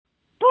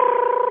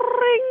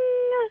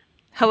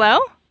Hello?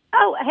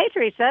 Oh, hey,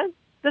 Teresa.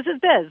 This is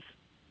Biz.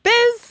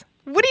 Biz,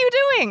 what are you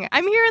doing?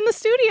 I'm here in the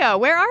studio.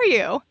 Where are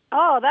you?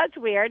 Oh, that's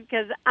weird,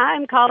 because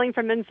I'm calling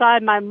from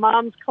inside my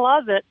mom's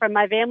closet from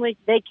my family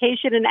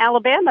vacation in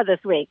Alabama this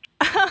week.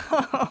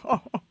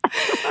 Oh,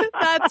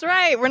 that's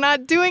right. We're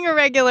not doing a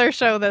regular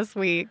show this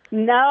week.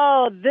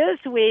 No, this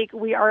week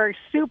we are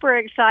super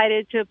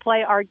excited to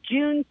play our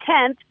June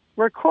 10th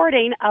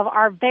recording of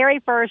our very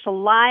first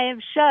live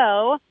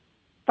show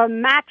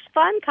from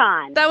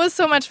MaxFunCon. That was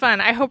so much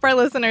fun. I hope our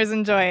listeners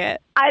enjoy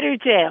it. I do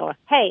too.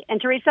 Hey, and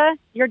Teresa,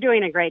 you're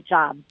doing a great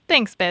job.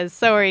 Thanks, Biz.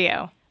 So are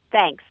you.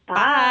 Thanks.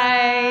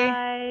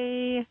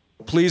 Bye.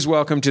 Please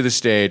welcome to the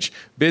stage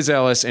Biz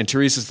Ellis and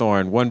Teresa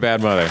Thorne, One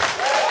Bad Mother.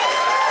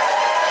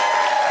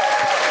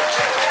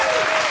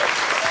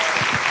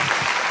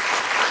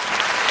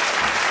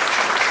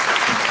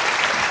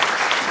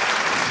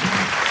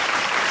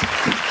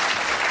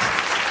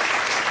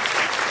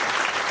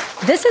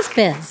 This is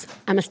Biz.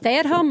 I'm a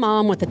stay-at-home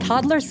mom with a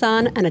toddler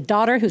son and a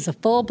daughter who's a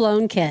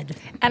full-blown kid.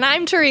 And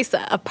I'm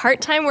Teresa, a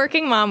part-time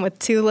working mom with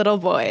 2 little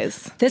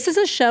boys. This is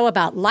a show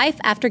about life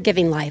after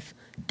giving life.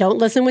 Don't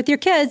listen with your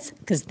kids,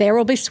 because there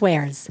will be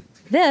swears.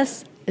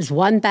 This is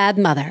One Bad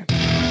Mother.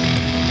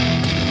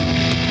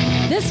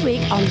 This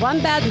week on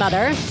One Bad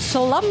Mother,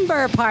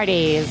 slumber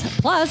parties.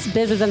 Plus,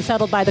 Biz is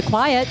unsettled by the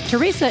quiet.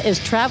 Teresa is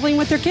traveling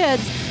with her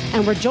kids.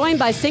 And we're joined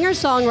by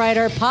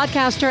singer-songwriter,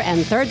 podcaster,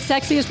 and third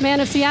sexiest man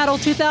of Seattle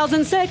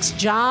 2006,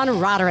 John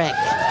Roderick.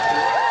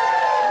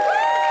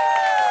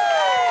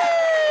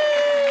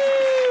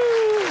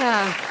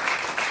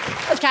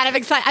 It's kind of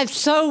exciting. I'm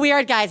so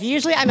weird, guys.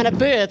 Usually I'm in a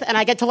booth and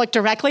I get to look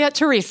directly at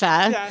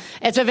Teresa. Yeah.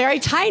 It's a very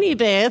tiny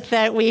booth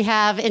that we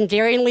have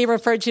endearingly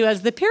referred to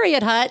as the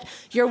Period Hut.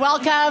 You're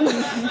welcome.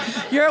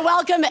 You're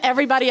welcome,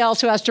 everybody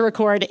else who has to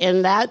record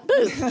in that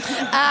booth.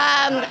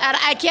 And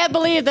I can't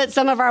believe that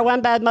some of our One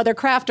Bad Mother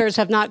crafters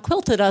have not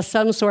quilted us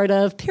some sort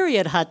of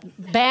Period Hut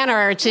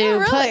banner to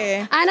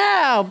really? I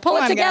know. Pull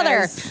it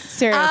together. Guys.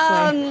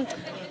 Seriously.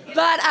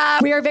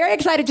 But we are very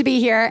excited to be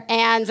here,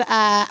 and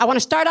I want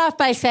to start off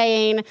by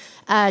saying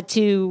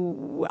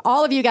to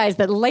all of you guys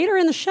that later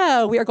in the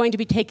show, we are going to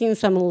be taking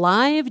some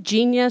live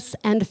genius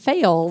and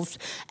fails,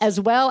 as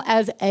well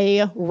as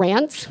a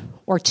rant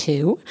or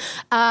 2.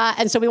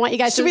 And so we want you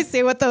guys Should we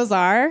say what those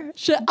are?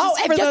 For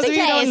those of you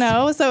who don't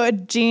know, so a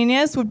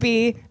genius would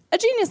be a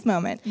genius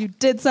moment. You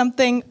did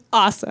something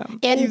awesome.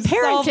 In you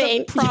parenting, solved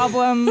a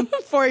problem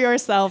for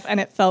yourself, and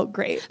it felt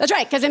great. That's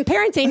right, because in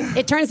parenting,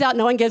 it turns out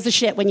no one gives a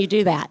shit when you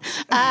do that.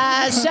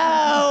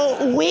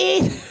 So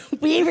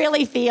we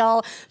really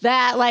feel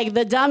that, like,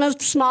 the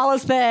dumbest,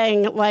 smallest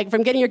thing, like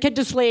from getting your kid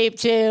to sleep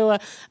to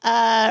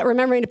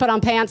remembering to put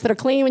on pants that are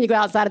clean when you go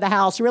outside of the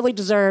house, really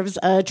deserves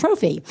a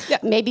trophy. Yeah.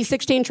 Maybe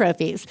 16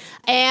 trophies.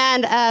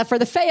 And for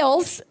the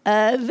fails,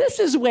 this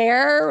is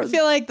where I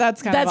feel like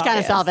that's kind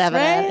of self-evident.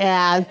 Right?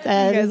 Yeah.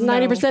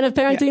 90% of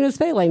parenting is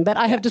failing. But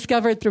I have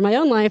discovered through my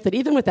own life that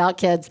even without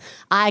kids,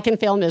 I can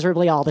fail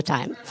miserably all the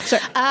time. Sure.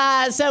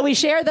 So we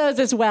share those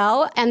as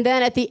well. And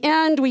then at the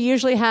end, we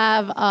usually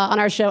have on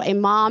our show a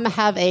mom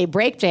have a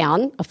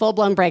breakdown, a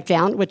full-blown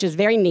breakdown, which is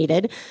very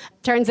needed.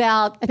 Turns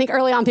out, I think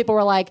early on people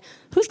were like,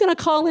 who's going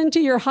to call into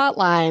your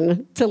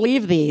hotline to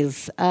leave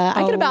these?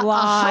 I get about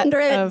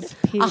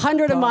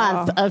 100 a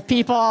month of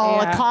people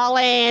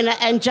calling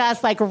and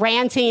just like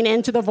ranting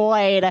into the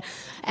void.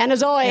 And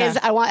as always,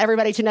 I want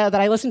everybody to know that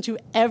I listen to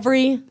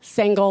every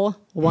single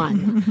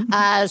one.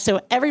 So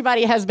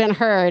everybody has been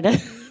heard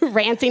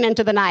ranting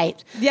into the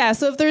night. Yeah,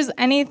 so if there's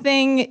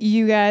anything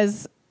you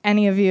guys,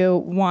 any of you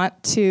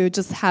want to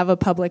just have a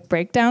public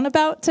breakdown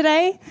about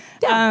today,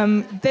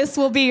 this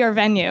will be your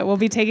venue. We'll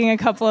be taking a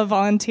couple of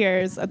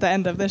volunteers at the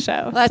end of the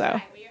show.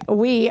 So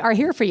we are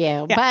here for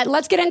you. Yeah. But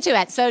let's get into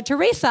it. So,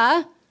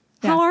 Teresa,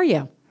 how are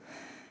you?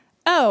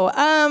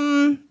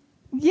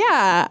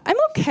 Yeah, I'm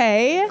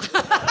okay.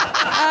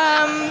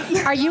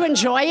 Are you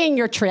enjoying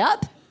your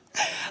trip?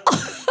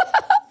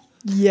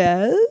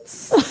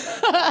 Yes.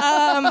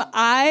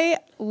 I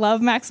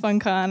love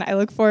MaxFunCon. I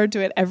look forward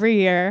to it every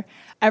year.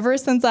 Ever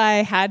since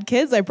I had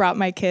kids, I brought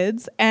my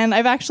kids, and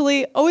I've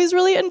actually always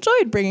really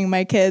enjoyed bringing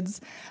my kids.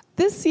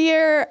 This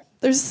year,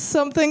 there's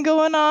something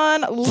going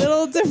on a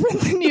little different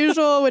than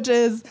usual, which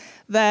is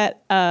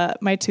that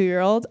my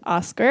 2-year-old,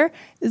 Oscar,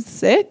 is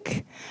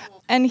sick,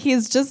 and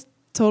he's just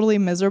totally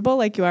miserable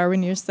like you are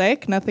when you're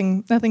sick,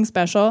 nothing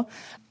special.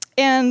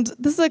 And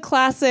this is a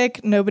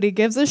classic nobody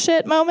gives a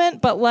shit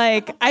moment, but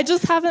like I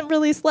just haven't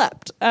really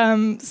slept.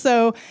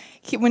 So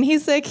when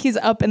he's sick, he's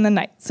up in the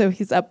night. So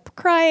he's up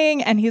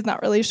crying and he's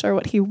not really sure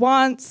what he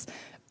wants,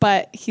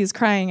 but he's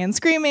crying and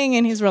screaming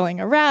and he's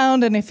rolling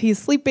around. And if he's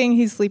sleeping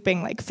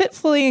like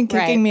fitfully and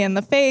kicking me in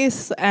the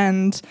face.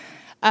 And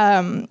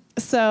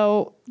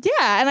so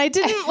yeah, and I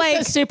didn't like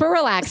so super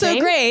relaxing. So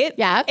great.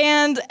 Yeah.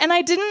 And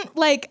I didn't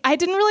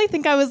really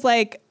think I was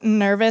like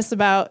nervous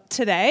about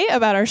today,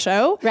 about our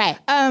show. Right.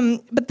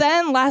 But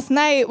then last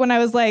night when I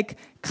was like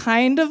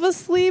kind of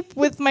asleep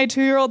with my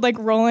 2-year-old like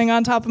rolling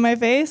on top of my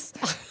face,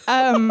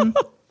 I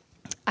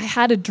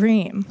had a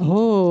dream.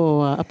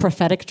 Oh, a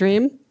prophetic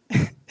dream?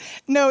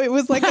 No, it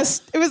was like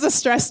it was a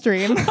stress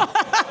dream.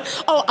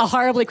 Oh, a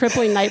horribly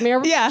crippling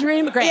nightmare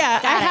dream? Great. Yeah,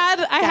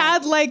 I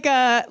had like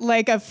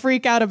a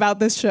freak out about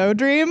this show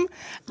dream.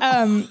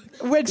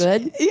 Which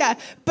Good. Yeah,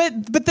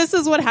 but this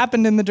is what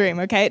happened in the dream,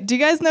 okay? Do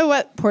you guys know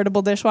what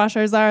portable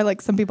dishwashers are?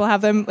 Like some people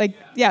have them. Like,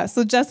 yeah,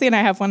 so Jesse and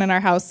I have one in our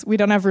house. We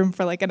don't have room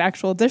for like an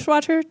actual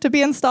dishwasher to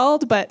be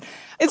installed, but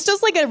it's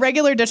just like a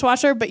regular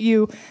dishwasher, but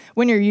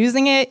when you're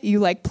using it, you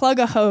like plug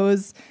a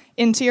hose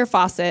into your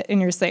faucet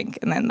in your sink,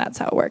 and then that's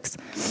how it works.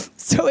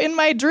 So in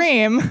my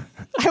dream,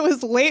 I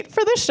was late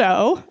for the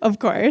show, of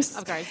course.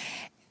 Of course.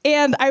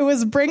 And I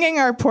was bringing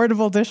our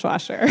portable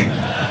dishwasher.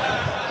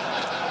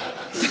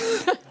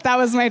 That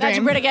was my dream.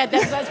 That's pretty good.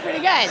 That's pretty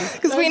good.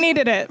 Because we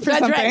needed it for That's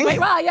something. right.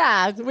 Well,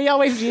 yeah, we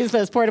always use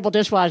those portable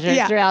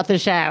dishwashers throughout the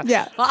show.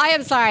 Yeah. Well, I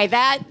am sorry.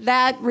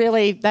 That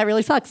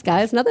really sucks,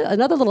 guys.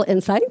 Another little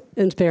insight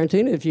into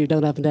parenting, if you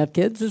don't happen to have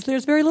kids, is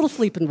there's very little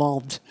sleep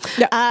involved.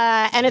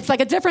 Yeah. And it's like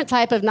a different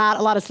type of not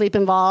a lot of sleep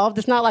involved.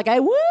 It's not like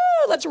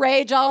let's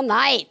rage all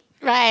night.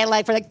 Right,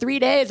 like for like 3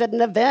 days at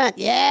an event.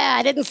 Yeah,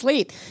 I didn't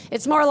sleep.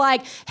 It's more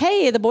like,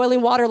 hey, the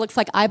boiling water looks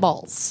like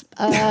eyeballs.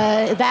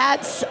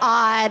 That's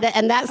odd,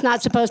 and that's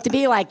not supposed to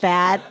be like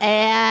that.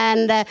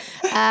 And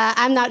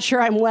I'm not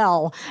sure I'm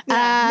well.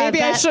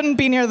 Maybe I shouldn't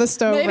be near the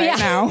stove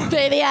now.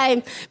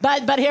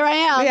 But here I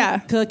am,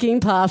 cooking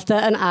pasta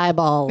and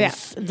eyeballs. Yeah.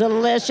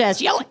 Delicious.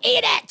 You'll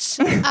eat it.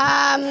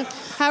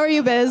 How are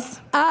you, Biz?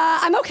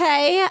 I'm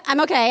okay.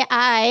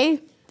 I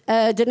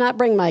did not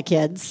bring my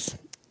kids.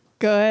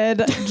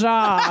 Good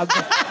job.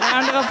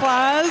 Round of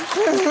applause.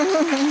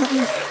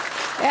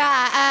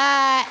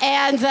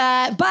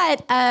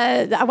 But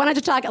I wanted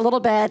to talk a little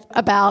bit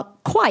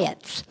about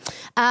quiet.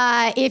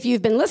 If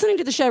you've been listening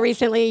to the show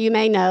recently, you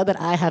may know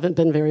that I haven't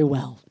been very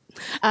well.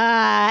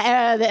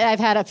 I've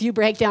had a few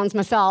breakdowns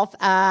myself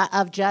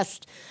of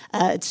just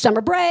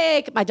summer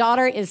break. My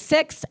daughter is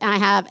 6, and I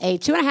have a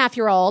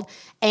 2.5-year-old.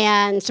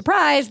 And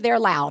surprise, they're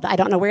loud. I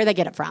don't know where they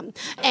get it from.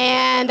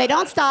 And they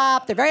don't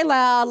stop. They're very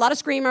loud. A lot of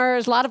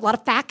screamers. A lot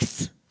of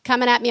facts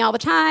coming at me all the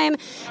time.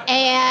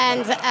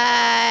 And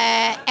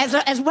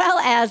as well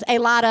as a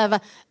lot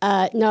of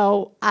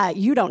no,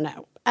 you don't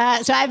know.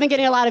 So I've been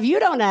getting a lot of you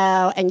don't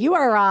know, and you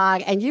are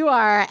wrong, and you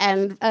are,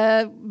 and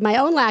my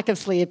own lack of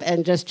sleep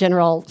and just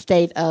general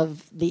state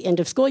of the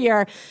end of school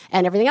year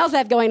and everything else I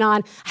have going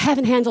on. I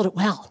haven't handled it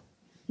well.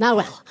 Not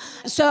well.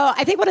 So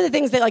I think one of the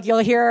things that you'll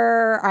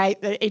hear,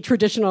 a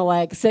traditional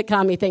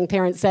sitcom-y thing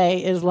parents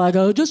say is like,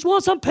 "Oh, just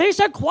want some peace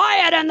and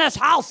quiet in this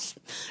house,"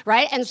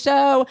 right? And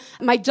so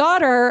my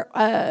daughter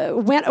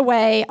went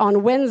away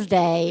on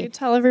Wednesday. Can you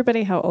tell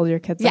everybody how old your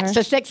kids are? Yeah,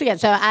 so 6 again.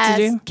 So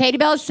Katie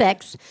Bell is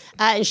 6,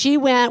 and she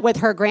went with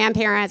her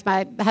grandparents,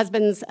 my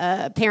husband's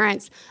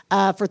parents,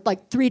 for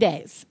like 3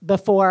 days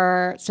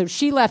before. So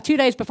she left 2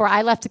 days before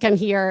I left to come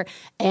here,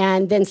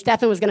 and then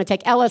Stefan was going to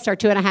take Ellis, our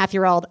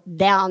 2.5-year-old,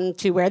 down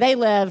to where they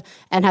live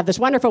and have this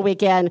wonderful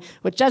weekend,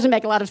 which doesn't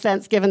make a lot of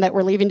sense given that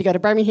we're leaving to go to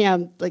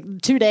Birmingham like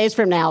 2 days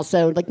from now.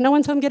 So no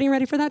one's home getting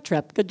ready for that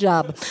trip. Good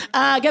job.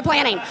 Good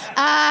planning.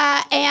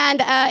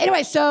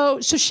 Anyway, so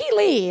she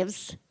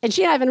leaves, and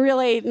she and I have been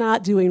really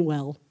not doing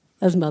well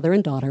as mother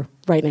and daughter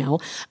right now.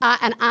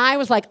 And I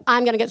was like,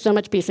 I'm going to get so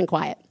much peace and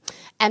quiet.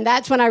 And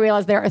that's when I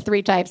realized there are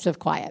 3 types of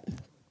quiet.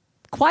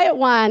 Quiet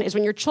 1 is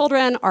when your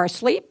children are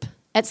asleep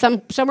at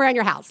somewhere in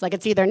your house. Like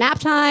it's either nap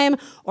time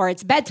or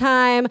it's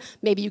bedtime.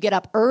 Maybe you get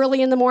up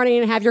early in the morning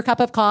and have your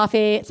cup of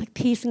coffee. It's like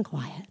peace and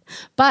quiet.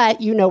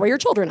 But you know where your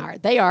children are.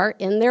 They are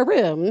in their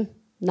room,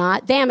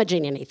 not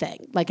damaging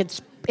anything. Like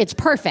it's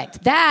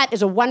perfect. That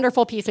is a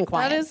wonderful peace and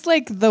quiet. That is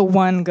like the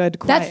one good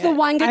quiet. That's the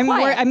one good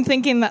quiet. I'm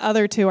thinking the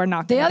other 2 are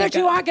not going to be good. The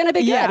other 2 aren't going to be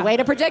good. Yeah. Way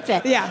to predict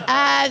it.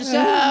 Yeah.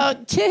 So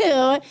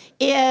 2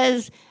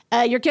 is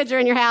your kids are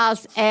in your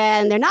house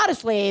and they're not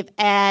asleep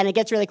and it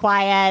gets really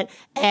quiet,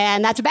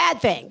 and that's a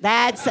bad thing.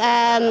 That's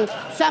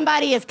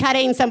somebody is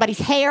cutting somebody's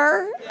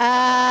hair,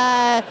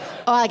 or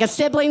like a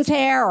sibling's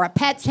hair or a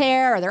pet's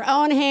hair or their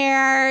own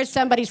hair.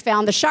 Somebody's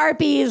found the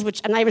Sharpies,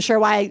 which I'm not even sure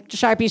why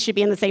Sharpies should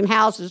be in the same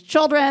house as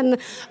children.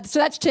 So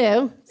that's 2.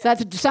 So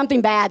that's something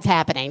bad's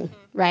happening.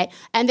 Right?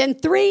 And then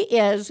 3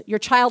 is your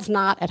child's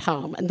not at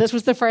home. And this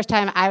was the first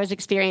time I was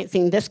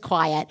experiencing this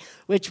quiet,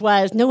 which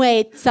was, no,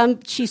 wait,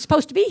 she's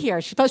supposed to be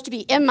here. She's supposed to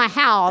be in my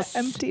house.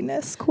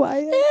 Emptiness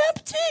quiet.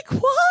 Empty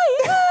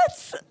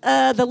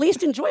quiet. The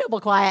least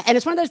enjoyable quiet. And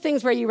it's one of those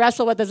things where you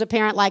wrestle with as a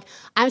parent, like,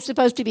 I'm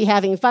supposed to be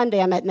having fun,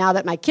 damn it, now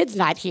that my kid's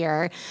not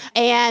here.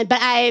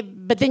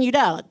 But then you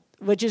don't,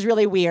 which is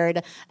really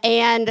weird.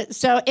 And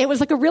so it was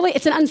like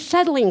it's an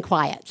unsettling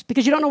quiet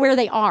because you don't know where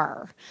they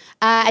are.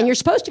 And you're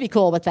supposed to be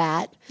cool with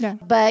that. Yeah.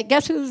 But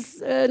guess who's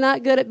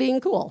not good at being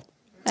cool?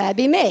 That'd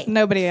be me.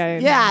 Nobody.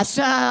 Yeah,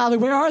 so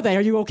where are they?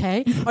 Are you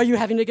okay? Are you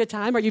having a good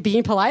time? Are you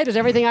being polite? Is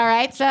everything all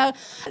right? So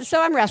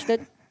I'm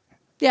rested.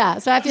 Yeah,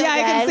 so I feel good.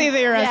 I can see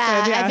that you're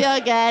rested. Yeah. I feel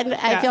good.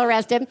 I feel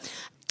rested.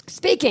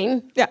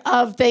 Speaking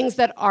of things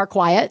that are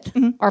quiet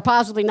or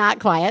possibly not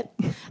quiet,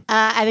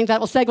 I think that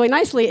will segue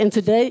nicely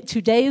into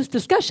today's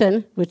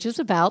discussion, which is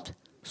about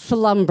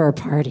slumber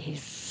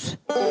parties.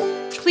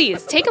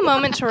 Please take a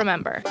moment to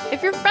remember,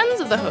 if you're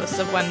friends of the hosts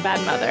of One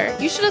Bad Mother,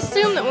 you should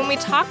assume that when we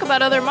talk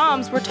about other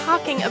moms, we're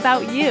talking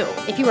about you.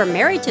 If you are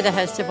married to the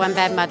host of One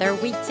Bad Mother,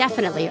 we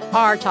definitely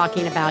are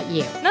talking about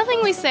you.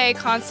 Nothing we say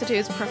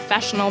constitutes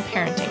professional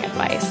parenting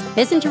advice.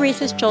 Biz and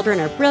Teresa's children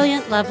are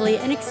brilliant, lovely,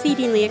 and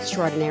exceedingly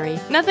extraordinary.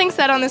 Nothing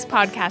said on this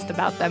podcast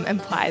about them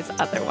implies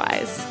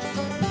otherwise.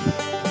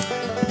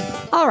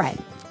 All right.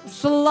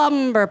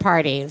 Slumber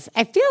parties.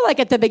 I feel like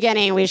at the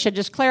beginning we should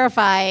just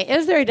clarify,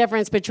 is there a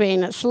difference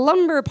between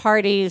slumber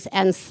parties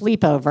and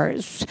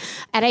sleepovers?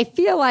 And I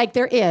feel like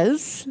there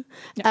is.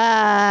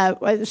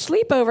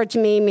 Sleepover to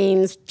me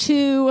means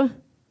 2,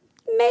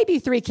 maybe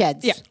 3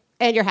 kids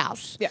at your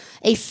house. Yeah.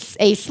 A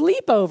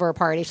sleepover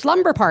party,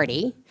 slumber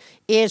party,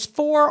 is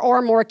 4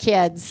 or more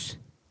kids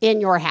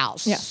in your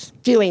house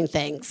doing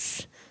things.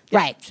 Yeah.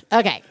 Right.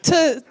 Okay.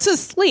 To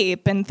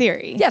sleep, in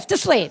theory. Yes, to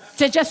sleep.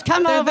 To just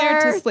come They're over,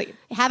 there to sleep.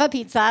 have a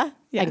pizza,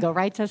 and go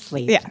right to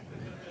sleep. Yeah.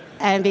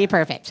 And be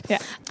perfect. Yeah.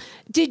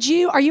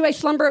 Are you a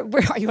slumber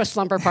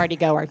party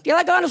goer? Do you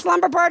like going to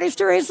slumber parties,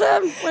 Teresa?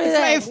 It's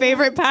my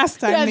favorite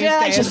pastime these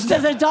days. Just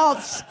as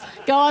adults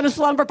go on to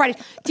slumber parties.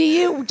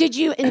 Did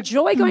you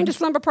enjoy going to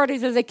slumber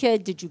parties as a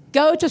kid? Did you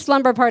go to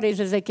slumber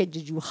parties as a kid?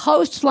 Did you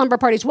host slumber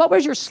parties? What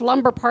was your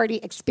slumber party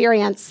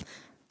experience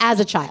as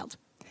a child?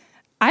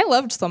 I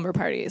loved slumber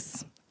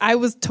parties. I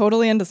was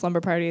totally into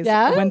slumber parties.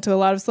 Yeah? I went to a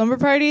lot of slumber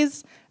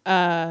parties,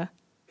 had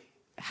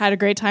a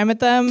great time at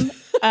them.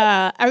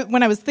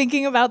 When I was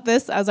thinking about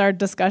this as our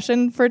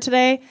discussion for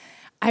today,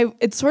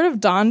 it sort of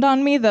dawned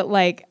on me that,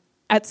 like,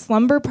 at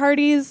slumber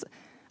parties,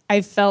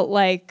 I felt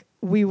like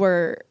we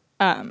were...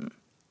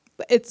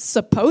 it's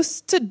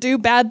supposed to do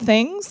bad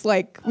things.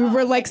 Like, we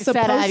were, like,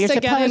 supposed to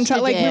get in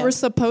trouble. Like, we were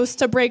supposed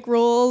to break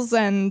rules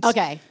and...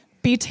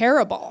 be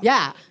terrible.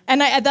 Yeah.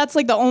 And that's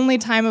like the only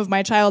time of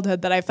my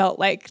childhood that I felt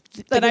like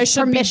that I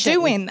should be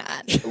doing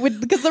that.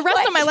 Because the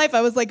rest of my life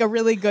I was like a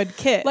really good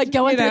kid. Like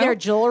going through their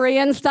jewelry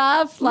and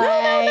stuff?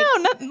 Like, no,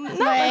 not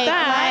like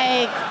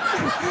that.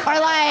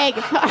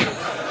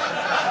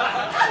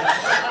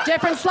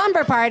 Different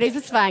slumber parties.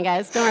 It's fine,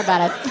 guys. Don't worry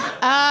about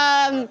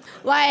it.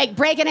 Like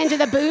breaking into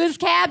the booze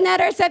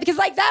cabinet or something. Because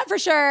like that for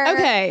sure.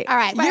 Okay. All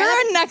right.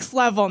 You're next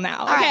level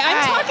now. Okay.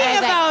 I'm talking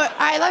about... All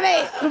right, let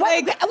me...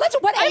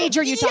 What age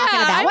are you talking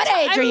about? What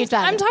age are you talking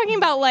about? I'm talking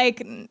about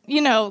like,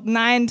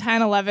 9,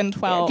 10, 11,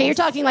 12. Okay, you're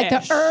talking like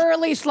the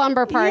early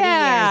slumber party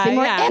years. The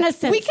more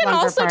innocent We can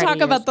also talk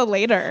about the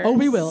later. Oh,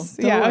 we will.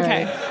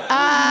 Okay.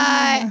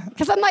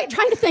 Because I'm like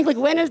trying to think like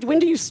when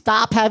do you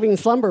stop having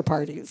slumber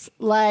parties?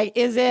 Like,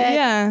 is it...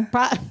 Yeah.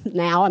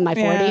 Now in my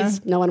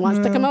 40s, no one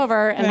wants to come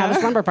over and have a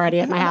slumber party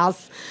at my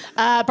house.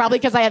 Probably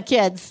because I have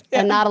kids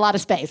and not a lot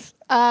of space.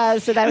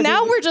 So that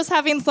now we're just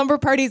having slumber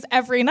parties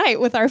every night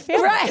with our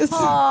families. Right.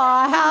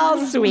 Aw,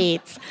 how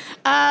sweet.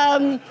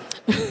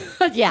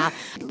 Yeah.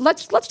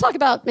 Let's talk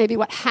about maybe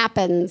what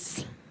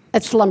happens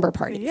at slumber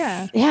parties.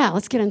 Yeah,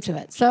 let's get into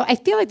it. So I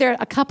feel like there are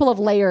a couple of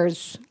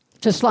layers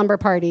to slumber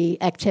party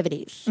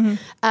activities. Mm-hmm.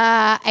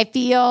 I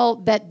feel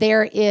that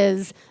there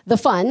is the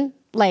fun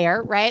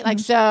layer, right? Like,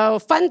 so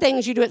fun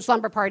things you do at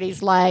slumber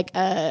parties, like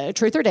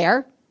Truth or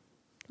Dare,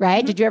 right?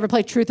 Mm-hmm. Did you ever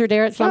play Truth or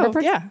Dare at slumber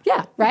parties? Yeah.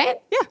 Yeah, right?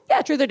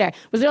 Yeah, Truth or Dare.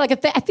 Was there like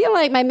I feel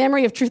like my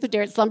memory of Truth or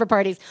Dare at slumber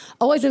parties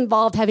always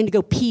involved having to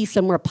go pee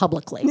somewhere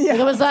publicly. Yeah. Like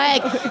it was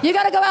like, you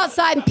got to go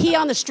outside and pee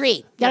on the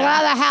street. You got to go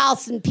out of the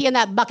house and pee in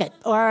that bucket.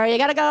 Or you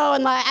got to go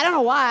and like, I don't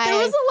know why. There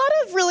was a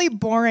lot of really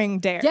boring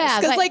dares. Yeah.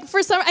 Because like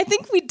for some, I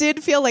think we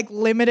did feel like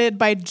limited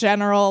by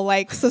general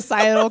like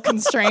societal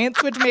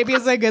constraints, which maybe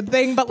is a good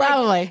thing. But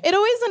like, it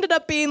always ended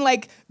up being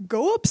like,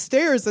 go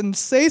upstairs and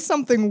say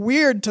something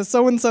weird to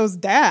so-and-so's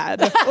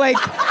dad. Or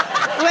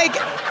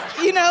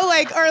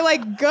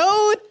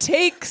go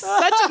take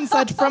such and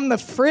such from the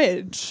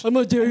fridge. I'm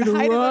going to dare you to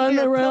run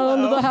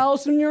around the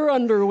house in your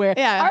underwear.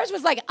 Yeah. Ours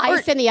was like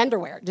ice in the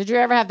underwear. Did you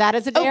ever have that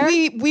as a dare?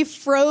 We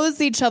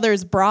froze each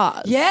other's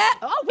bras. Yeah.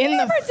 Oh, we in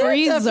never the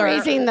freezer. Did the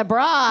freezing the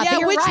bra. Yeah, but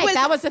you're right.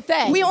 That was the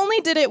thing. We only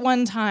did it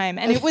one time,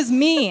 and it was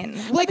mean.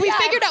 We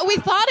figured out, we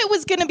thought it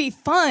was going to be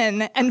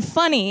fun and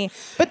funny,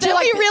 but then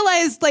we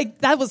realized, like,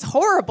 that was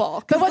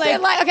horrible. But was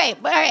it like, okay,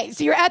 all right,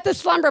 so you're at the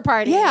slumber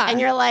party, and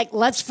you're like,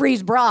 let's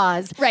freeze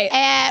bras. Right.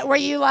 And were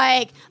you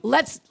like,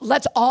 let's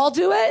all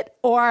do it?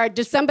 Or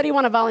does somebody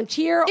want to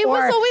volunteer? It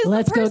was always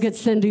let's go get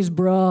Cindy's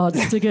bra,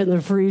 stick it in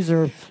the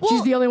freezer.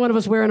 She's the only one of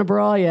us wearing a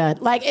bra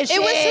yet. Like, it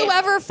was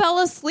whoever fell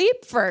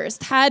asleep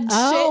first, had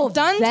shit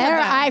done to them.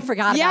 I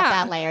forgot about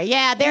that layer.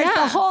 Yeah, there's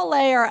the whole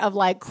layer of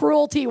like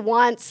cruelty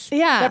once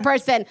the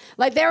person.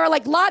 Like there are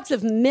like lots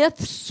of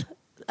myths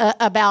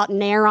about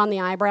nair on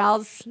the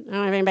eyebrows. I don't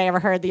know if anybody ever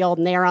heard the old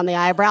nair on the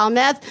eyebrow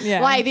myth.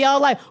 Yeah. Like the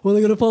old well,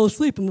 they're going to fall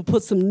asleep and we'll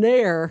put some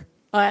nair.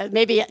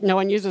 Maybe no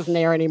one uses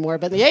Nair anymore,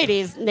 but in the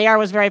 80s, Nair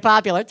was very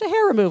popular. It's a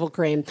hair removal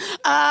cream.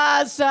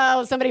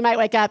 So somebody might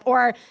wake up,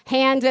 or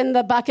hand in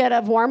the bucket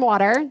of warm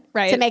water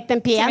to make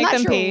them pee. I'm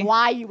not sure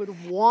why you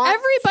would want...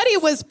 Everybody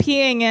was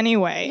peeing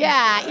anyway.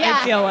 Yeah.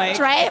 I feel like.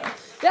 Right?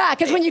 Yeah,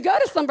 because when you go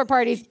to slumber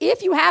parties,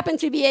 if you happen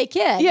to be a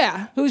kid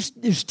who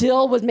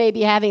still was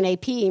maybe having a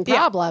peeing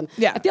problem,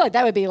 I feel like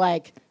that would be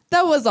like...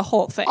 That was a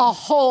whole thing. A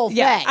whole thing.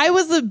 Yeah, I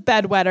was a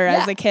bedwetter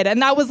as a kid,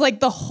 and that was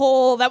like a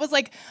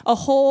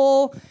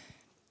whole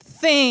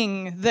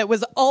thing that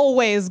was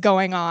always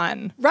going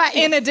on. Right.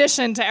 In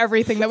addition to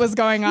everything that was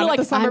going on at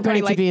the slumber party.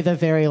 I'm going to be the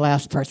very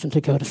last person to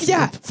go to sleep.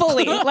 Yeah,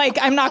 fully. Like,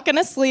 I'm not going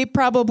to sleep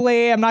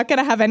probably. I'm not going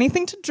to have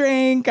anything to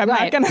drink. I'm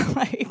not going to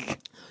like...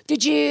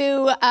 Did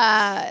you,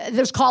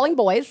 there's calling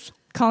boys.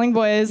 Calling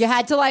boys. You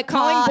had to like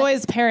calling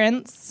boys'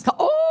 parents.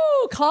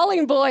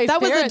 Calling boys.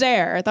 That was a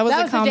dare. That was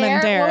a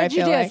common dare. What would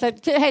you do? Like. So,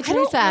 hey,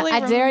 Teresa,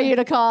 I dare you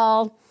to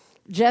call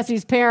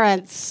Jesse's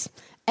parents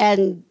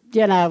and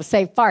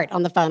say fart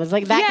on the phone. It's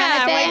like that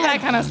kind of thing. Like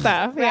that kind of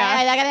stuff. Yeah,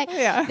 right, that kind of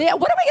thing. Yeah.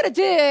 What are we gonna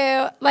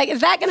do? Like, is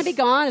that gonna be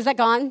gone? Is that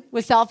gone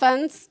with cell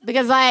phones?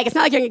 Because like, it's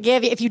not like you're gonna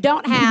give you if you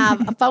don't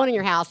have a phone in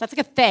your house. That's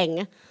like a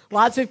thing.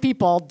 Lots of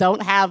people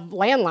don't have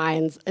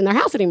landlines in their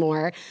house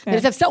anymore.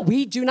 Yeah. So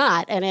we do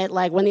not. And it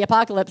when the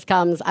apocalypse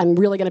comes, I'm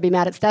really going to be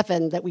mad at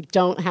Stefan that we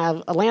don't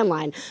have a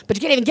landline. But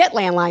you can't even get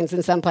landlines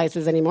in some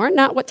places anymore.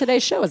 Not what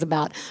today's show is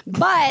about.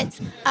 But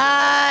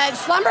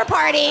slumber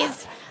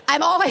parties.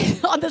 I'm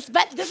always on this.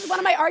 This is one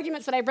of my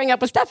arguments that I bring up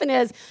with Stefan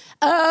is,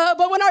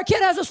 but when our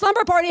kid has a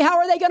slumber party, how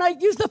are they going to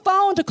use the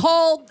phone to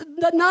call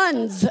the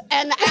nuns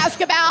and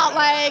ask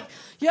about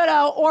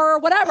or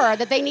whatever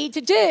that they need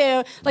to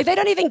do? Like, they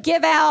don't even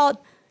give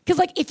out, because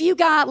if you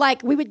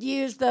got we would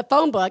use the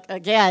phone book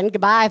again.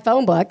 Goodbye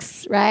phone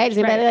books, right? Is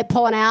anybody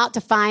pulling out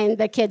to find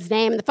the kid's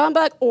name in the phone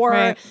book,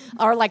 or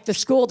the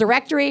school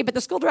directory? But the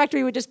school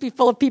directory would just be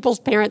full of people's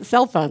parents'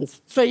 cell phones.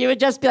 So you would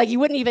just be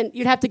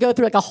you'd have to go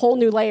through a whole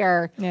new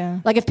layer. Yeah.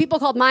 Like, if people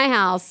called my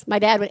house, my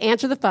dad would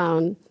answer the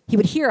phone. He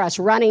would hear us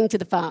running to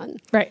the phone.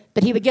 Right.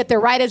 But he would get there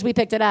right as we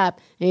picked it up,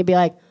 and he'd be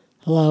like,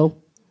 "Hello,"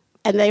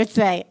 and they would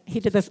say, he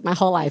did this my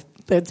whole life.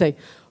 They would say,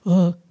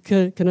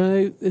 "Can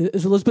I?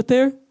 Is Elizabeth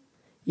there?"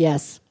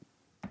 Yes.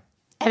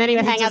 And then he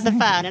would hang up the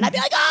phone, and I'd be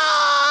like,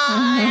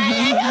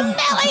 you're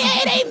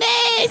humiliating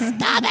me!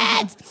 Stop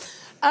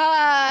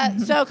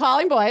it! So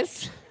calling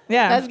boys.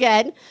 Yeah. That's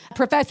good.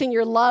 Professing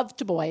your love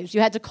to boys.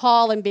 You had to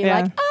call and be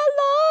like, I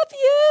love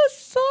you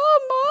so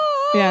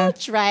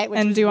much. Yeah. Right?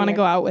 And do you want to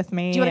go out with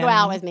me? Do you want to go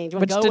out with me? Do you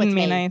want to go with me? Which didn't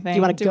mean anything. Do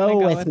you want to go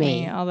with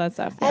me? All that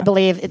stuff. Yeah. I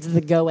believe it's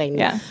the going.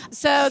 Yeah.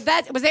 So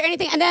was there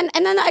anything? And then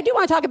I do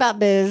want to talk about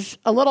booze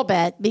a little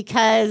bit,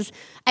 because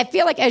I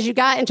feel like as you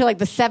got into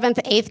the 7th,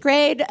 8th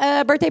grade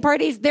birthday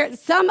parties,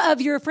 some of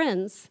your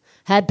friends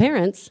had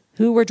parents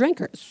who were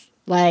drinkers.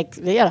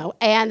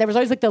 And there was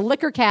always the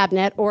liquor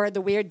cabinet or the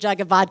weird jug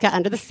of vodka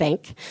under the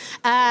sink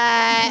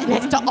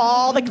next to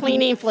all the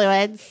cleaning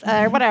fluids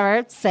or whatever.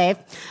 It's safe.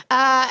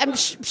 I'm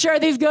sure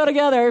these go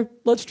together.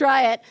 Let's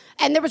try it.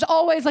 And there was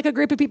always a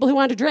group of people who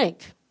wanted to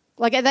drink.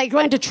 They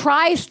wanted to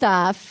try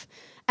stuff.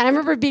 And I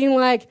remember being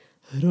like,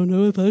 I don't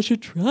know if I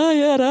should try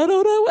it. I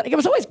don't know what. It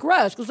was always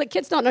gross because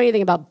kids don't know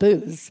anything about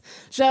booze.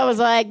 So I was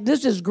like,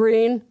 this is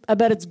green. I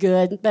bet it's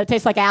good. But it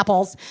tastes like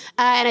apples.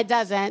 And it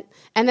doesn't.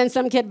 And then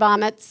some kid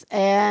vomits,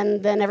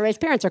 and then everybody's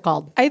parents are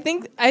called. I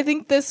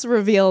think this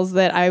reveals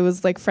that I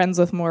was friends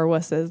with more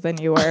wusses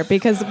than you were,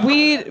 because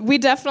we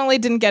definitely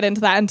didn't get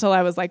into that until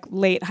I was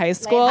late high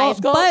school.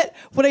 But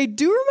what I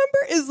do remember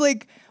is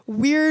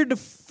weird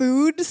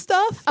food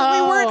stuff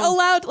that we weren't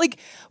allowed.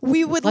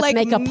 We would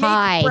make a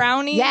pie,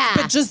 brownies,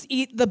 but just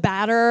eat the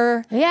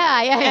batter.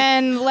 Yeah.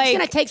 And I'm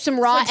gonna take some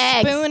raw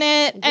eggs, spoon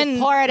it, and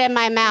pour it in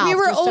my mouth. We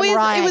were always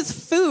it was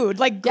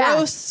food,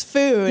 gross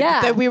food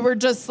that we were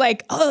just our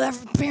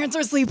parents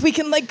are asleep. We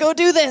can go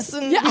do this,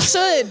 and we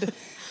should.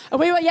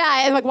 We were,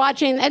 and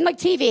watching, and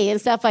TV and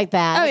stuff like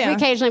that. Oh, yeah.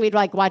 Occasionally we'd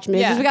watch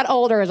movies. As we got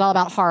older, it was all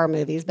about horror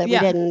movies, but we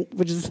didn't,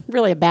 which is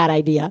really a bad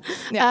idea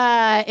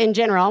in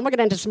general. And we'll get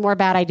into some more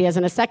bad ideas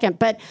in a second.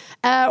 But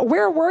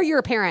where were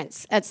your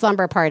parents at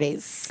slumber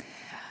parties?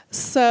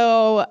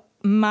 So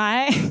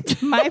my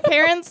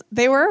parents,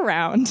 they were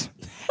around.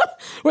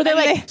 Were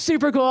they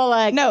super cool,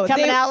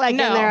 coming out in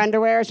their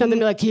underwear or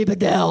something, to keep it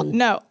down?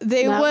 No,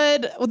 they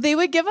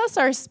would give us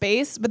our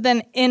space, but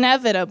then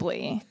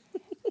inevitably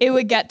it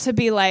would get to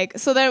be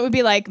so then it would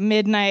be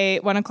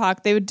midnight, 1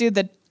 o'clock. They would do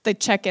the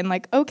check-in,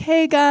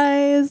 okay,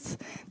 guys,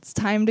 it's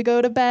time to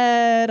go to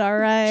bed. All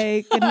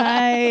right, good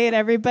night,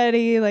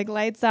 everybody.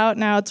 Lights out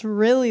now. It's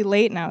really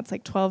late now. It's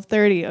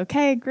 12:30.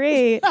 Okay,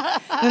 great.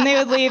 And then they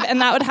would leave, and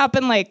that would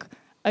happen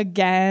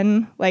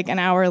again, an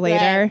hour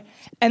later. Right.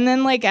 And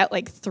then at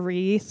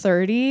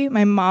 3:30,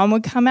 my mom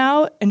would come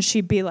out, and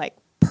she'd be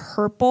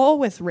purple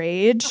with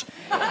rage,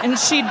 and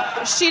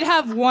she'd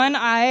have one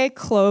eye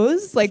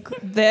closed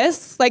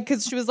this,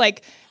 because she was I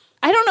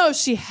don't know if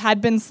she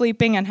had been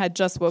sleeping and had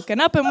just woken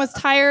up and was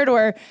tired,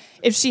 or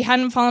if she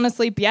hadn't fallen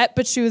asleep yet,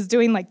 but she was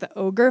doing the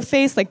ogre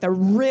face, the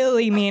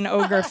really mean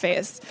ogre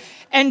face,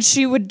 and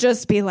she would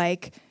just be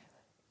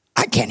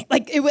I can't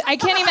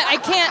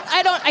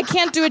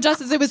do it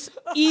justice. It was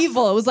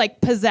evil. It was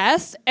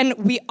possessed, and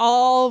we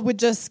all would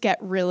just get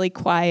really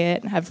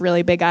quiet and have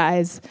really big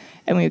eyes,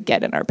 and we would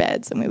get in our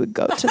beds and we would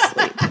go to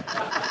sleep.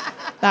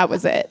 That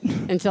was it.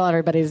 until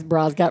everybody's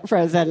bras got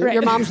frozen. Right.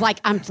 Your mom's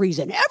like, I'm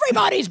freezing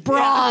everybody's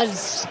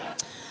bras.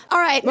 All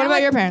right. What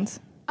about your parents?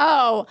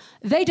 Oh,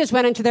 they just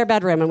went into their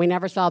bedroom and we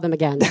never saw them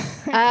again.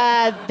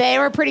 They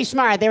were pretty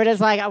smart. They were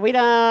just like, we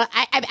don't.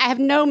 I have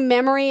no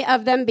memory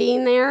of them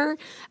being there.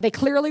 They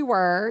clearly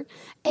were,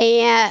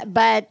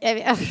 but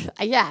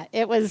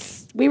it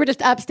was. We were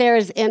just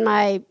upstairs in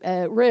my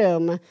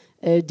room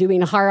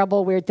doing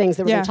horrible, weird things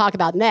that we're going to talk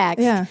about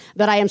next. Yeah.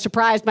 That I am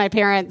surprised my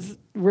parents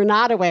were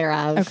not aware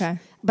of. Okay,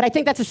 but I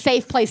think that's a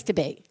safe place to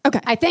be.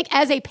 Okay, I think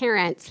as a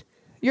parent.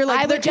 You're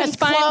like, I would just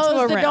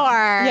close the door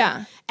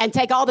and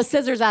take all the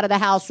scissors out of the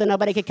house so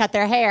nobody could cut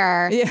their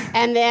hair. Yeah.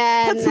 And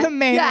then... That's the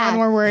main one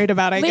we're worried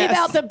about, I guess. Leave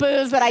out the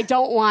booze that I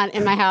don't want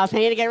in my house. I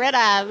need to get rid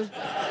of.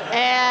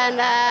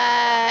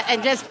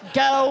 And just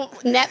go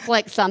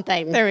Netflix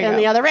something in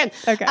the other room.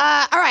 Okay.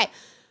 All right.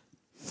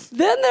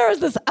 Then there was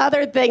this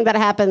other thing that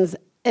happens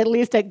at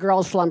least at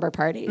girls' slumber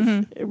parties.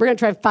 We're going to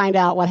try to find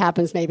out what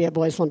happens maybe at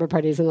boys' slumber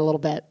parties in a little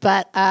bit.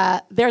 But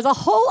there's a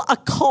whole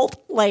occult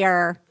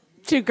layer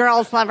to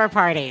girls' slumber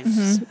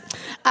parties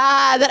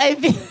that I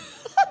feel,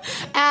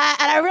 and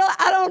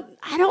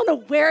I don't know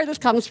where this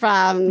comes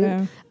from,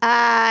 and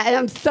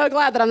I'm so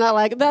glad that I'm not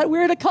like that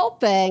weird occult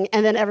thing,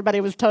 and then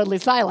everybody was totally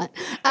silent.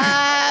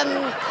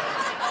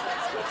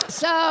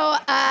 So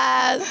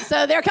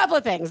there are a couple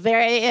of things.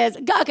 There is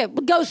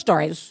ghost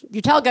stories.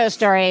 You tell ghost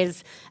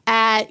stories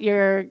at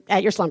your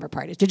slumber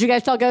parties. Did you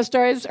guys tell ghost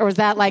stories, or was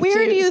that like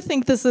where do you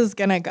think this is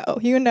gonna go?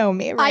 You know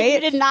me, right? I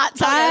did not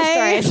tell ghost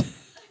stories.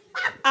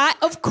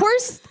 Of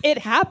course it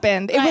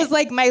happened. It was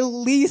like my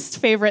least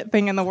favorite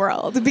thing in the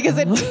world because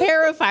it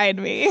terrified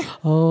me.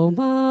 Oh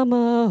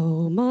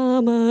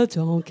mama,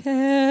 don't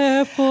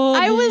care for me.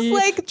 I was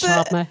like,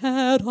 chop my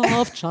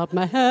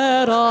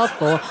head off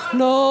for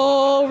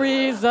no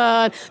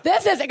reason.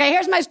 This is okay.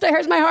 Here's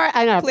my heart.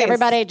 I know. Please.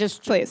 Everybody,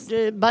 just please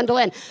bundle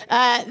in.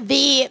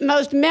 The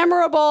most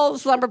memorable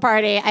slumber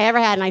party I ever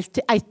had, and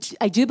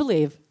I do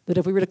believe that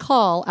if we were to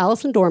call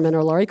Alison Dorman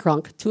or Laurie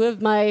Crunk, two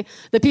of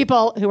the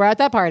people who were at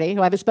that party,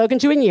 who I haven't spoken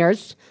to in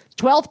years,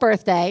 12th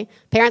birthday,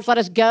 parents let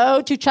us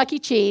go to Chuck E.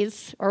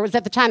 Cheese, or it was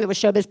at the time it was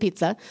Showbiz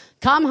Pizza,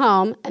 come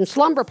home and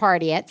slumber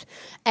party it,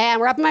 and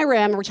we're up in my room,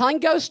 and we're telling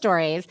ghost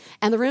stories,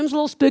 and the room's a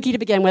little spooky to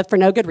begin with for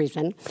no good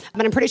reason,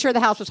 but I'm pretty sure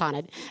the house was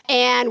haunted,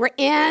 and we're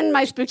in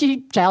my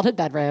spooky childhood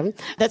bedroom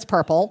that's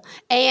purple,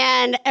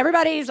 and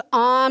everybody's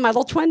on my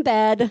little twin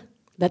bed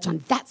that's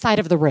on that side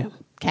of the room.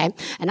 Okay,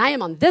 and I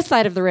am on this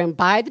side of the room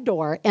by the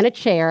door in a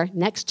chair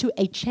next to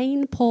a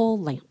chain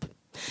pole lamp.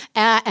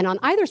 And on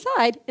either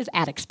side is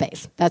attic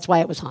space. That's why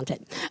it was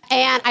haunted.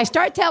 And I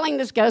start telling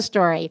this ghost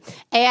story,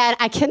 and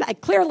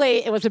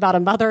clearly it was about a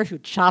mother who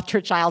chopped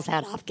her child's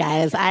head off,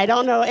 guys. I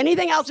don't know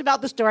anything else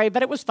about the story,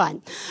 but it was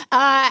fun.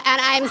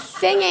 And I'm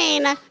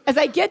singing as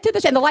I get to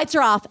this, and the lights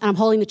are off, and I'm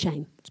holding the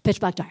chain. It's pitch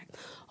black dark.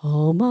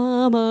 Oh,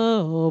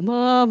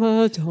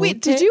 mama, don't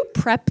Wait, did you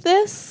prep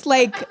this?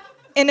 Like...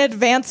 in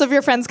advance of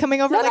your friends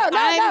coming over? No,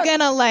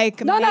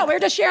 No, we were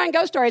just sharing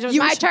ghost stories. It was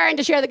my turn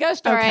to share the ghost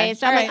story. Okay.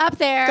 So I'm up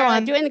there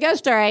doing the ghost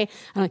story.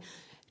 I'm like,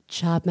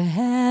 chop my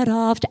head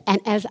off.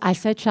 And as I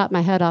said chop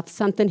my head off,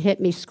 something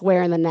hit me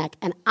square in the neck.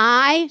 And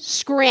I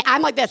scream.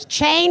 I'm like this,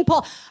 chain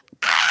pull.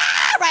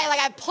 Ah! Right, like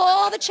I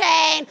pull the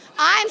chain.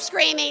 I'm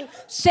screaming.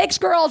 6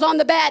 girls on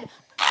the bed.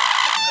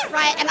 Ah!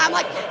 Right, and I'm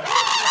like,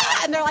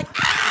 ah! And they're like,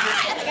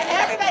 ah! And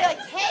everybody like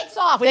takes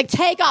off. We like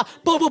take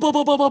off. Boom, boom, boom,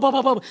 boom, boom, boom, boom,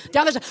 boom, boom.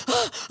 Down there.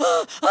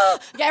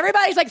 Yeah,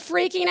 everybody's like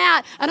freaking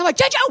out. And I'm like,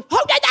 did you? Who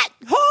did that?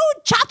 Who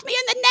chopped me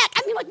in the neck?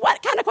 I mean, like,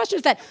 what kind of question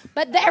is that?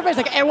 But everybody's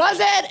like, it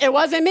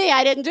wasn't me.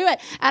 I didn't do it.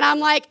 And I'm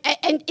like,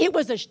 and it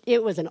was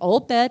an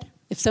old bed.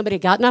 If somebody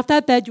had gotten off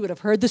that bed, you would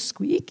have heard the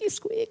squeaky,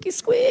 squeaky,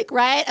 squeak,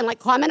 right? And like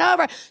climbing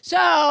over.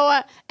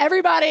 So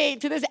everybody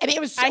to this, I mean, it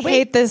was. I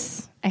hate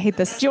this.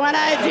 Do you want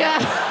to? Yeah.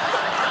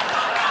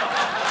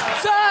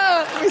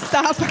 So we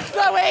stop.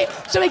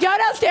 So we go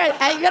downstairs,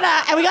 and we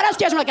go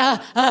downstairs. And we're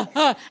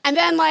like, and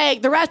then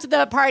like the rest of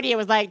the party, it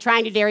was like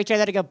trying to dare each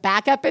other to go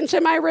back up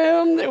into my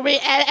room.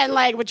 And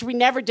like, which we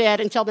never did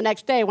until the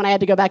next day when I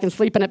had to go back and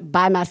sleep in it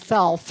by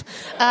myself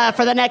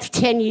for the next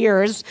 10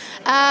 years.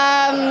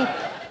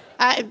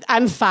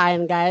 I'm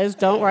fine, guys.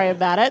 Don't worry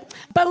about it.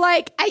 But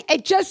like,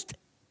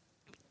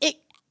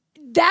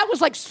 that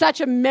was like such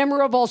a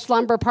memorable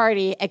slumber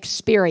party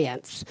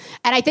experience.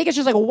 And I think it's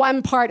just like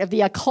one part of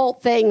the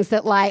occult things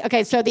that like,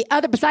 okay, so the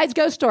other, besides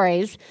ghost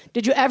stories,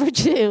 did you ever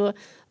do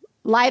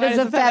light as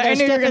a feather,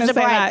 stiff as a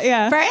board?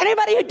 Yeah. For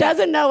anybody who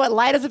doesn't know what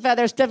light as a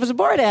feather, stiff as a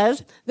board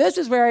is, this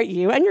is where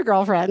you and your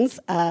girlfriends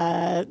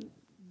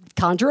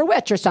conjure a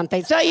witch or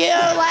something. So you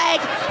like...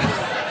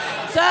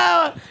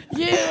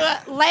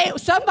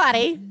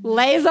 somebody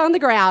lays on the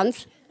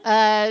ground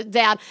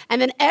down,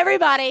 and then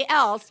everybody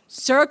else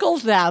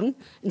circles them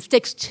and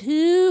sticks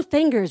 2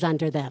 fingers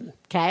under them,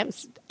 okay?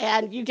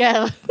 And you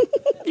go,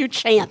 you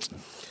chant,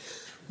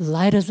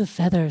 light as a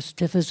feather,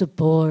 stiff as a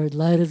board,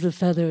 light as a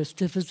feather,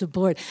 stiff as a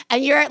board.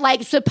 And you're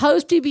like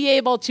supposed to be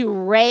able to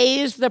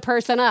raise the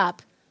person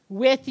up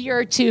with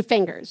your 2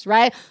 fingers,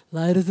 right?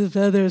 Light as a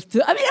feather. I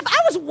mean, if I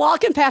was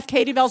walking past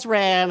Katie Bell's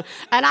room,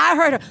 and I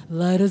heard her,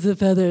 light as a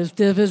feather,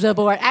 stiff as a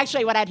board.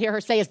 Actually, what I'd hear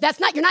her say is,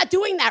 you're not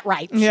doing that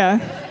right. Yeah.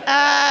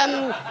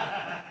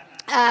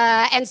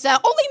 And so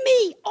only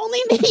me. I'm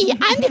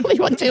the only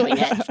one doing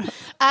it.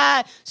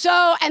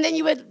 And then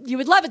you would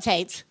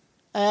levitate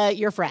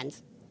your friend.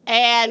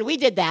 And we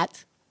did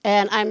that.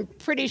 And I'm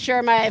pretty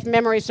sure if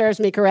memory serves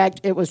me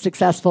correct, it was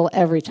successful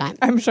every time.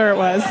 I'm sure it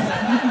was.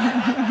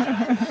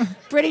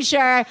 Pretty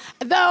sure.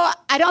 Though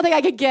I don't think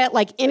I could get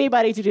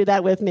anybody to do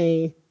that with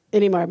me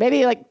anymore.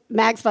 Maybe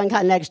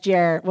MaxFunCon next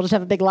year. We'll just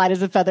have a big light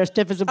as a feather,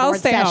 stiff as a board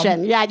session.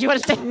 Home. Yeah, do you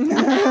want to stay?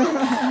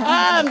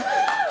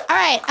 All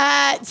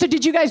right. So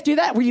did you guys do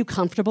that? Were you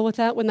comfortable with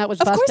that when that was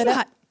busted? Of course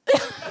not.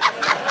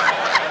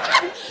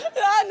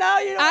 No,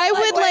 you don't.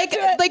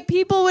 I would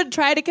people would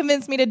try to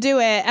convince me to do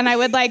it, and I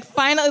would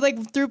finally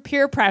through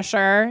peer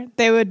pressure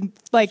they would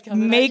make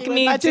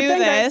me do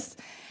this,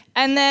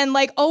 and then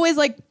always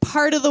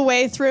part of the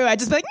way through I'd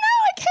just be like, no,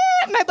 I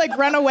can't, and I'd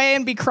run away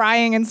and be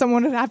crying, and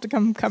someone would have to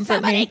come comfort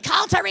Somebody me.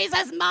 Call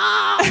Teresa's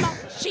mom.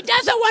 She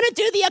doesn't want to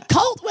do the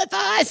occult with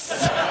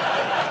us.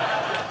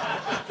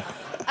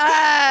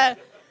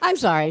 I'm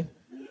sorry.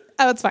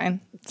 Oh, it's fine.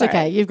 It's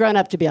okay. You've grown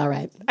up to be all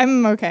right.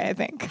 I'm okay, I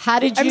think. How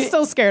did you... I'm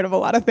still scared of a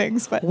lot of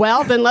things, but...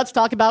 Well, then let's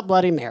talk about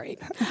Bloody Mary.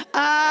 So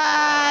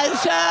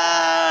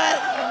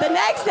the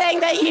next thing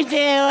that you do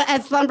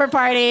at slumber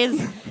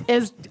parties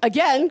is,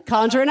 again,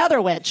 conjure another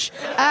witch.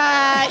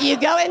 You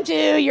go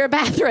into your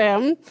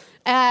bathroom,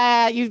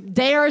 you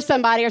dare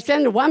somebody or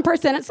send one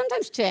person, and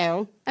sometimes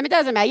two. I mean, it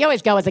doesn't matter. You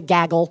always go as a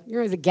gaggle. You're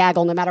always a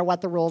gaggle no matter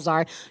what the rules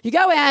are. You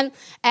go in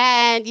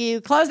and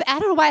you close. I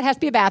don't know why it has to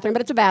be a bathroom,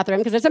 but it's a bathroom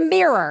because there's a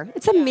mirror.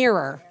 It's a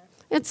mirror.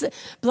 It's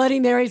Bloody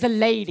Mary's a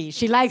lady.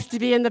 She likes to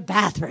be in the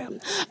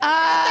bathroom.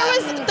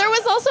 There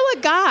was also a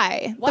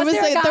guy.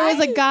 There was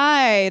a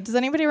guy. Does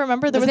anybody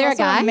remember? There was there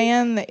also a guy? A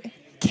man that...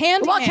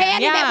 Candyman. Well,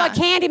 Candyman. Yeah. Well,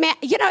 Candyman.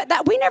 You know,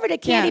 that we never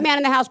did Candyman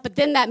in the house, but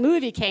then that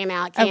movie came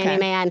out,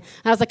 Candyman, and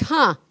I was like,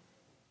 huh.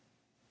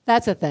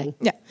 That's a thing.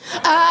 Yeah.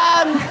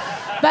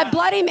 But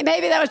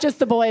maybe that was just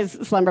the boys'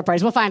 slumber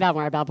parties. We'll find out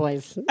more about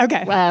boys.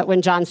 Okay.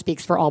 When John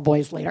speaks for all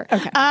boys later.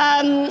 Okay.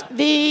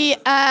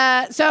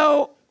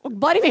 So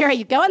Bloody Mary,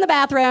 you go in the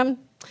bathroom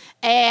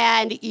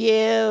and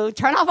you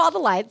turn off all the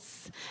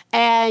lights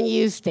and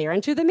you stare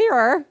into the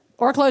mirror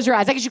or close your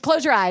eyes. I guess you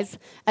close your eyes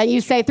and you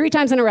say 3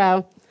 times in a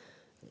row,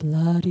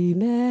 Bloody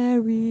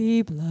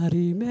Mary,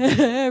 Bloody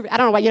Mary. I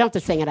don't know why. You don't have to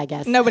sing it, I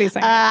guess. Nobody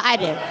sang it. I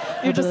do.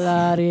 You just...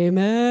 Bloody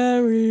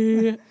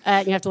Mary. You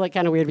have to look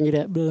kind of weird when you do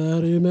it.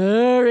 Bloody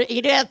Mary.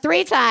 You do it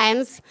 3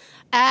 times,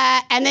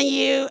 and then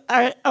you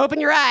open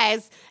your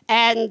eyes,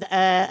 and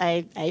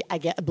I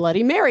get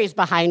Bloody Mary's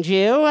behind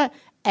you,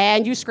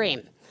 and you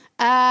scream.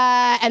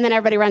 And then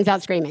everybody runs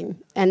out screaming,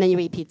 and then you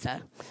eat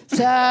pizza. So,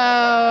 so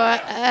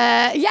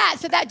that,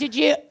 did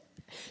you...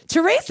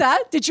 Teresa,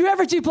 did you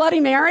ever do Bloody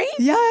Mary?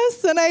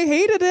 Yes, and I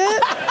hated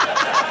it.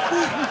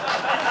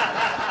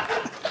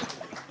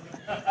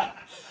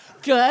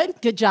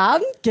 Good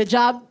job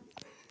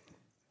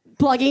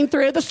plugging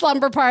through the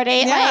slumber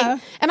party. Yeah.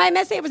 Am I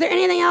missing? Was there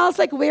anything else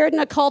weird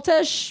and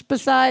occultish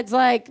besides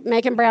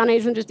making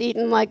brownies and just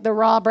eating the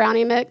raw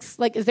brownie mix?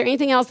 Is there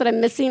anything else that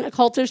I'm missing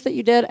occultish that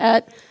you did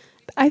at...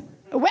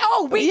 Ouija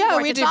board.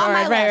 Ouija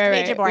board.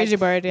 Right. Ouija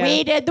board, yeah.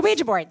 We did the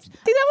Ouija boards. See,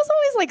 that was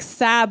always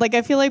sad.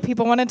 I feel like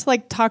people wanted to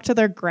talk to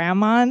their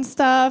grandma and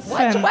stuff.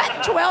 What?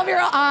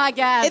 12-year-old? I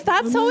guess.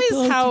 That's always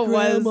how it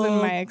was in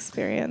my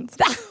experience.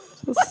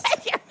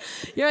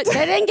 They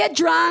didn't get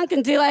drunk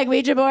and do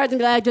Ouija boards and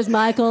be like, does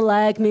Michael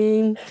like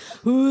me?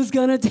 Who's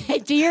gonna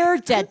take? Dear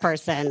dead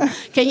person,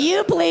 can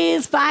you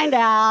please find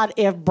out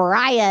if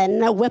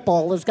Brian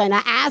Whipple is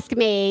gonna ask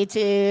me to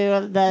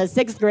the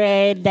 6th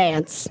grade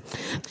dance?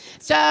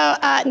 So,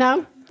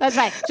 no. That's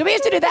right. So we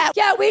used to do that.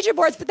 Yeah, Ouija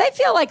boards, but they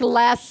feel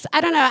less.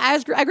 I don't know.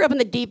 I grew up in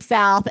the Deep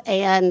South,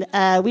 and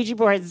Ouija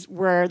boards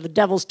were the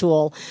devil's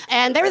tool,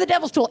 and they were the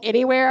devil's tool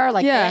anywhere.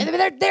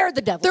 They're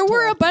the devil's tool. There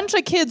were a bunch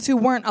of kids who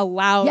weren't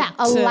allowed.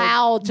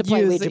 To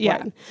play Ouija board.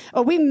 Yeah.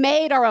 We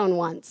made our own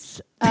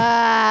once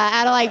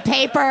out of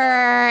paper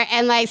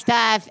and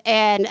stuff,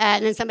 and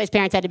then somebody's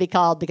parents had to be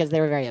called because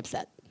they were very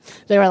upset.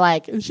 They were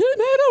like, she made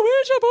a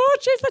Ouija board,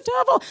 she's the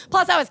devil.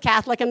 Plus, I was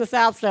Catholic in the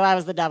South, so I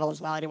was the devil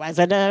as well anyway.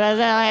 So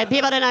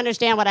people didn't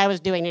understand what I was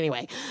doing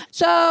anyway.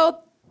 So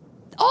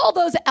all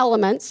those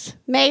elements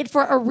made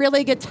for a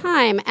really good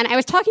time. And I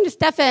was talking to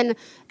Stefan,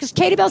 because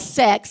Katie Bell's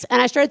 6,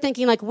 and I started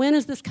thinking, when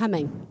is this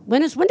coming?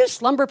 When do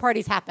slumber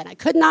parties happen? I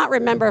could not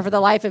remember for the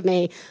life of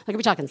me. Are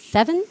we talking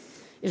 7?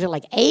 Is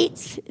it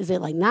 8? Is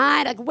it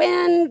 9?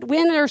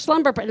 When are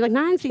slumber parties?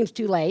 9 seems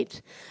too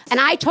late. And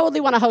I totally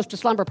want to host a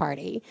slumber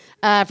party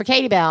for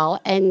Katie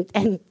Bell and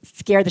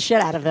scare the shit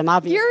out of them,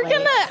 obviously. You're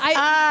gonna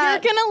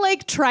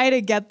try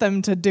to get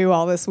them to do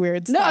all this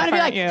weird stuff. No, I'm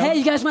gonna be hey,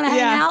 you guys want to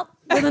hang out?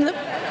 What do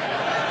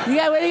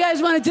you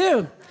guys want to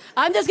do?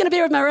 I'm just gonna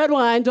be with my red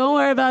wine. Don't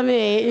worry about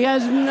me. You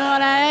guys know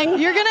what I hang?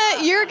 You're gonna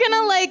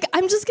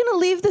I'm just gonna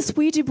leave this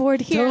Ouija board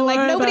here.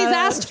 Nobody's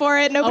asked for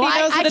it. Nobody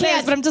knows what it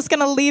is, but I'm just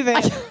gonna leave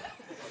it.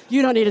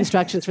 You don't need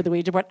instructions for the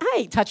Ouija board. I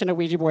ain't touching a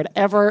Ouija board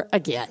ever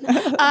again.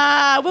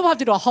 We'll have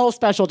to do a whole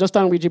special just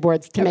on Ouija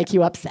boards to make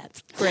you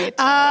upset. Great.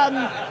 So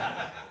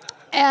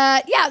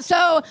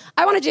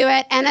I want to do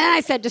it. And then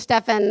I said to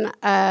Stefan,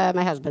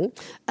 my husband,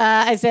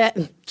 I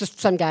said, just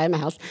some guy in my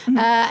house,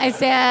 I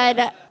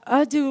said,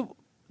 do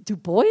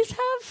boys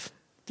have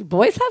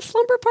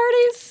slumber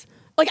parties?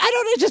 Like,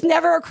 it just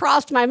never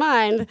crossed my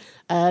mind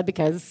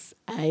because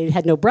I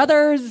had no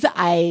brothers.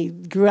 I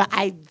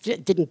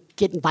didn't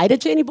get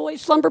invited to any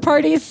boys' slumber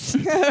parties. So,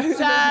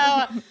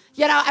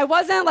 I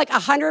wasn't like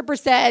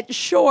 100%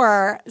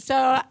 sure.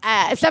 So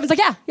Stefan's like,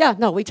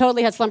 no, we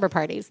totally had slumber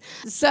parties.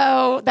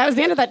 So that was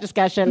the end of that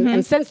discussion.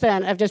 And since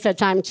then, I've just had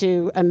time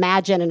to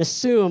imagine and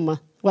assume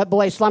what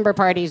boys' slumber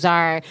parties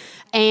are.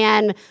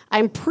 And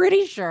I'm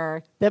pretty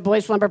sure that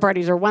boys' slumber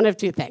parties are one of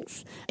two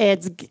things.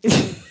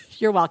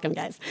 You're welcome,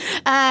 guys.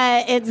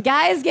 It's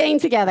guys getting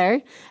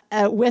together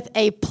with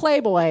a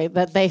Playboy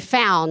that they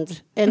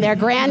found in their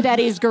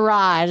granddaddy's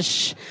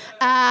garage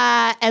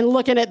and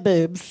looking at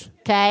boobs,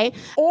 okay?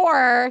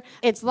 Or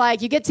it's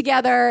like you get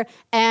together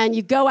and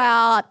you go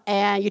out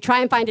and you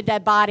try and find a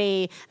dead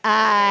body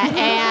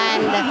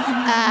and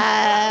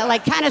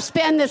like kind of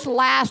spend this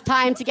last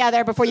time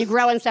together before you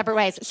grow in separate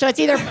ways. So it's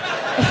either...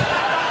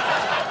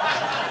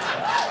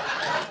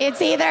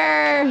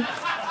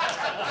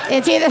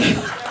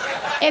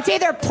 It's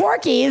either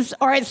Porky's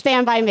or it's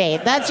Stand By Me.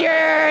 Those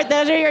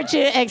are your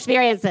two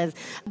experiences.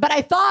 But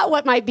I thought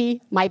what might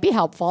be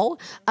helpful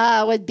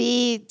would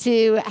be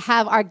to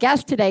have our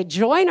guest today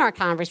join our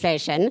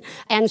conversation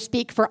and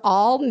speak for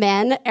all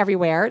men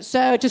everywhere.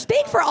 So to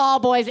speak for all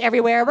boys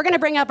everywhere, we're going to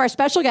bring up our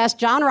special guest,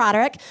 John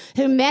Roderick,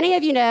 who many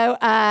of you know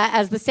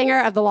as the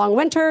singer of The Long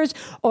Winters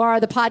or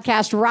the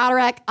podcast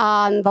Roderick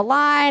on the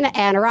Line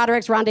and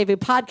Roderick's Rendezvous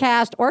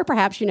podcast, or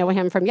perhaps you know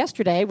him from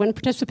yesterday when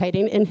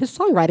participating in his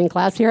songwriting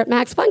class here at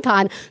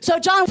MaxFunCon. So,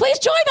 John, please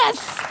join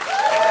us.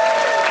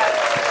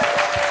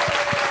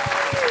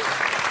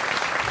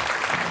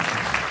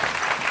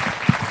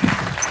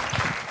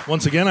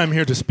 Once again, I'm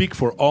here to speak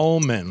for all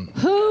men.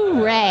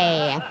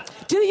 Hooray.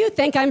 Do you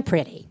think I'm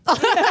pretty? All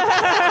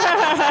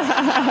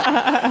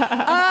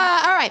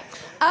right.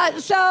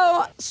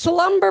 So,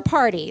 slumber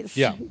parties.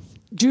 Yeah.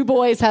 Do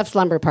boys have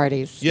slumber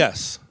parties?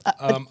 Yes.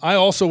 I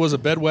also was a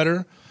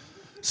bedwetter,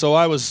 so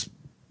I was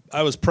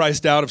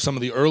priced out of some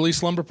of the early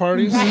slumber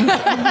parties.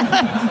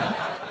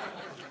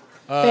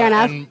 Fair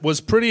enough. And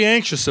was pretty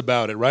anxious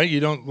about it, right? You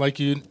don't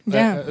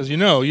as you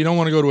know, you don't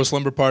want to go to a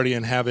slumber party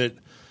and have it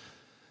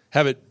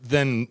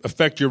then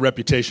affect your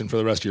reputation for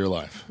the rest of your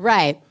life.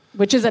 Right,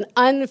 which is an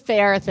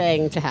unfair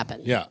thing to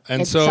happen. Yeah,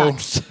 and it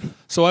sucks.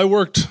 So I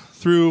worked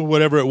through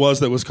whatever it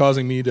was that was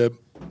causing me to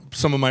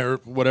some of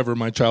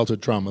my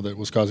childhood trauma that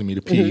was causing me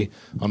to pee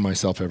on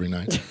myself every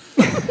night.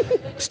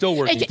 Still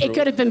working through it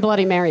could have been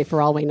Bloody Mary for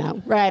all we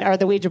know, right? Or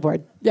the Ouija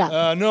board.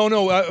 Yeah. No.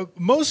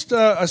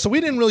 So we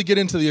didn't really get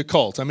into the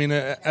occult. I mean,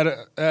 at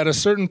a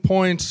certain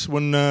point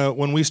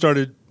when we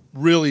started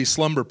really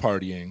slumber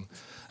partying,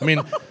 I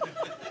mean,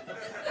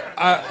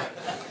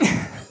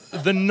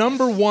 the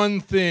number one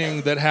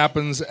thing that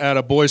happens at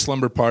a boy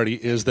slumber party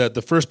is that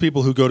the first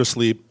people who go to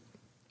sleep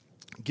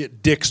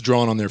get dicks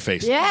drawn on their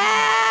faces. Yeah.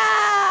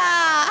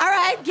 All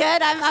right.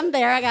 Good. I'm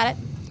there. I got it.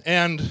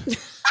 And.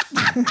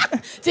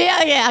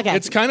 Yeah, okay.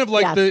 It's kind of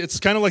like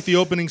the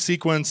opening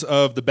sequence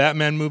of the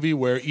Batman movie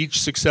where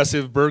each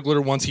successive burglar,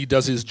 once he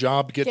does his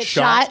job, gets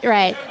shot.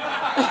 Right.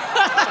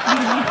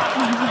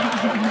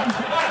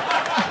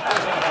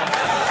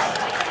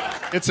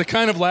 It's a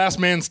kind of last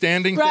man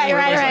standing thing. Right.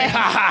 Like, ha,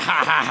 ha,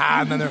 ha, ha,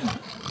 ha, and then they're...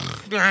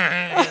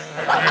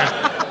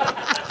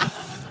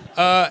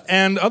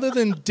 and other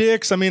than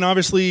dicks, I mean,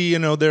 obviously,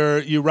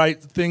 you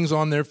write things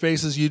on their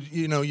faces, you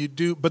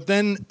do, but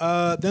then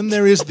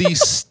there is the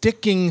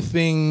sticking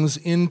things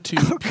into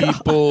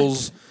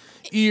people's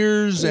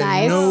ears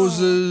and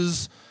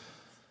noses.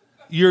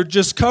 You're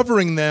just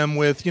covering them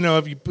with, if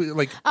you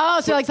like. Oh,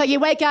 so you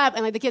wake up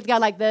and the kid's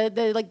got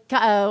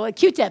the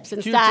Q-tips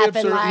and stuff,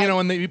 and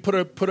and you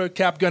put a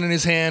cap gun in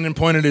his hand and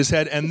point at his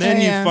head, and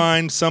then you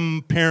find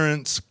some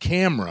parent's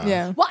camera.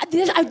 Yeah. Well, do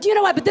you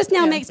know what? But this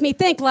now makes me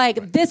think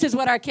this is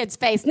what our kids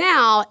face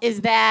now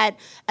is that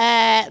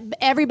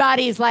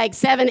everybody's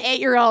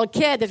 7-8-year-old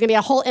kid. There's gonna be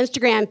a whole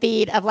Instagram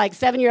feed of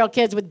 7-year-old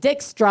kids with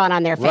dicks drawn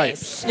on their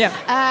face.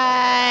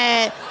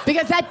 Yeah.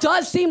 Because that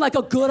does seem like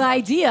a good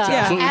idea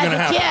as a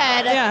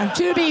kid.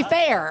 To be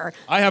fair,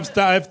 I have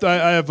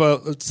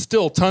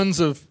still tons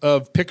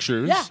of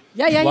pictures,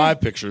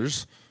 live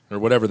pictures or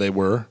whatever they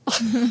were,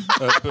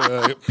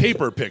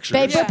 paper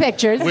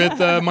pictures, with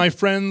my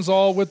friends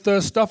all with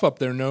stuff up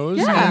their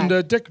nose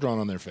and dick drawn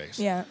on their face.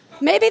 Yeah.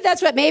 Maybe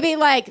that's what. Maybe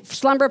like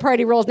slumber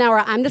party rules now. Where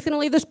I'm just going to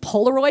leave this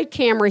Polaroid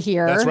camera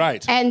here. That's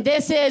right. And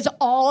this is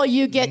all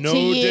you get No to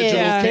use. digital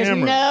There's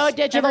cameras. no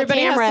digital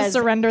Everybody cameras. has to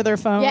surrender their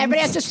phones. Yeah,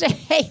 everybody has to say,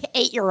 "Hey,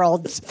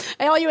 8-year-olds,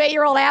 hey, all you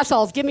 8-year-old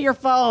assholes, give me your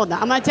phone.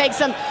 I'm gonna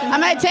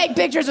take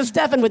pictures of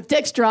Stefan with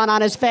dicks drawn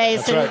on his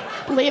face That's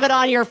and leave it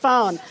on your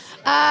phone."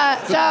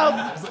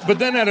 But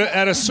then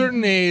at a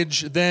certain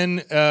age,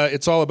 then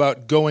it's all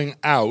about going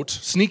out,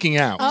 sneaking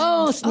out.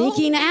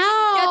 Sneaking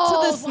out. Get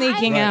to the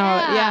sneaking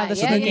out. Yeah, the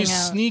So then you sneaking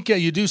out. sneak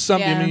out, you do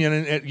something. Yeah.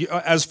 I mean,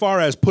 as far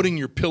as putting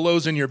your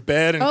pillows in your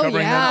bed and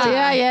covering them,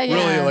 Yeah.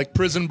 really like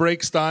Prison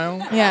Break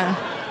style. Yeah.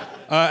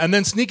 And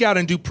then sneak out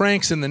and do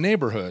pranks in the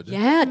neighborhood.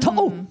 Yeah.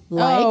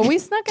 We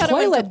snuck out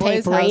toilet of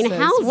boys' papering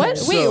houses. What?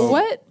 houses. Wait, So,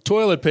 what?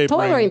 Toilet paper.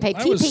 Toilet paper,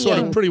 I was sort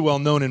of TPing. pretty well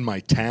known in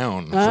my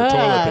town for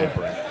toilet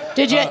paper.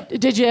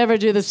 Did you ever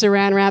do the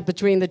saran wrap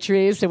between the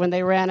trees? So when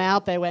they ran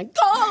out, they went,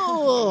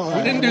 go!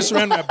 We didn't do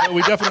saran wrap, but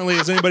we definitely.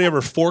 Has anybody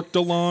ever forked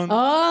a lawn?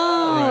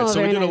 Oh, Right, so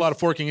we very did a lot of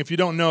forking. If you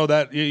don't know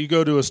that, you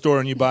go to a store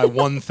and you buy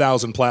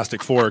 1,000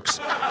 plastic forks,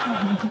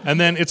 and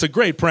then it's a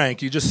great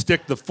prank. You just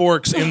stick the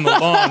forks in the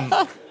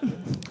lawn,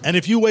 and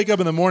if you wake up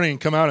in the morning and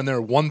come out and there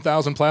are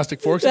 1,000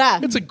 plastic forks,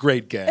 it's a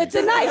great gag. It's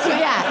a nice one.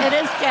 Yeah, it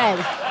is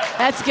good.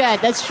 That's good.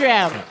 That's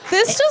true.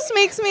 This just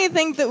makes me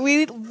think that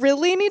we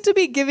really need to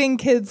be giving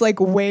kids like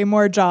way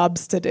more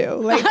jobs to do.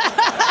 Like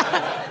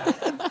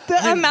the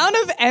amount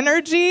of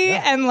energy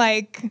and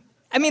like,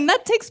 I mean,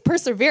 that takes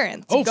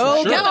perseverance. Oh, Go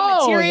for sure. get the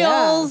Oh,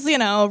 materials,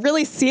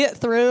 really see it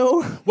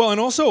through. Well, and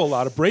also a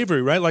lot of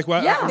bravery, right? Like,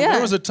 Yeah. there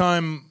was a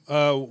time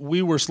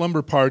we were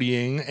slumber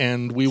partying,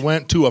 and we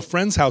went to a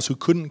friend's house who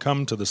couldn't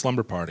come to the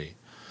slumber party.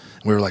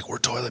 And we were like, we're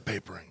toilet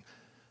papering.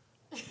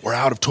 We're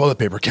out of toilet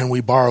paper. Can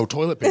we borrow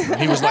toilet paper?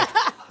 And he was like,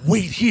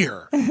 wait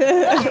here.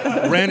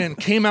 Ran in,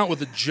 came out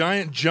with a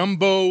giant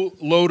jumbo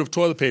load of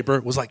toilet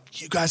paper. Was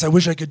like, you guys, I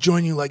wish I could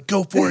join you. Like,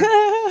 go for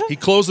it. He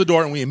closed the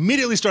door, and we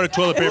immediately started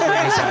toilet paper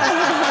in his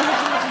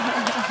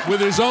house. With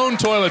his own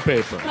toilet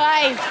paper.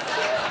 Nice.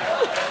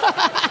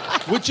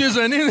 Which is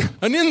an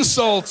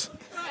insult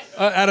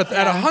at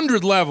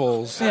 100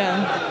 levels.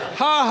 Yeah.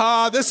 Ha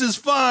ha, this is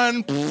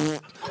fun.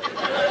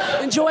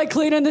 Enjoy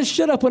cleaning this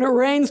shit up when it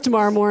rains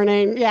tomorrow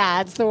morning.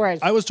 Yeah, it's the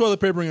worst. I was toilet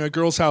papering at a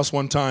girl's house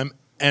one time,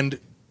 and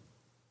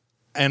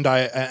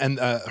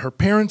her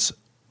parents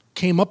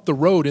came up the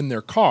road in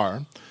their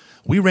car.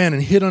 We ran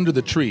and hid under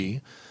the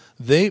tree.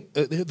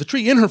 The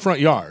tree in her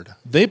front yard.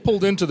 They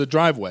pulled into the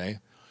driveway.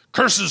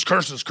 Curses,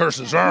 curses,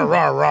 curses. Rah,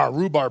 rah, rah.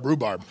 Rhubarb,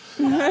 rhubarb.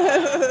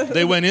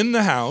 They went in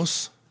the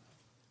house,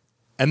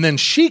 and then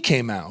she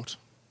came out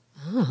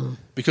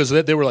because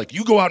they were like,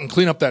 you go out and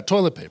clean up that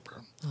toilet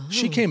paper.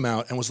 She came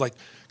out and was like,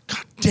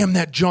 God damn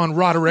that John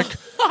Roderick.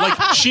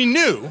 Like, she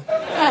knew.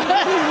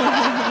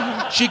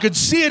 She could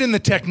see it in the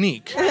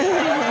technique. You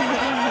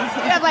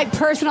have like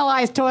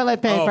personalized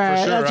toilet paper. Oh, for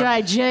sure. That's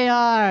right,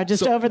 JR,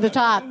 just over the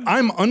top.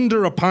 I'm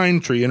under a pine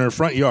tree in her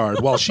front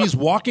yard while she's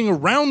walking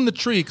around the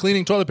tree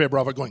cleaning toilet paper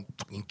off it going,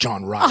 fucking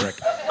John Roderick.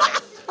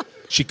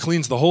 She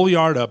cleans the whole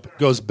yard up,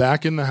 goes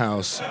back in the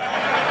house.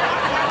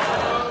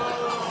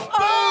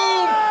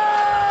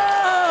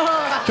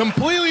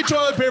 Completely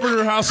toilet papered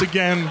her house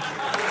again.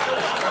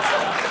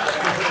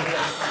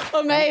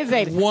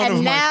 Amazing. One of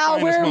and my now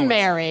finest we're moments.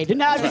 married.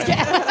 No, I'm just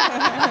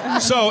kidding.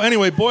 So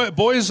anyway,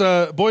 boys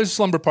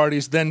slumber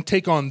parties then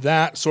take on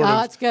that sort Oh, of,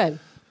 that's good.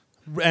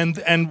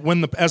 and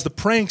when as the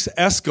pranks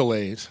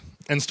escalate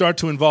and start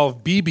to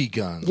involve BB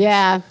guns,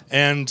 Yeah.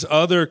 and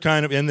other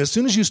kind of, and as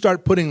soon as you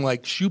start putting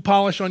like shoe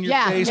polish on your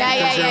Yeah. face,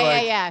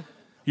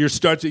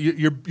 because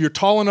you're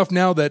tall enough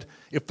now that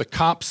if the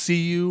cops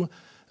see you,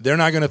 they're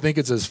not going to think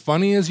it's as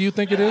funny as you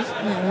think it is.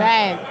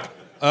 Right.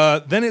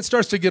 Then it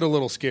starts to get a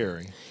little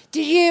scary.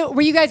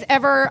 Were you guys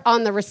ever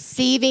on the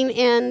receiving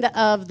end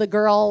of the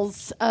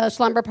girls'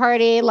 slumber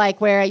party,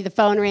 like where the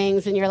phone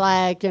rings and you're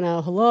like,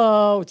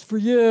 hello, it's for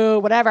you,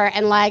 whatever,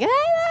 and like, I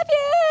love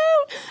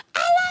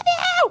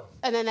you,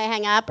 and then they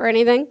hang up or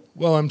anything?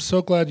 Well, I'm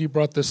so glad you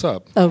brought this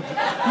up. Oh.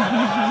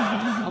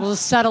 We'll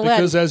settle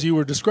Because in. as you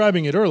were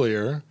describing it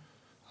earlier,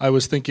 I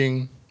was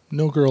thinking,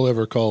 no girl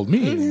ever called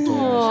me.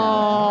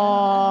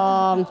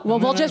 Well,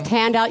 we'll just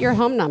hand out your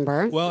home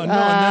number. Well, no, and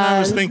then I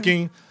was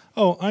thinking,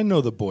 oh, I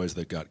know the boys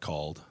that got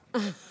called.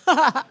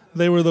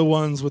 They were the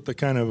ones with the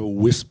kind of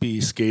wispy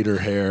skater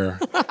hair.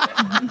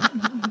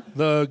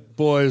 The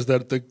boys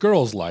that the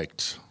girls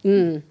liked.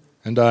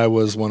 And I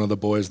was one of the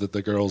boys that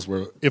the girls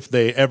were, if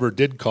they ever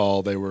did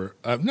call, they were,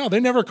 no, they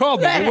never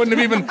called me. I wouldn't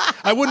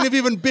have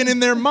even been in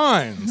their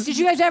minds. Did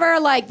you guys ever,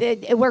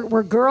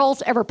 were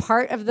girls ever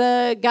part of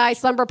the guy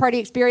slumber party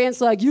experience?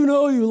 Like, you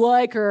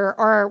like her,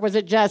 or was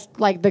it just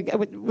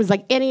was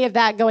any of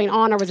that going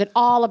on, or was it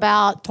all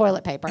about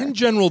toilet paper? In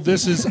general,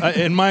 this is,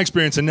 in my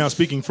experience, and now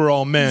speaking for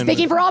all men.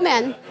 Speaking for all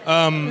men.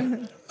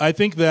 I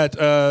think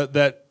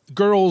that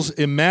girls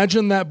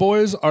imagine that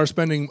boys are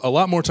spending a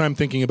lot more time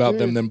thinking about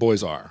them than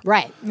boys are.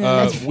 Right.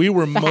 We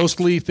were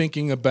mostly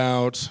thinking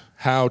about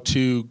how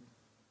to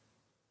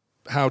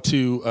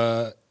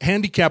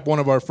handicap one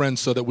of our friends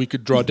so that we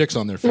could draw dicks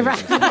on their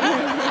faces.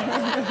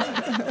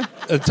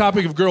 the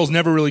topic of girls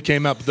never really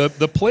came up.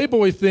 The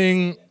Playboy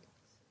thing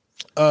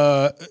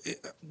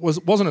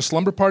wasn't a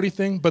slumber party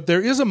thing, but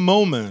there is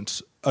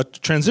a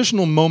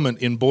transitional moment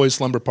in boys'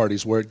 slumber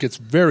parties where it gets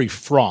very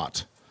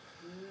fraught,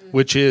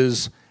 which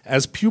is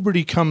as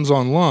puberty comes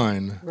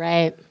online.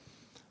 Right.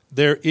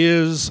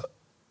 There's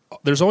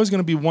always going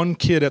to be one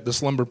kid at the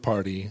slumber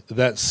party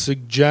that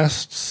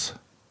suggests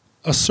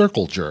a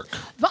circle jerk.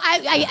 But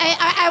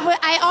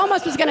I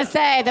almost was going to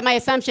say that my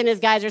assumption is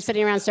guys are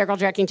sitting around circle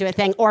jerking to a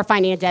thing or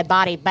finding a dead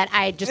body, but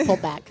I just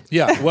pulled back.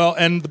 Yeah, well,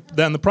 and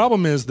then the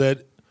problem is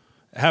that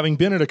having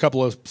been at a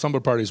couple of slumber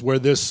parties where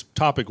this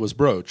topic was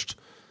broached,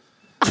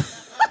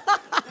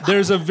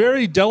 there's a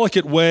very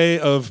delicate way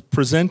of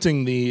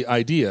presenting the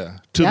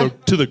idea to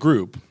the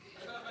group.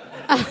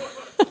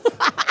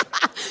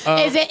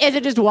 Is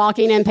it just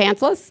walking in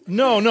pantsless?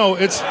 No,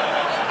 it's...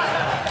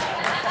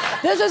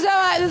 This is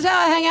how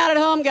I hang out at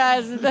home,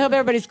 guys. I hope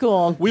everybody's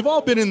cool. We've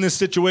all been in this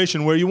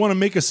situation where you want to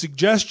make a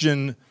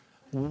suggestion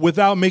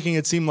without making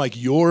it seem like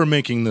you're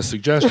making the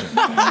suggestion.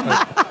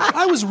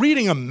 I was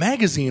reading a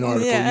magazine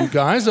article, you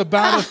guys,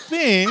 about a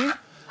thing.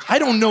 I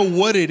don't know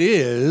what it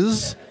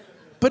is,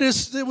 but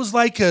it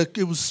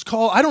was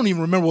called, I don't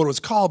even remember what it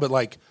was called, but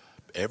like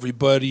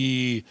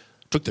everybody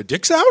took their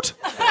dicks out?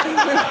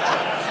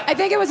 I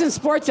think it was in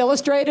Sports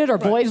Illustrated or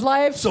Boys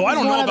Life. So I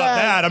don't know about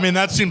that. I mean,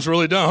 that seems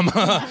really dumb.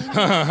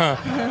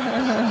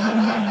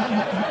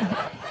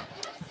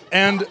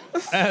 And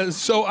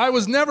so I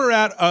was never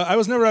at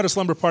a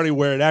slumber party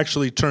where it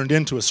actually turned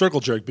into a circle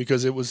jerk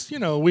because it was,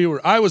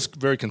 I was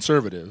very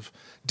conservative,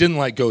 didn't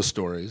like ghost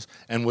stories,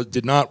 and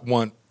did not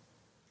want.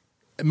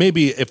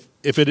 Maybe if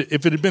it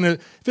had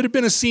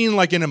been a scene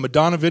like in a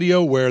Madonna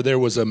video where there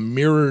was a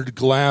mirrored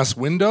glass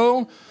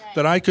window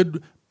that I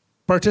could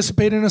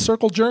participate in a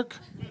circle jerk.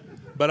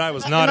 But I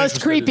was not the most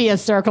creepiest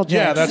circle jerk.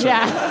 Yeah, that's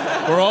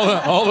right. Or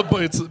all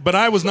the but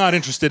I was not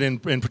interested in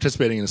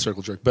participating in a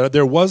circle jerk. But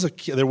there was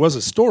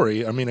a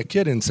story. I mean, a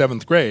kid in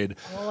 7th grade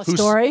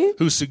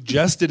who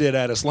suggested it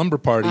at a slumber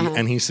party,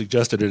 and he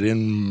suggested it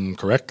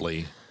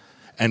incorrectly,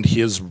 and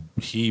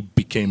he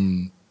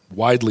became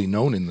widely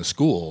known in the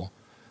school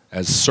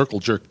as Circle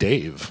Jerk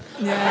Dave.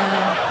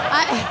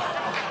 Yeah.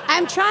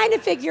 I'm trying to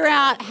figure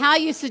out how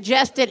you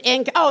suggested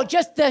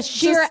just the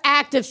sheer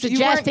act of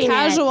suggesting. You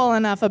weren't casual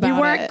enough about it. You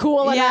weren't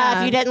cool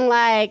enough. You didn't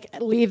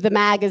leave the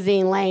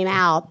magazine laying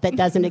out that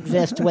doesn't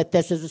exist with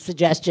this as a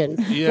suggestion.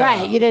 Yeah.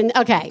 Right. You didn't.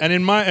 Okay. And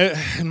in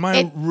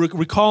my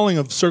recalling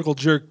of Circle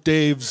Jerk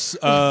Dave's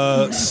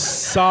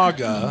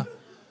saga,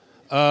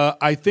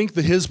 I think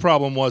that his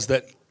problem was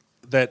that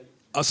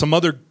some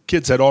other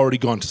kids had already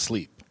gone to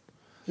sleep,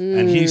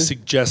 and he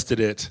suggested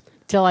it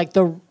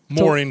to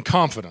more in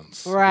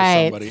confidence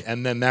right. with somebody,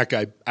 and then that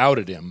guy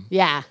outed him.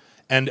 Yeah.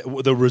 And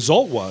the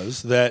result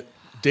was that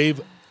Dave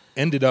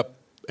ended up,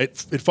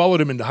 it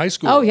followed him into high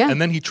school. Oh, yeah.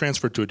 And then he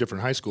transferred to a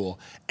different high school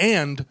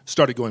and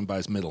started going by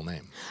his middle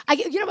name.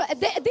 These are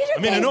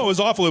I know it was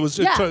awful.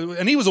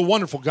 And he was a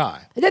wonderful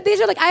guy. These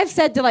are I've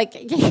said to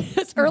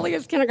as early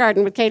as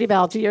kindergarten with Katie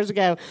Bell 2 years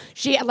ago.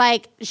 She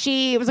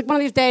was one of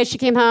these days she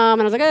came home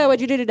and I was like, oh,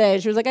 what'd you do today?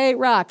 She was like, I ate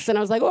rocks. And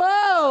I was like,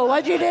 whoa,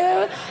 what'd you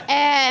do?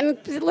 And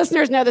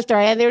listeners know the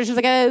story. And they were just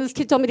like, oh, this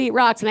kid told me to eat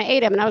rocks and I ate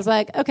them. And I was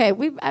like, okay,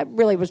 I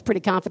really was pretty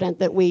confident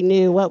that we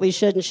knew what we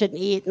should and shouldn't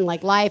eat and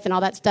life and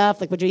all that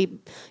stuff. Would you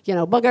eat,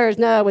 boogers?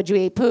 No. Would you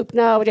eat poop?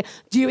 No.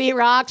 Do you eat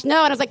rocks?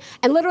 No. And I was like,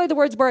 and literally the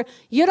words were,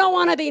 you don't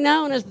want to be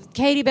known as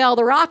Katie Bell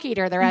the rock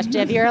eater the rest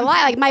of your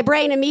life. My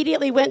brain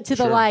immediately went to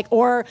the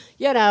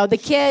the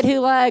kid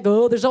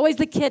who there's always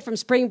the kid from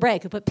Spring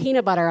Break who put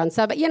peanut butter on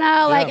something,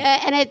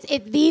 and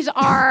these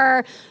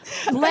are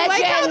legends. I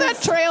like how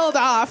that trailed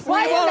off. You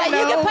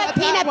can put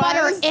peanut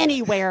butter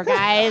anywhere,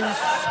 guys.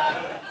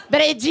 But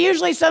it's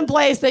usually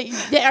someplace that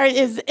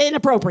is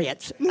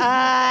inappropriate.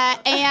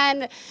 But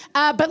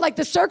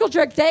the Circle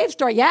Jerk Dave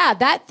story,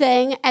 that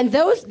thing, and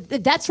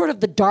that's sort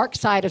of the dark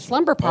side of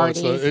slumber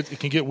parties. It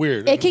can get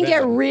weird. It can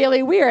get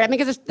really weird. I mean,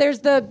 because there's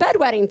the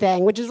bedwetting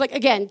thing, which is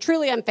again,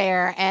 truly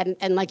unfair, and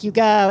you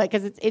go,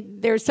 because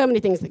there's so many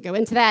things that go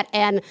into that,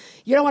 and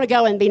you don't want to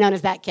go and be known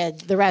as that kid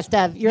the rest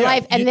of your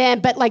life.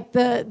 And but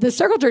the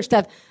Circle Jerk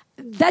stuff,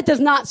 that does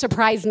not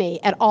surprise me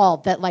at all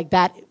that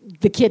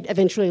the kid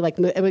eventually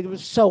it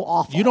was so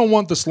awful. You don't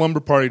want the slumber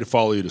party to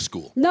follow you to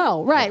school.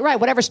 No, right.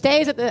 Whatever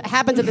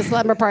happens at the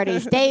slumber party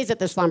stays at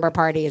the slumber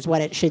party is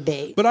what it should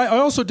be. But I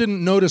also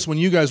didn't notice when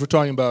you guys were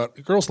talking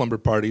about girl slumber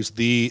parties,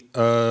 the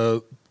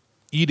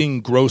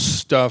eating gross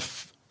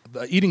stuff.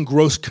 Eating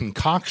gross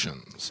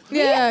concoctions, which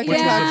is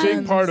a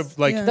big part of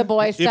the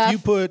boy stuff. If you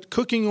put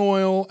cooking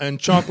oil and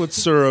chocolate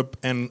syrup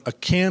and a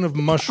can of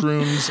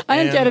mushrooms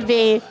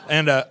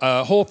and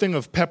a whole thing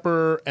of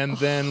pepper and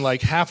then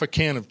half a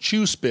can of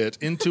chew spit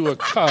into a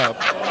cup,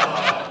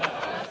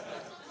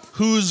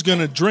 who's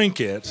gonna drink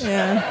it?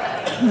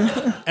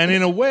 Yeah. And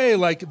in a way,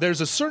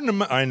 there's a certain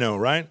amount. I know,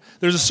 right?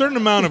 There's a certain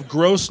amount of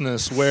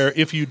grossness where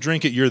if you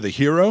drink it, you're the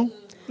hero.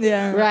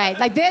 Yeah. Right.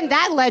 Like then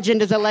that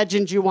legend is a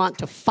legend you want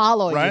to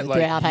follow Right, you like,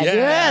 throughout. Like,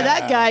 yeah.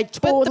 that guy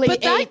totally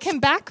But that ate. can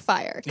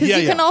backfire because Yeah,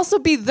 you yeah. can also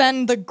be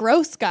then the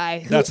gross guy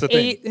who That's the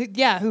thing. ate.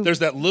 Yeah, who There's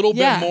that little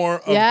Yeah. bit more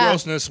of Yeah.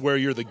 grossness where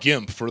you're the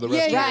gimp for the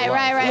rest of your Right,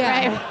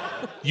 life.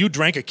 right. You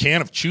drank a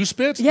can of Chew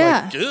Spit?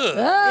 Yeah. Like, ugh.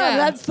 Oh,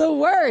 that's the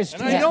worst.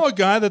 And I know a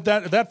guy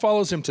that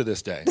follows him to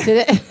this day.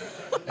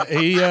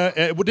 He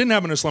it didn't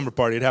happen at a slumber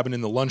party. It happened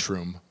in the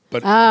lunchroom.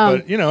 But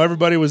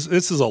everybody was.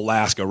 This is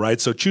Alaska, right?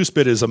 So Chew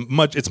Spit is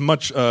much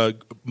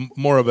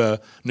more of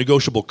a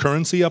negotiable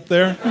currency up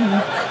there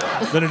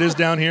than it is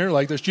down here.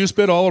 Like there's Chew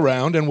Spit all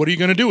around, and what are you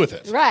going to do with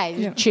it?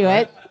 Right. Chew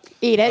it.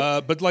 Eat it.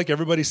 But like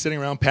everybody's sitting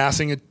around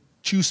passing a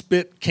Chew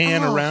Spit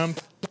can around.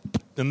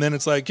 And then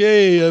it's like,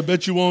 hey, I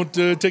bet you won't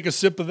take a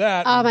sip of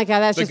that. Oh, my God,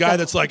 that's the just guy a-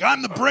 that's like,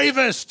 I'm the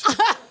bravest.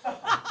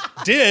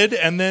 Did,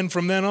 and then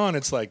from then on,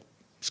 it's like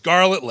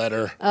Scarlet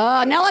Letter.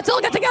 Oh, now let's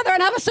all get together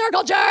and have a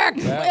circle jerk.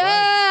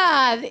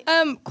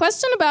 Yeah.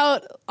 Question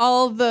about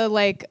all the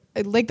like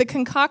the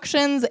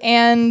concoctions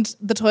and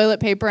the toilet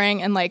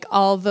papering and like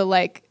all the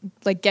like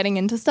getting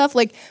into stuff.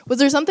 Like, was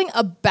there something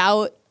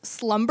about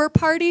slumber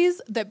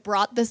parties that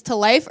brought this to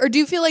life, or do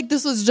you feel like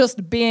this was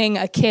just being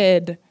a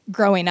kid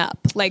growing up?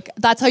 Like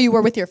that's how you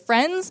were with your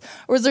friends,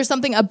 or was there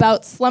something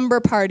about slumber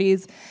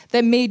parties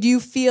that made you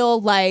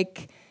feel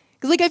like?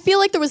 Because like I feel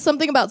like there was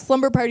something about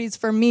slumber parties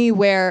for me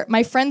where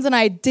my friends and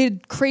I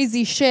did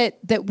crazy shit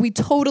that we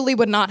totally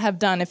would not have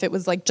done if it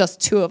was like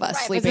just two of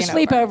us sleeping It's a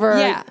sleepover.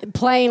 Yeah.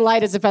 Playing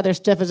light as a feather,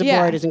 stiff as a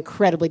Yeah. board is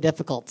incredibly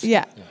difficult.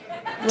 Yeah.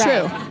 Right.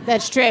 True.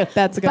 That's true.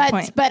 That's a good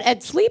point. But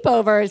at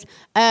sleepovers,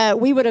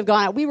 we would have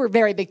gone. We were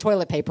very big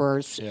toilet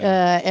paperers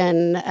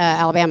in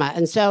Alabama,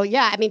 and so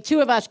I mean, two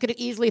of us could have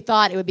easily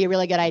thought it would be a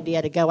really good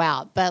idea to go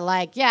out. But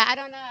like, I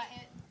don't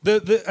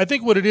know. I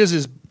think what it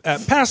is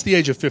past the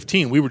age of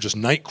 15, we were just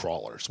night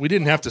crawlers. We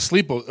didn't have to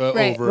sleep over.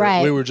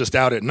 Right. We were just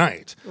out at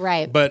night.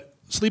 Right. But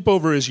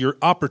sleepover is your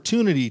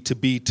opportunity to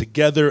be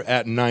together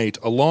at night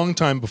a long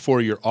time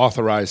before you're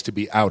authorized to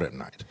be out at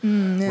night.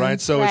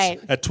 Right? So Right.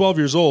 It's, at 12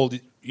 years old,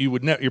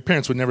 your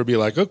parents would never be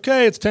like,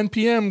 okay, it's 10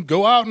 p.m.,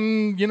 go out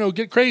and,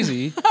 get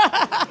crazy.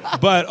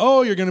 But,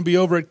 you're going to be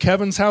over at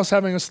Kevin's house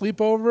having a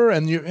sleepover,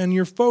 and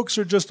your folks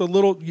are just a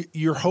little,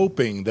 you're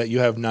hoping that you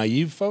have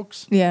naive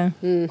folks. Yeah.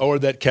 Or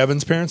that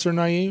Kevin's parents are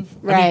naive.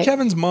 I mean, Right.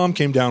 Kevin's mom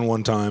came down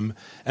one time,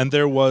 and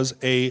there was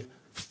a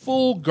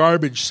full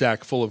garbage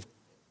sack full of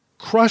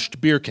crushed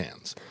beer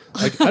cans.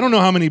 Like, I don't know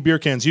how many beer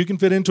cans you can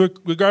fit into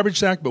a garbage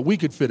sack, but we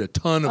could fit a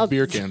ton of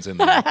beer cans in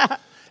there.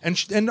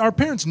 And our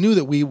parents knew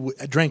that we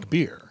drank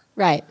beer.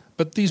 Right.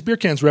 But these beer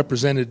cans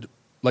represented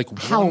like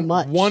How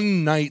much?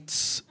 one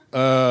night's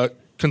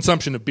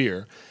consumption of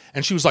beer.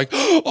 And she was like,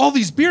 all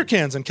these beer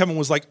cans. And Kevin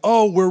was like,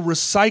 we're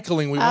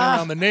recycling. We went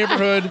around the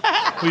neighborhood.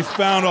 We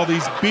found all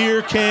these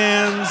beer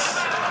cans.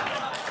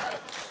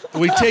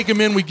 We take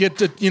them in. We get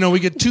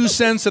 2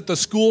 cents at the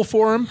school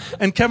for them.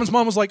 And Kevin's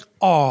mom was like,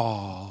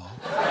 oh.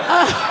 Oh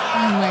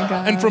my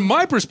God. And from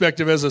my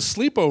perspective as a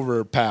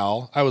sleepover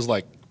pal, I was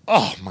like,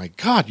 oh my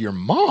God, your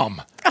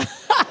mom.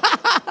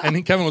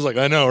 And Kevin was like,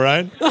 I know,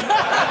 right?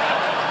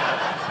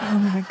 Oh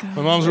my God.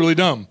 My mom's really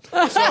dumb.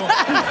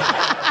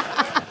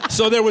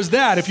 So there was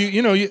that. If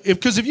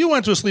if you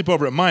went to a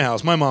sleepover at my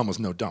house, my mom was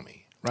no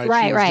dummy, right?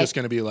 Right, she was right. just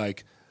going to be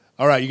like,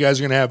 all right, you guys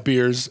are going to have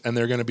beers, and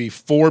they're going to be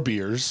 4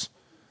 beers,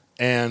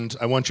 and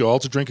I want you all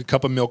to drink a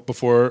cup of milk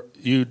before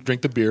you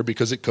drink the beer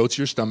because it coats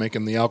your stomach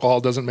and the alcohol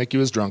doesn't make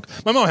you as drunk.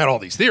 My mom had all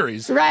these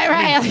theories. Right.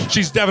 I mean,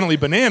 she's definitely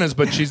bananas,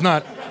 but she's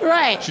not.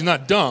 Right. She's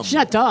not dumb. She's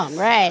not dumb.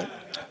 Right.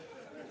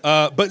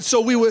 But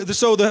so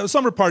the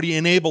summer party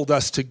enabled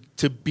us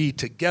to be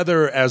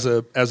together as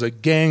a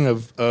gang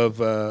of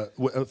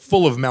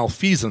full of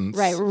malfeasance.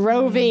 Right.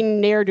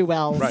 Roving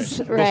ne'er-do-wells.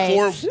 Right.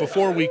 Right.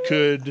 Before we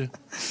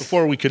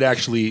could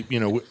actually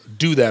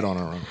do that on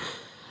our own.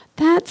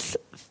 That's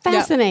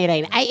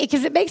fascinating.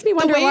 Because it makes me The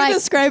wonder. way you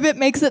describe it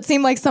makes it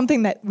seem like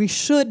something that we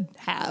should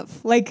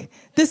have. Like,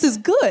 this is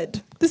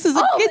good. This is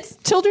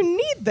children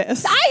need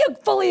this. I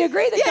fully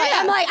agree. That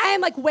Yeah. I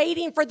am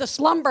waiting for the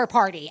slumber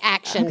party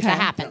action to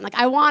happen. Like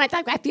I want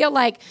it. I feel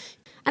like,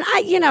 and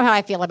you know how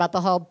I feel about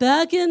the whole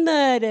back in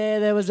the day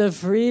there was a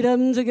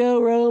freedom to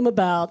go roam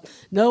about.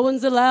 No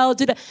one's allowed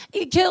to.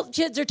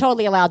 Kids are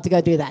totally allowed to go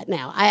do that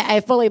now.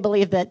 I fully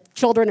believe that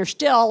children are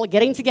still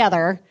getting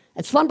together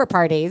at slumber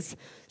parties,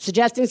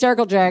 suggesting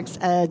circle jerks,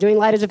 doing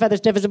light as a feather,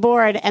 stiff as a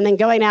board, and then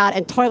going out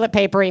and toilet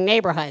papering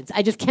neighborhoods.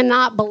 I just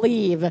cannot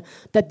believe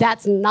that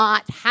that's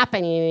not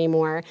happening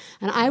anymore.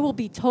 And I will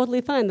be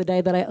totally fine the day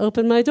that I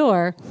open my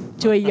door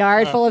to a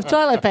yard full of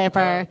toilet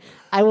paper.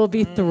 I will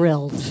be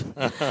thrilled.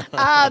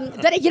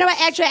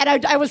 Actually,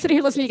 I was sitting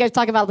here listening to you guys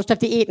talk about all the stuff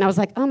to eat, and I was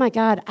like, oh my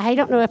God, I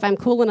don't know if I'm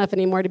cool enough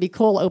anymore to be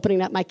cool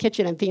opening up my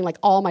kitchen and feeling like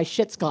all my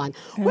shit's gone.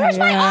 Where's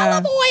my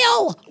olive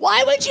oil?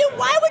 Why would you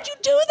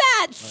do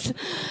that?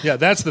 Yeah,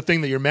 that's the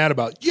thing that you're mad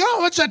about. Yo,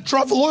 what's that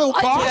truffle oil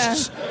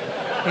costs?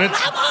 And it's,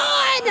 Come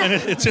on! and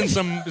it's in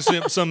some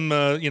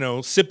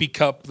sippy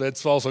cup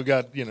that's also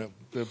got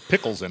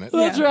pickles in it.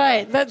 That's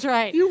right. That's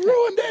right. You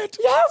ruined it.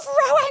 You've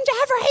ruined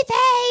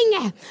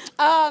everything.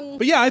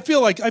 But yeah, I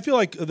feel like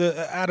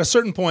at a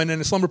certain point,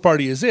 and a slumber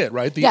party is it,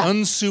 right? The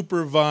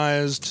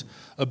unsupervised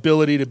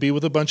ability to be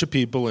with a bunch of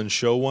people and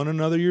show one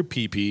another your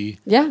pee-pee.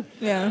 Yeah.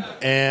 Yeah.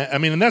 And I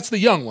mean, and that's the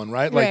young one,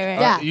 right? Like,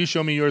 Right. You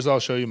show me yours, I'll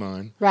show you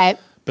mine. Right.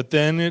 But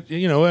then,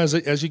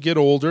 as you get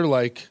older,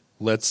 like,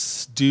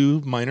 let's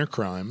do minor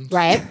crimes.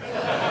 Right.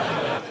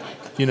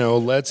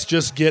 Let's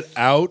just get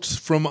out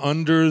from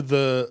under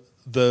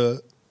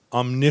the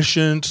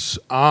omniscient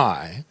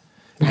eye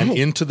and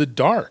into the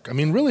dark. I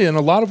mean, really, and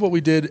a lot of what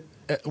we did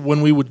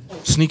when we would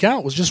sneak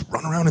out was just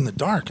run around in the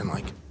dark and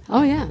like.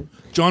 Oh yeah.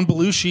 John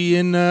Belushi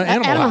in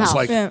Animal House.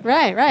 Like,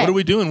 right. What are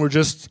we doing? We're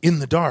just in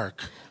the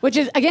dark. Which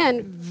is,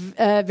 again,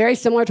 very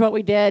similar to what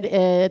we did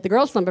at the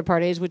girls' slumber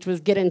parties, which was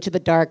get into the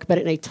dark, but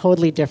in a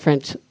totally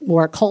different,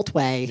 more occult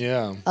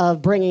way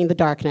of bringing the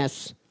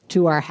darkness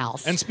to our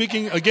house. And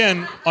speaking,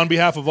 again, on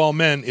behalf of all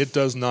men, it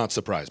does not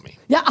surprise me.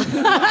 Yeah.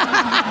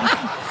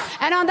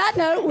 And on that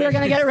note, we're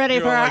going to get ready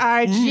for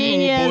our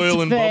Genius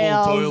boil and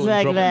Fail bubble, toil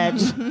and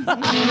segment.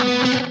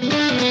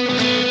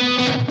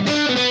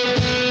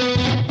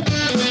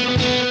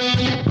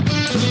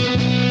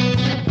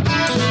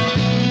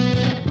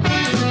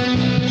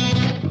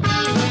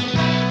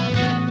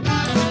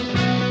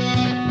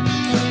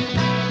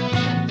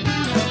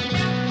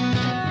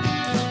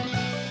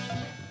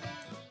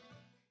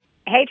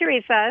 Hey,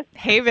 Teresa.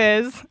 Hey,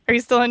 Viz. Are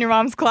you still in your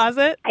mom's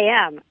closet? I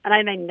am, and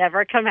I may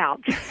never come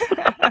out.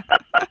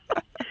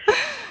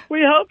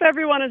 We hope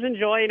everyone is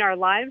enjoying our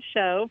live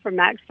show from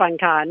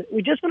MaxFunCon.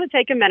 We just want to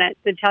take a minute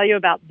to tell you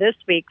about this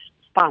week's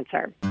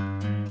sponsor.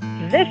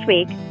 This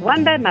week,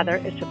 One Bad Mother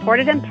is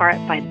supported in part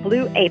by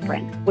Blue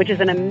Apron, which is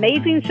an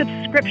amazing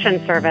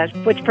subscription service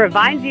which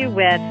provides you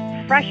with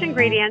fresh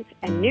ingredients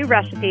and new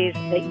recipes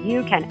that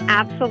you can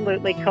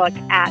absolutely cook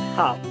at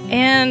home.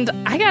 And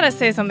I gotta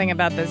say something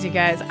about this, you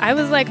guys. I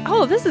was like,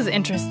 oh, this is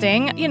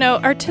interesting.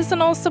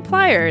 Artisanal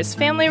suppliers,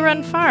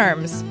 family-run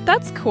farms.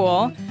 That's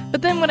cool.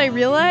 But then what I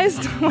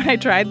realized when I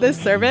tried this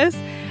service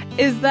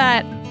is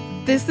that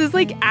this is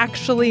like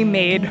actually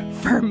made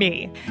for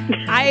me.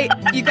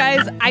 You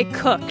guys, I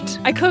cooked.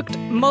 I cooked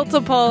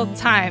multiple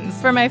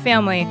times for my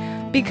family.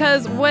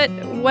 Because what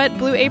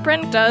Blue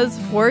Apron does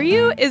for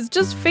you is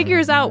just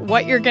figures out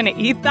what you're going to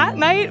eat that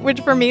night,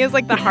 which for me is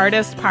like the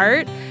hardest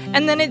part.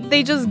 And then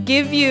they just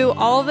give you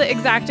all the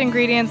exact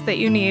ingredients that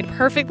you need,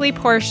 perfectly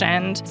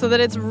portioned, so that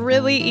it's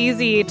really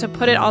easy to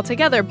put it all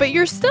together. But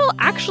you're still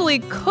actually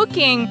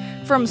cooking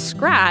from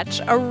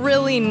scratch a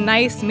really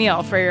nice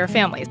meal for your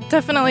family.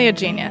 Definitely a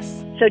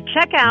genius. So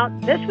check out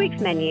this week's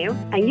menu,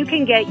 and you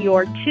can get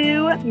your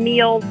 2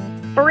 meals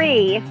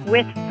free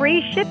with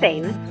free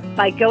shipping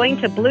by going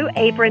to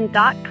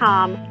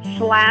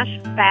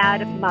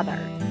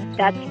blueapron.com/badmother.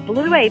 That's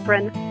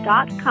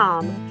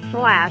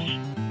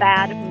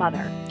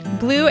blueapron.com/badmother.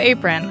 Blue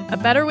Apron, a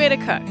better way to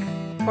cook.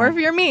 Or if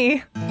you're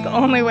me, the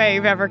only way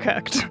you've ever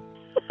cooked.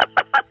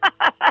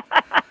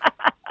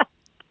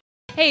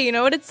 Hey, you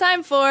know what it's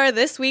time for?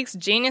 This week's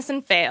Genius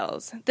and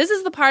Fails. This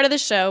is the part of the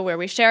show where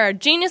we share our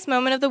genius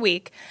moment of the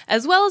week,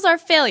 as well as our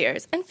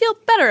failures, and feel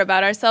better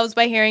about ourselves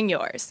by hearing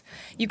yours.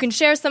 You can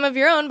share some of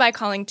your own by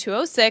calling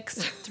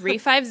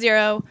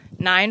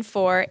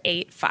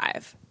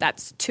 206-350-9485.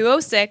 That's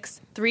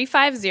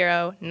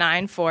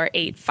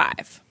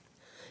 206-350-9485.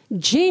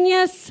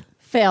 Genius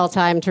fail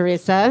time,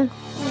 Teresa.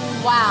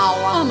 Wow.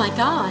 Oh, my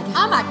God.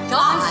 Oh, my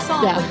God. I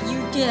saw what you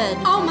did.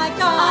 Oh, my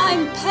God.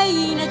 I'm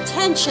paying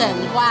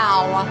attention.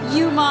 Wow.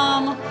 You,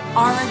 Mom,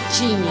 are a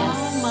genius.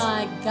 Oh,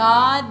 my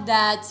God.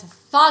 That's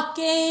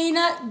fucking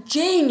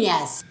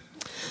genius.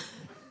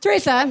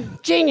 Teresa,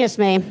 genius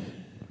me.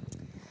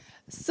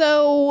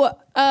 So,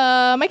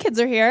 my kids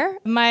are here.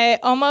 My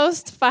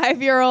almost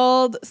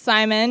 5-year-old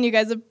Simon, you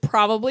guys have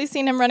probably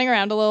seen him running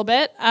around a little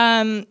bit.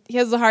 He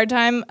has a hard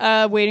time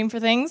waiting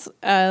for things,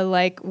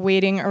 like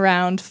waiting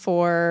around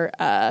for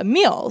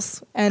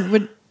meals.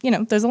 And,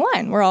 there's a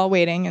line. We're all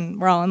waiting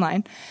and we're all in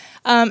line.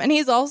 And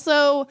he's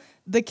also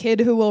the kid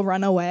who will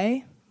run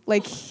away.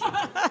 Like,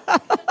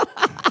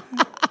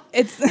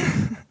 it's...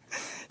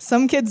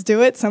 Some kids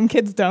do it, some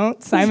kids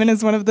don't. Simon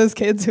is one of those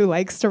kids who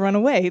likes to run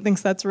away. He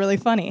thinks that's really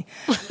funny.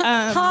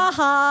 Ha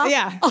ha.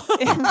 Yeah.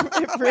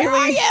 It really, Where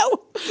are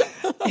you?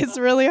 It's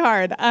really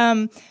hard.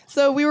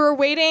 So we were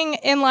waiting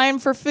in line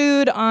for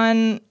food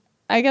on,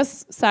 I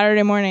guess,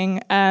 Saturday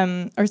morning,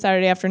 or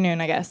Saturday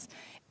afternoon, I guess.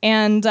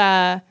 And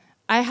I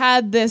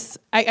had this,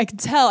 I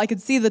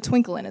could see the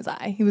twinkle in his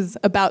eye. He was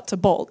about to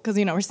bolt because,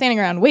 we're standing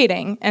around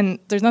waiting, and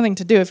there's nothing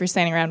to do if you're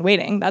standing around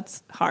waiting.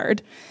 That's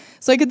hard.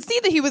 So I could see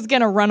that he was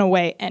going to run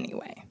away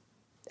anyway.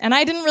 And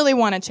I didn't really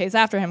want to chase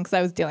after him because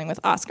I was dealing with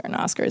Oscar, and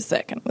Oscar is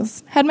sick and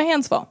had my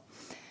hands full.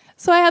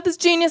 So I had this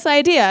genius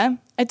idea.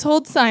 I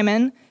told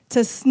Simon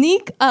to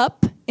sneak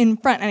up in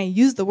front, and I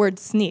used the word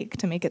sneak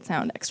to make it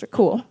sound extra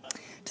cool,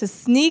 to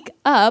sneak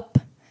up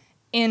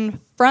in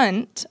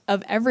front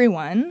of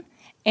everyone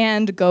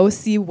and go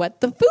see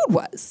what the food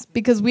was,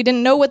 because we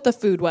didn't know what the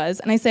food was.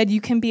 And I said, you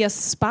can be a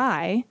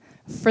spy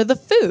for the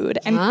food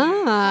and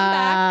come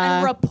back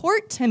and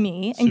report to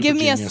me and give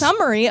me a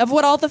summary of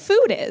what all the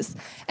food is.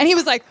 And he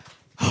was like,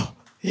 oh,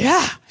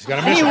 yeah. He's got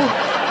a mission.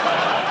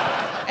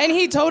 And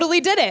he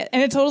totally did it.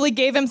 And it totally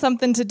gave him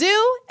something to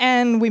do.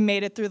 And we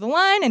made it through the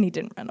line and he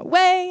didn't run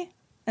away.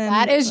 And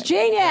that is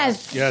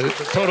genius. Yeah,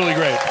 totally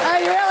great. Oh,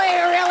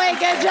 really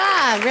good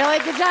job. Really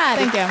good job.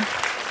 Thank you.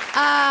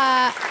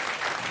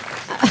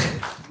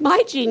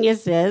 My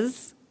genius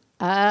is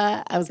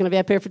I was going to be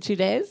up here for 2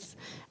 days.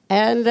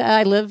 And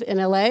I live in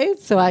LA,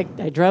 so I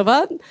drove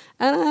up and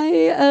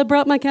I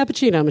brought my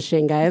cappuccino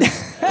machine, guys.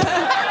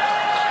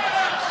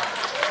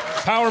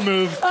 Power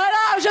move.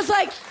 I was just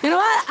like, you know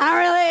what?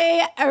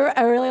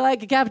 I really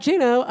like a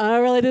cappuccino. I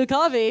don't really do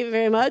coffee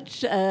very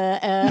much.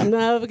 I'm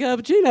gonna have a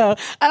cappuccino.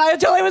 And I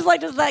totally was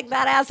like, just like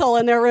that asshole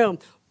in their room.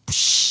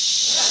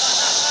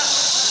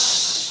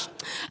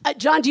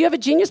 John, do you have a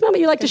genius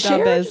moment you like to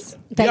share?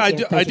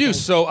 I do.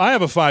 So I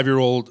have a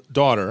 5-year-old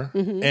daughter,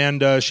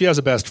 and she has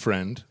a best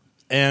friend.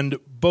 And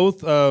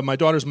both my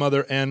daughter's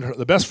mother and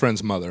the best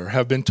friend's mother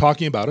have been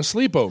talking about a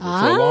sleepover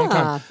for a long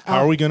time. How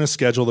are we going to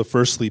schedule the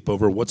first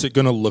sleepover? What's it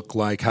going to look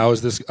like? How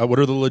is this? What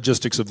are the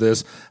logistics of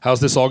this? How's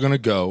this all going to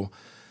go?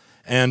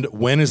 And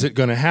when is it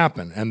going to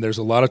happen? And there's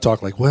a lot of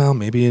talk like, well,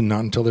 maybe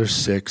not until they're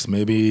 6,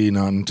 maybe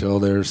not until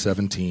they're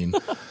 17.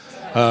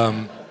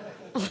 And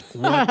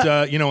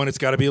it's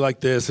got to be like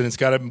this,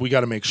 and we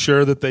got to make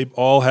sure that they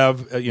all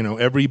have,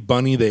 every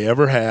bunny they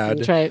ever had,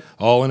 that's right,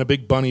 all in a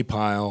big bunny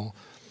pile.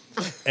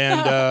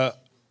 And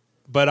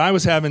but I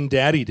was having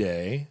Daddy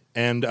Day,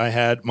 and I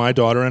had my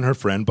daughter and her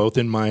friend both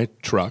in my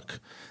truck.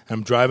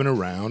 I'm driving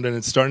around, and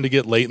it's starting to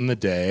get late in the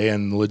day,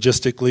 and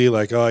logistically,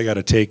 like, I got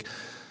to take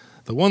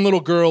the one little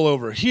girl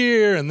over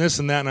here, and this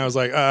and that. And I was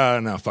like,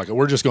 no, fuck it.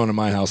 We're just going to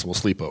my house, and we'll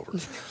sleep over.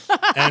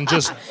 And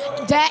just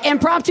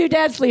impromptu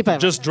dad sleepover.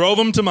 Just drove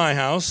them to my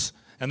house,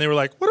 and they were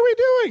like, what are we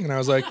doing? And I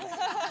was like,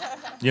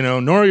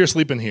 Nora, you're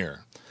sleeping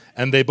here.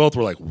 And they both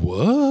were like,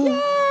 what?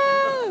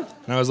 Yeah.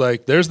 And I was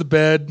like, there's the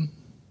bed.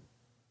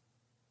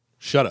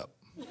 Shut up.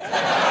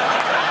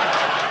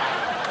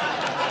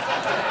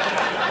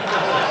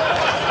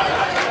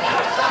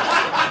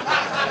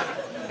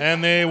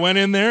 And they went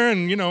in there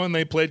and, and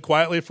they played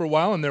quietly for a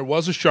while, and there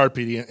was a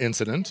Sharpie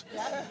incident.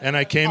 And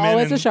I came in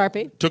and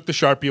took the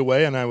Sharpie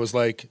away, and I was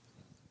like,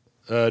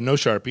 no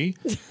Sharpie.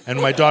 And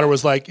my daughter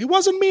was like, it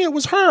wasn't me, it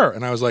was her.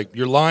 And I was like,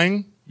 you're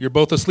lying. You're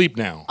both asleep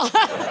now.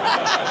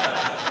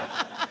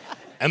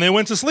 And they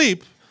went to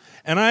sleep,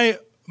 and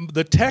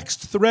the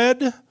text thread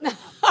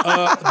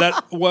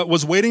that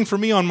was waiting for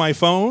me on my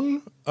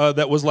phone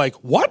that was like,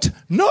 what?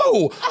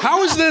 No,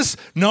 how is this?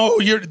 No,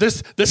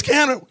 this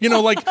can't,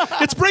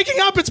 it's breaking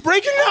up.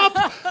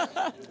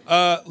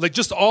 Like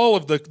just all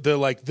of the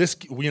like this,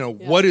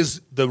 what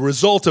is the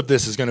result of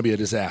this is going to be a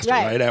disaster,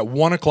 right? At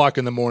 1:00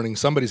 in the morning,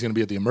 somebody's going to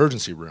be at the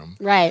emergency room.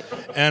 Right.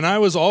 And I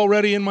was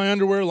already in my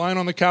underwear lying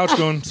on the couch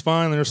going, it's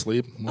fine, they're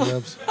asleep.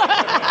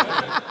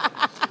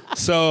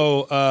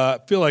 So I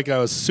feel like I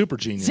was super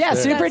genius. Yeah,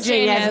 super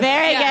genius.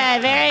 Very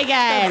good.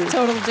 That's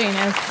total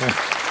genius.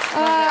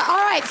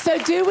 All right, so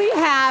do we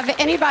have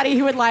anybody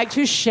who would like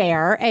to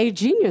share a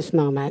genius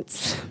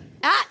moment?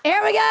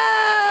 Here we go.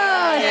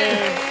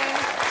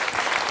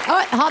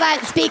 Oh, hold on.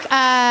 Speak.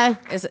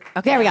 Is it,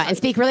 okay. There we go. And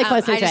speak really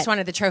closely to it. I just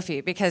wanted the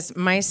trophy because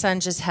my son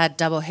just had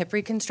double hip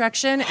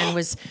reconstruction and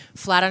was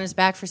flat on his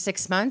back for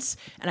 6 months,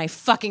 and I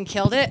fucking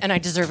killed it, and I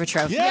deserve a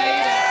trophy.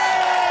 Yay!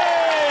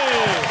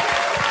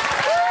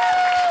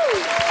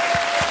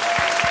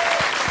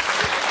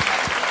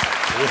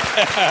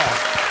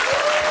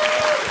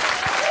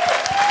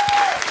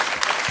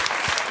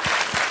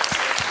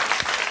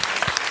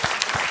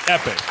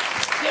 Epic.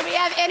 Do we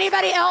have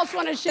anybody else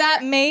want to share?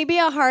 That may be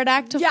a hard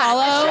act to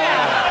follow.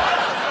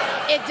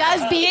 It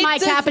does beat my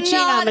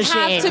cappuccino machine. It does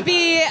not have to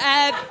be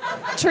at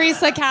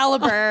Teresa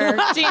caliber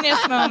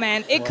genius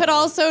moment. It could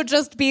also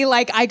just be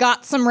like, I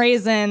got some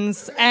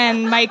raisins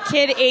and my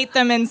kid ate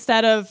them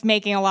instead of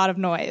making a lot of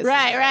noise.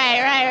 Right. All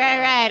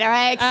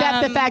right.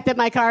 Except the fact that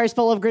my car is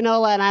full of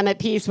granola and I'm at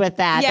peace with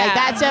that. Yeah. Like,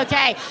 that's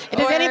okay.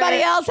 Does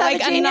anybody else have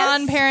like a genius? a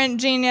non-parent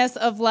genius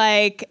of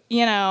like,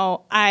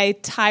 I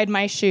tied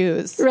my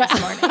shoes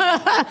this morning. All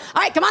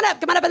right, come on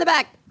up in the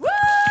back. Woo!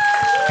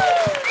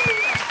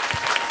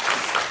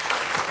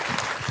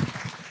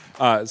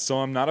 So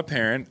I'm not a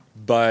parent,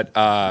 but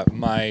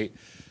my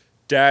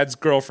dad's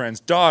girlfriend's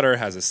daughter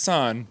has a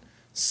son.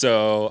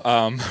 So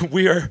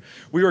we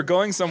were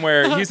going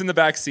somewhere. He's in the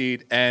back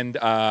seat, and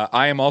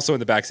I am also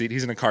in the back seat.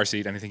 He's in a car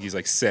seat, and I think he's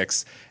like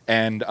 6.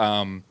 And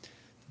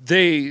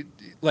the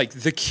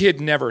kid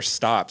never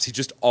stops. He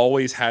just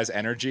always has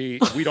energy.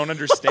 We don't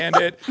understand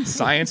it.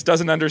 Science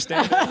doesn't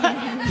understand it.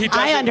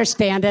 I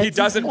understand it. He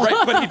doesn't,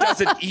 right, but he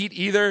doesn't eat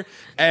either.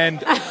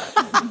 And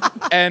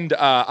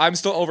I'm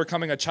still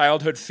overcoming a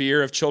childhood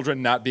fear of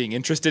children not being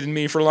interested in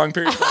me for long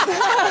periods of time.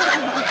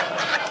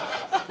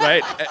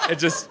 Right?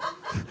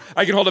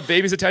 I can hold a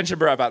baby's attention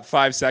for about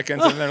 5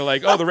 seconds, and they're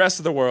like, "Oh, the rest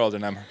of the world,"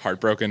 and I'm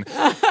heartbroken.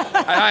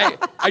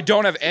 I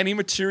don't have any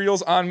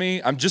materials on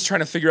me. I'm just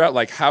trying to figure out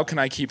like how can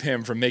I keep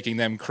him from making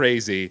them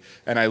crazy.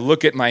 And I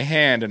look at my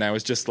hand, and I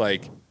was just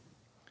like,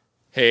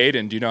 "Hey,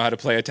 Aiden, do you know how to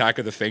play Attack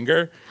of the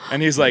Finger?"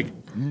 And he's like,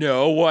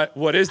 "No,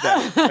 what is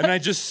that?" And I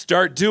just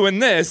start doing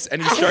this,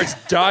 and he starts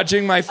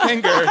dodging my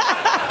finger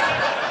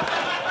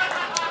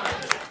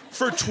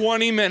for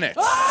 20 minutes.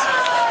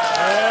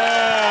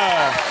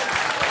 Yeah.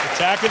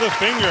 Attack of the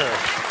Finger.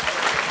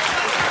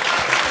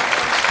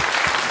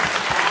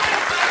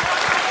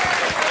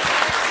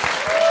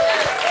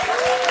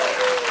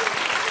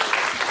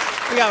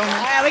 We got one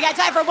more. We got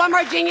time for one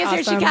more genius.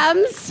 Awesome. Here she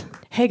comes.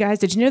 Hey guys,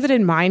 did you know that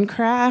in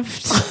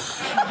Minecraft?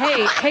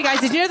 hey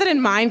guys, did you know that in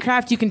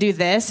Minecraft you can do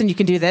this and you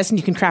can do this and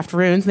you can craft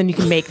runes and then you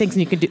can make things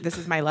and you can do. This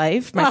is my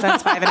life. My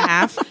son's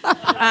 5.5.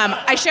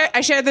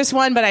 I shared this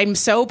one, but I'm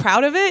so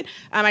proud of it.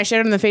 I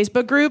shared it in the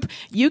Facebook group.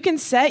 You can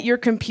set your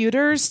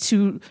computers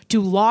to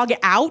log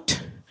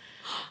out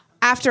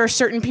after a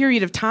certain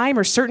period of time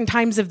or certain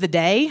times of the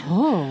day.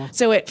 Oh.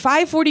 So at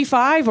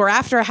 5:45 or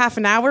after a half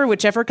an hour,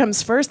 whichever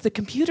comes first, the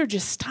computer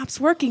just stops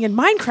working and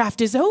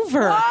Minecraft is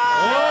over.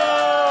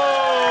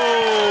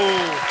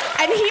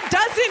 And he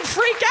doesn't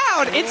freak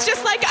out. It's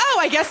just like, oh,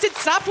 I guess it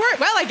stopped work.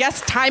 Well, I guess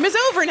time is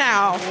over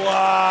now.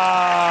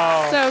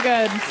 Wow. So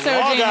good. So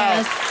Log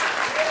genius.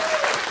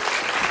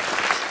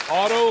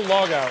 Auto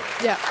log out.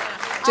 Yeah.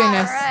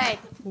 Genius. All right.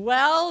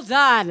 Well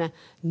done.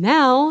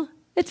 Now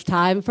it's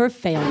time for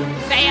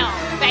failures. Fail,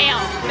 fail,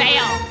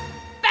 fail,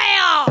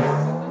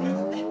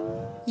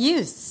 fail.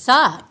 You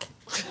suck.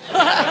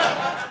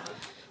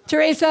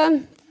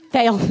 Teresa,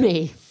 fail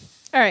me.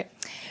 All right.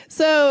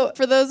 So,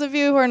 for those of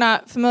you who are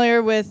not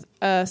familiar with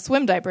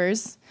swim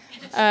diapers,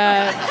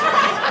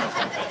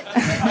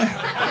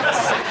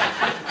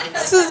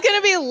 this is going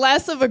to be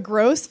less of a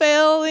gross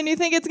fail than you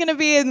think it's going to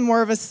be, and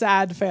more of a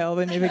sad fail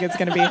than you think it's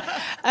going to be.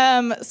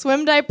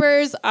 Swim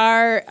diapers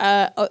are,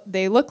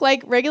 they look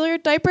like regular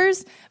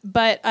diapers,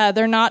 but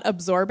they're not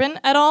absorbent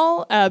at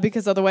all,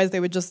 because otherwise they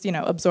would just,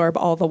 absorb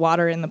all the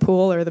water in the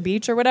pool or the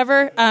beach or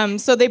whatever.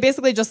 So they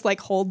basically just like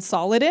hold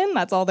solid in.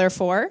 That's all they're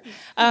for.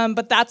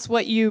 But that's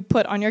what you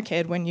put on your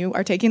kid when you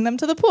are taking them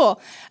to the pool.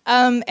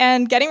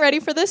 And getting ready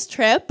for this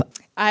trip,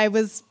 I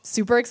was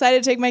super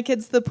excited to take my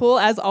kids to the pool.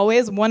 As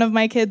always, one of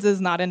my kids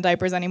is not in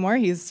diapers anymore.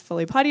 He's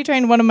fully potty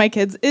trained. One of my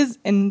kids is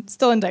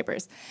still in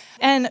diapers.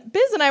 And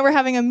Biz and I were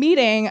having a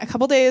meeting a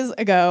couple days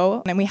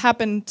ago, and we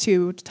happened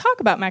to talk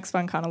about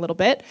MaxFunCon a little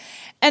bit.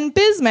 And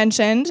Biz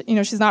mentioned,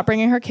 she's not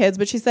bringing her kids,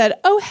 but she said,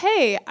 "Oh,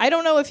 hey, I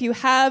don't know if you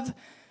have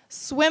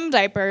swim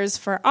diapers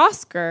for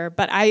Oscar,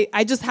 but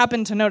I just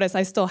happened to notice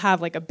I still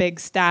have like a big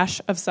stash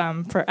of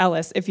some for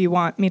Ellis. If you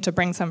want me to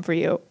bring some for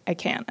you, I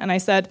can." And I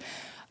said,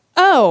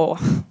 "Oh,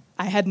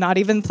 I had not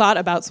even thought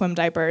about swim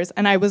diapers."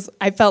 And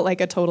I felt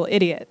like a total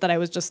idiot that I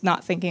was just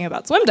not thinking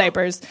about swim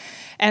diapers,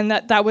 and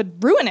that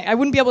would ruin it. I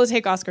wouldn't be able to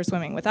take Oscar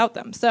swimming without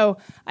them. So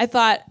I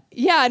thought,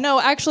 yeah, no,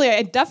 actually,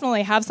 I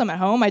definitely have some at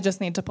home. I just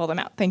need to pull them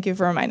out. Thank you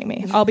for reminding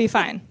me. I'll be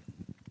fine.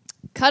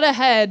 Cut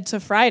ahead to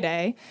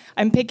Friday.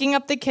 I'm picking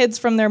up the kids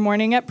from their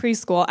morning at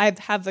preschool. I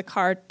have the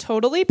car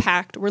totally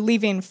packed. We're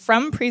leaving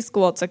from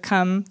preschool to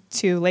come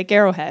to Lake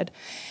Arrowhead.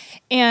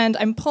 And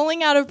I'm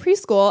pulling out of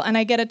preschool, and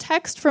I get a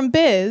text from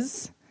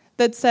Biz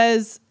that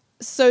says,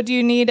 "So do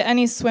you need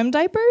any swim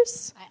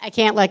diapers?" I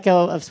can't let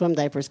go of swim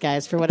diapers,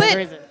 guys, for whatever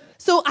reason.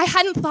 So I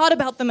hadn't thought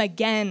about them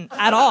again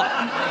at all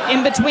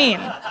in between.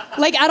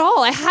 Like, at all.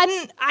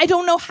 I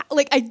don't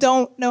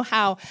know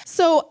how.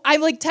 So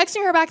I'm,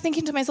 texting her back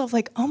thinking to myself,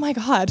 oh, my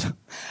God.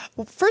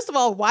 Well, first of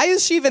all, why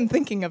is she even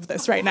thinking of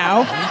this right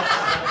now?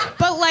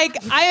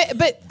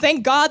 But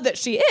thank God that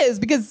she is,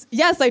 because,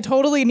 yes, I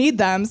totally need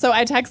them. So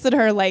I texted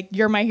her,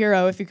 "You're my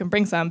hero if you can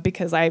bring some,"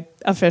 because I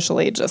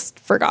officially just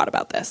forgot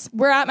about this.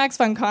 We're at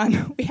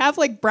MaxFunCon. We have,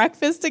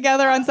 breakfast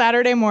together on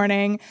Saturday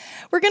morning.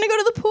 We're going to go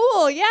to the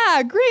pool.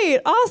 Yeah, great.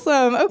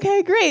 Awesome.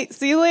 Okay, great.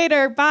 See you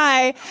later.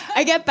 Bye.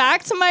 I get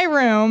back to my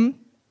room,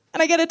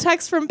 and I get a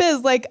text from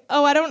Biz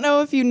 "Oh, I don't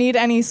know if you need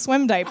any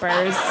swim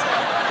diapers."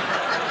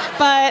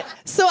 But,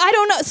 so I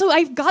don't know. So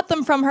I got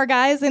them from her,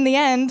 guys, in the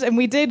end, and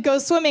we did go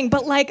swimming.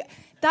 But,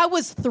 that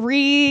was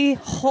 3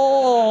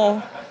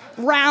 whole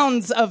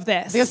rounds of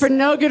this. Because for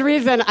no good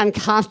reason, I'm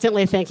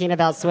constantly thinking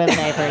about swim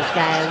diapers,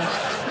 guys.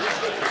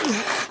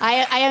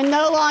 I am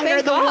no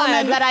longer the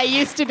woman that I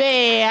used to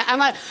be. I'm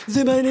like, "Does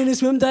anybody need any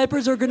swim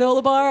diapers or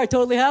granola bar? I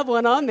totally have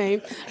one on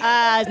me."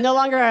 It's no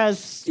longer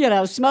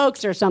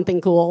smokes or something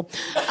cool.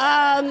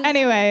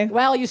 Anyway.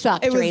 Well, you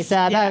suck,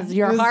 Teresa.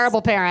 You're a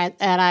horrible parent,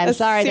 and I'm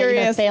sorry that you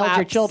have failed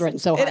your children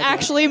so hard. It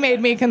actually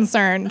made me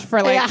concerned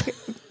for the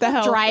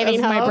health driving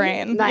of my home.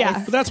 brain. Nice.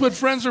 Yeah. But that's what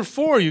friends are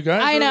for, you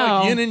guys. I They're know.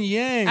 like yin and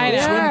yang. I with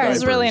know. swim It was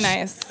diapers. really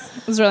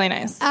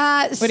nice.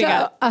 What do you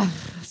got?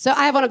 So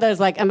I have one of those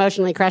like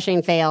emotionally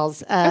crushing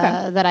fails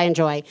that I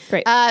enjoy.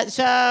 Great. Ellis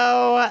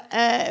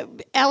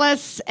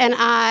and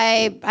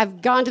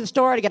I've gone to the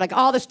store to get like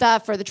all the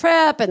stuff for the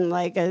trip and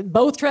like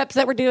both trips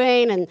that we're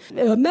doing and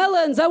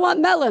melons. I want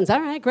melons. All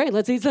right, great.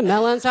 Let's eat some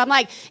melons. So I'm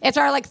like, it's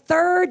our like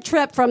third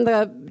trip from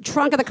the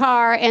trunk of the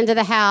car into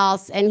the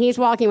house, and he's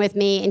walking with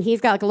me, and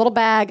he's got like a little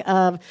bag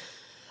of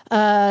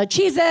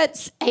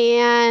Cheez-Its,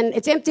 and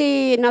it's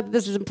empty. Not that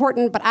this is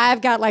important, but I've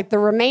got like the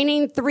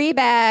remaining 3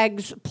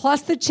 bags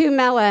plus the 2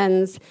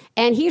 melons,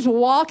 and he's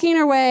walking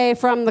away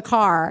from the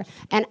car,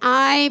 and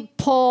I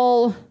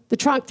pull the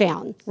trunk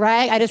down,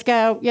 right? I just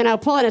go,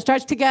 pull it, it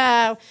starts to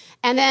go,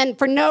 and then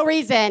for no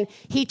reason,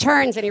 he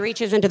turns and he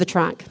reaches into the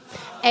trunk.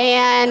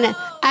 And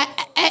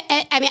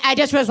I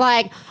just was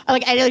like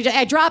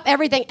I drop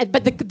everything,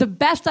 but the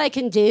best I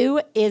can do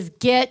is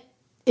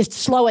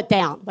slow it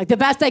down. Like the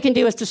best I can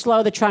do is to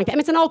slow the trunk. I mean,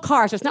 it's an old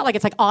car, so it's not like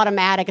it's like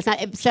automatic. It's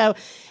not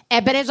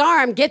but his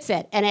arm gets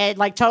it, and it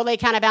like totally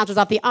kind of bounces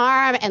off the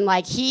arm, and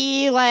like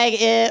he like,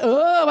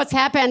 what's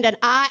happened? And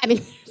I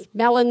mean,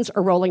 melons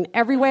are rolling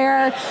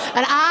everywhere,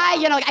 and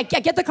I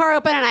get the car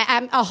open, and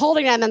I'm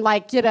holding them, and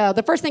like,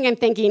 the first thing I'm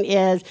thinking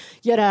is,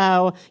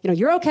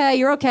 you're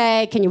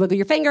okay. Can you wiggle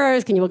your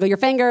fingers?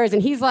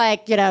 And he's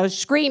like,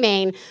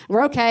 screaming,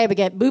 we're okay. We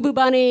get Boo Boo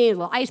Bunny, a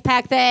little ice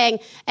pack thing,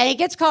 and he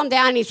gets calmed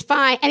down, and he's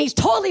fine, and he's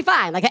totally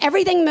fine. Like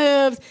everything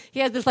moves. He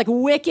has this like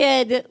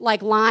wicked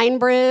like line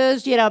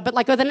bruise, but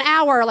like within an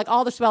hour, like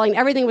all the swelling,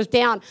 everything was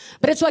down.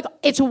 But it's like,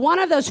 it's one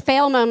of those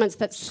fail moments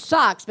that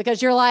sucks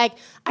because you're like,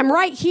 I'm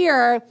right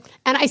here,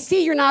 and I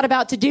see you're not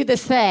about to do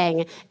this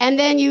thing. And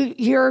then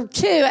you're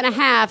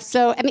 2.5.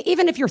 So, I mean,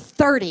 even if you're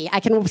 30, I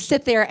can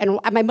sit there and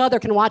my mother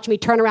can watch me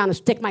turn around and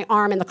stick my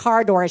arm in the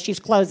car door as she's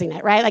closing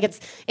it, right? Like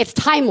it's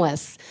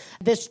timeless.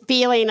 This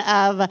feeling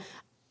of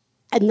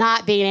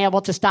not being able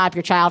to stop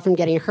your child from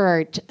getting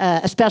hurt,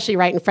 especially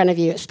right in front of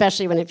you,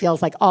 especially when it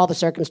feels like all the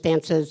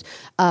circumstances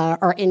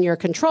are in your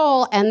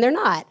control, and they're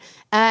not.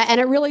 And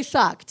it really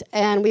sucked.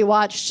 And we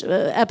watched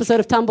an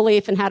episode of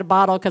Tumbleweed and had a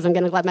bottle because I'm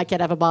going to let my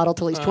kid have a bottle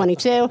till he's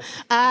 22.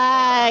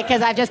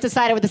 Because I've just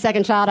decided with the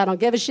second child I don't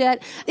give a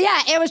shit.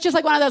 Yeah, it was just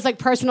like one of those like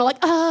personal, like,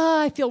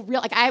 I feel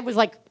real. Like I was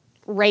like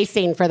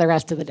racing for the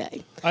rest of the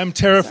day. I'm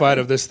terrified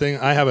of this thing.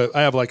 I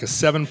have like a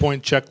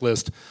 7-point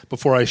checklist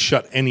before I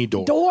shut any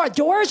door.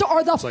 Doors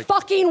are the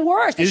fucking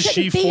worst. Is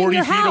she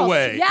 40 feet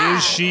away? Yeah.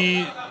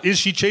 Is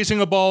she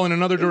chasing a ball in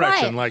another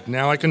direction? Right. Like,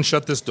 now I can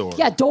shut this door.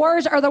 Yeah,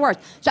 doors are the worst.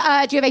 So,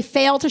 do you have a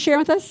fail to share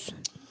with us?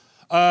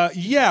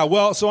 Yeah,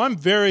 well, so I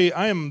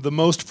am the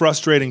most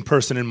frustrating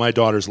person in my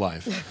daughter's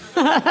life.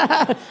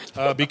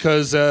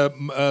 Because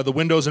the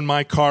windows in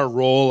my car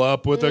roll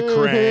up with a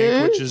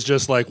crank, which is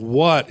just like,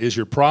 what is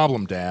your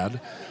problem,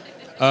 Dad?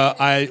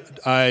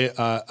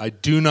 I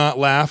do not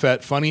laugh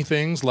at funny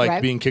things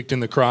like being kicked in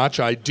the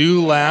crotch. I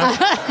do laugh.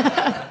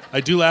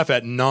 I do laugh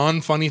at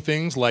non-funny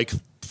things like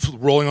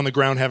rolling on the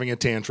ground having a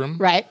tantrum.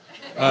 Right.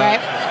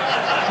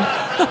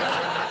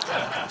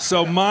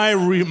 So my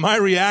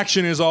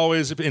reaction is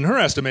always, in her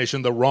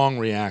estimation, the wrong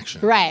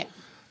reaction. Right.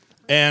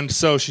 And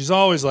so she's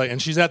always like,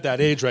 and she's at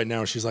that age right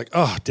now, she's like,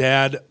 oh,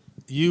 Dad,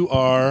 you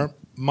are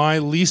my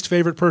least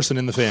favorite person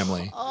in the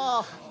family.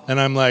 Oh. And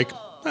I'm like,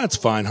 that's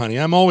fine, honey.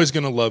 I'm always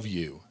going to love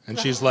you. And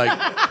she's like,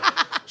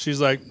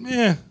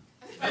 eh.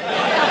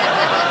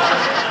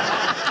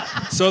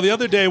 So the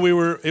other day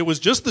it was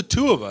just the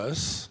two of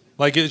us.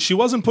 Like she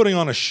wasn't putting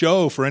on a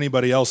show for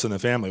anybody else in the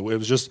family. It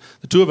was just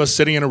the two of us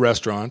sitting in a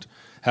restaurant,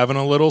 having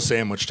a little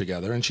sandwich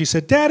together. And she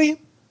said,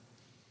 Daddy,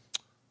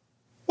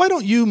 why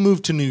don't you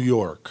move to New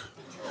York?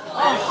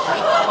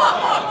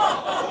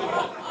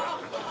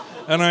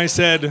 And I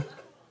said,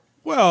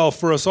 well,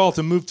 for us all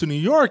to move to New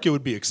York, it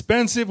would be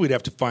expensive. We'd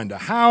have to find a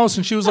house.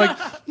 And she was like,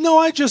 no,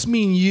 I just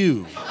mean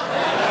you.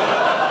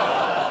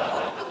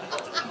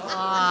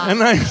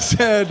 And I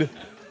said,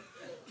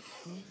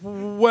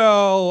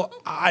 well,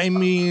 I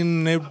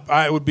mean, it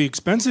would be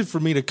expensive for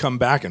me to come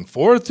back and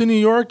forth to New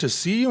York to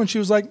see you. And she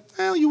was like,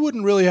 well, you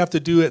wouldn't really have to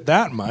do it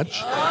that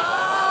much.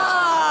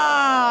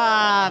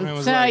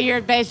 So like,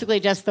 you're basically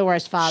just the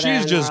worst father.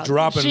 She's just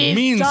dropping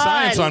mean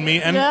science on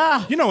me. And,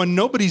 and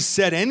nobody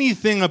said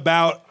anything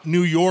about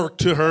New York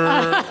to her.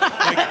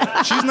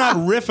 Like, she's not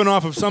riffing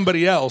off of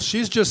somebody else.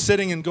 She's just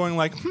sitting and going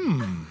like,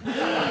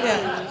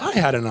 I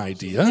had an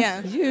idea.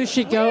 Yeah. You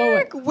should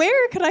go.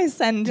 Where could I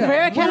send you?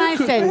 Where can I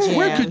send you?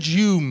 Where could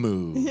you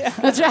move? Yeah.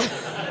 That's right.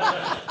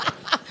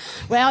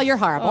 Well, you're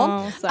horrible.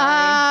 Oh,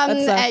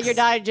 sorry. Your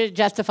daughter,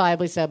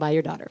 justifiably so by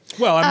your daughter.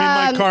 Well, I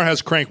mean, my car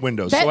has crank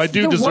windows, so I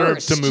do deserve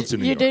to move to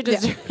New York. You do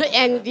deserve,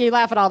 and you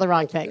laugh at all the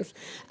wrong things.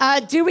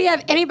 Do we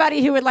have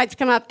anybody who would like to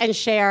come up and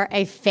share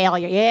a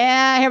failure?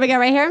 Yeah, here we go,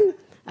 right here.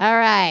 All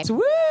right.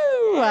 Woo!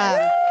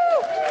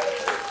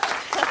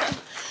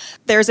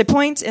 There's a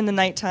point in the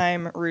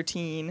nighttime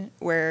routine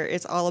where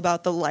it's all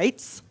about the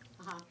lights.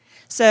 Uh-huh.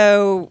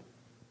 So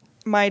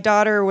my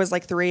daughter was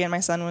like 3 and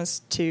my son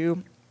was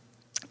 2.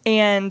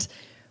 And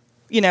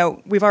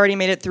we've already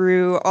made it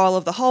through all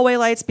of the hallway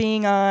lights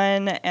being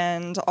on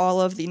and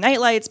all of the night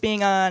lights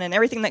being on and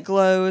everything that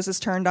glows is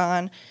turned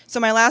on.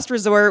 So my last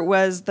resort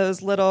was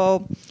those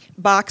little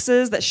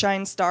boxes that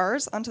shine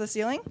stars onto the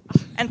ceiling.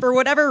 And for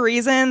whatever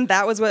reason,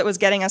 that was what was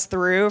getting us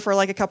through for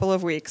like a couple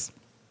of weeks.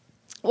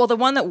 Well, the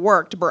one that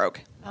worked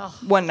broke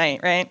one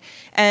night, right?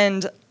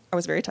 And I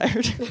was very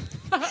tired.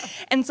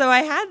 And so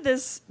I had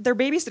their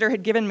babysitter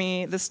had given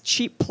me this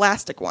cheap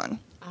plastic one.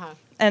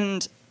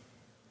 And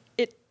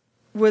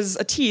was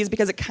a tease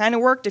because it kind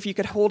of worked if you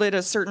could hold it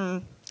a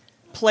certain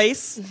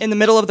place in the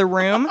middle of the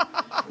room,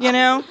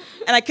 And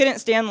I couldn't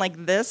stand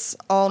like this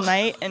all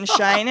night and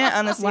shine it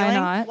on the ceiling. Why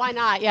not? Why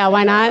not? Yeah,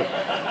 why not?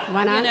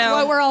 Why not? That's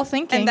what we're all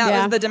thinking. And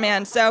that was the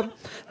demand. So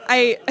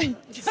I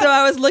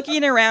was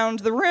looking around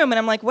the room and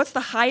I'm like, what's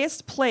the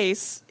highest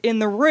place in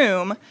the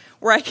room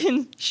where I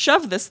can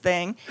shove this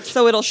thing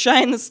so it'll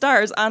shine the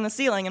stars on the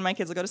ceiling and my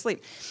kids will go to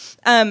sleep?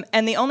 And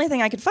the only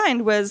thing I could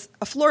find was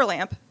a floor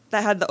lamp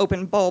that had the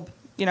open bulb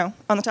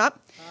on the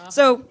top.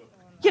 So,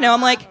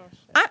 I'm like,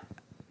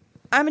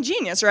 I'm a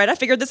genius, right? I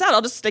figured this out.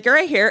 I'll just stick it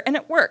right here, and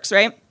it works,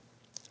 right?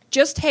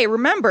 Just, hey,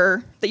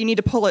 remember that you need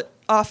to pull it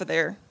off of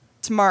there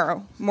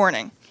tomorrow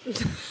morning.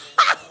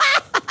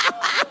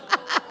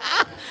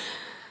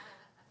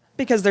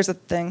 Because there's a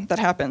thing that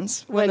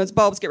happens when those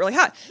bulbs get really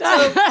hot.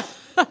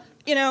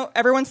 So,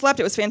 everyone slept.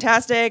 It was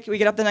fantastic. We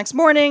get up the next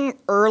morning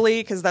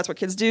early, because that's what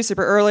kids do,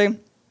 super early.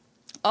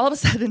 All of a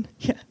sudden,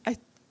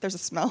 there's a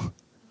smell.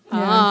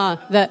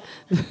 The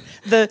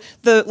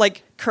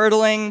like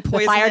curdling,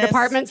 poisonous, fire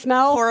department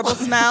smell, horrible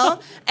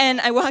smell. And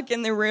I walk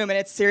in the room, and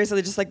it's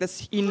seriously just like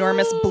this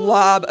enormous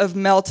blob of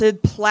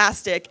melted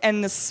plastic,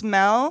 and the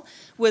smell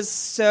was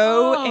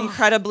so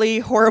incredibly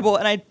horrible.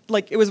 And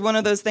it was one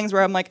of those things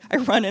where I'm like, I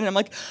run in, and I'm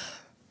like,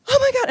 oh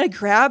my god! And I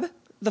grab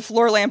the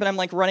floor lamp, and I'm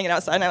like running it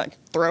outside, and I like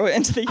throw it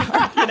into the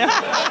yard,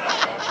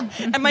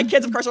 And my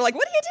kids, of course, are like,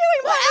 what are you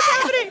doing? What is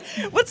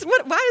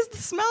happening? Why is the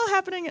smell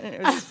happening? And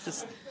it was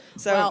just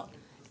so. Well,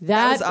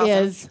 that awesome.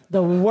 is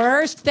the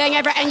worst thing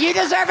ever. And you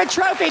deserve a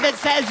trophy that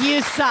says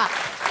you suck.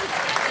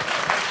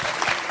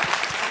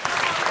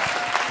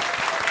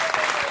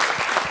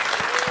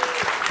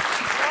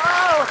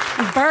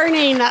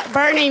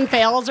 Burning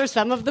fails are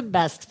some of the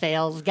best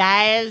fails,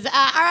 guys. All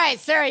right,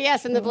 Sarah,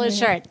 yes, in the blue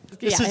shirt.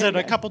 This is at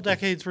a couple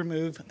decades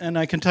remove, and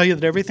I can tell you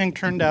that everything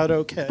turned out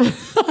okay.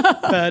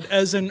 But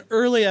as an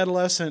early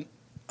adolescent,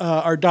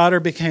 our daughter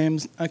became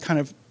a kind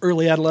of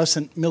early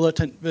adolescent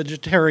militant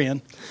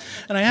vegetarian.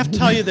 And I have to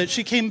tell you that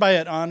she came by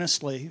it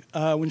honestly.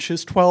 When she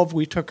was 12,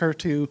 we took her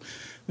to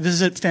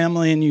visit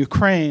family in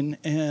Ukraine.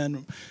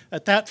 And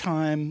at that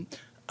time,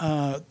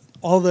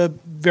 all the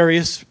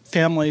various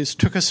families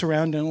took us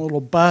around in a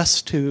little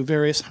bus to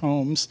various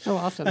homes. Oh,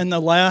 awesome. And the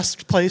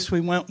last place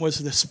we went was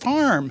this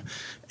farm.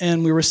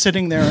 And we were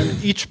sitting there,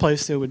 and each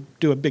place they would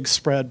do a big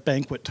spread,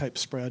 banquet-type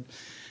spread.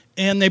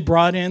 And they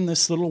brought in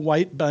this little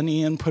white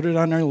bunny and put it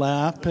on her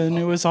lap, and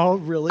it was all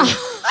really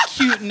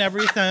cute and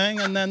everything.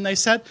 And then they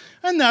said,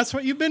 and that's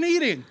what you've been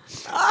eating.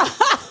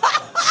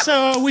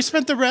 So we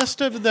spent the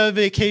rest of the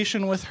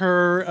vacation with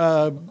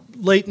her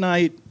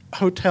late-night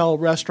hotel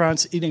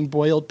restaurants eating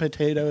boiled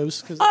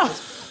potatoes, because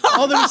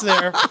all that was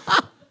there.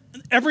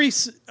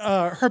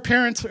 Her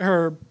parents,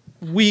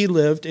 we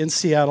lived in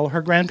Seattle.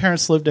 Her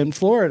grandparents lived in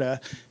Florida.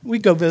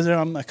 We'd go visit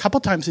them a couple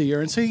times a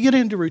year. And so you get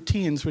into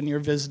routines when you're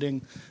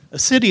visiting a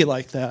city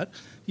like that.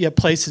 You have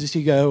places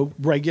you go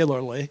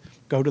regularly,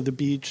 go to the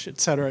beach,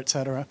 et cetera, et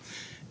cetera.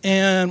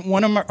 And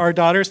one of our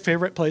daughter's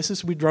favorite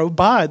places we drove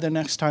by the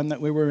next time that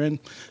we were in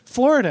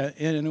Florida,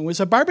 and it was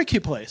a barbecue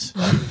place.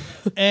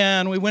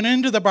 And we went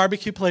into the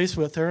barbecue place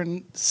with her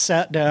and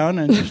sat down,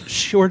 and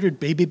she ordered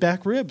baby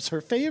back ribs,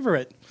 her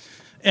favorite,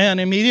 and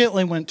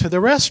immediately went to the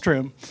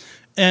restroom.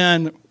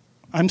 And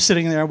I'm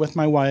sitting there with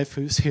my wife,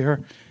 who's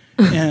here,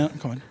 and I'm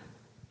going,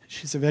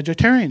 she's a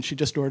vegetarian. She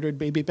just ordered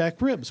baby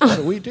back ribs. What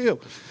do we do?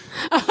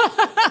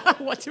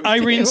 What do we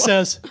Irene do?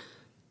 says,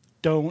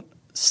 don't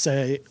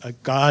say a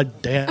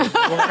goddamn word.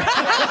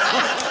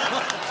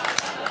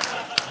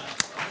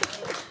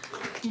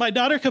 My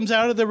daughter comes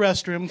out of the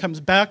restroom,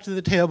 comes back to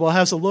the table,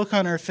 has a look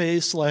on her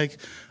face like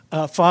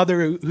a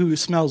father who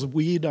smells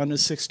weed on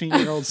his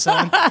 16-year-old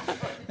son.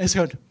 And he's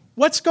going,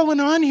 what's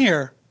going on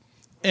here?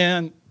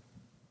 And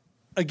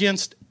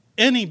against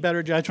any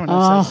better judgment,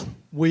 I said,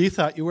 we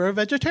thought you were a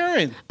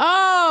vegetarian.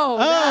 Oh,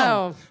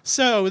 no.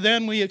 So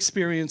then we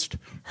experienced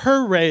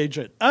her rage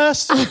at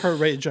us, her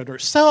rage at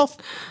herself,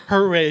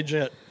 her rage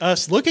at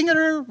us looking at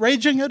her,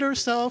 raging at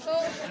herself,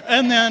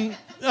 and then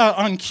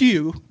on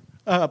cue,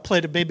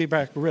 played a baby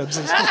back ribs.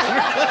 And stuff.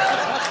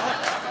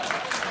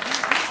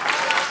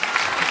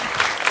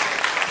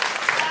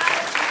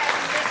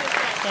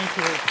 Thank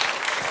you.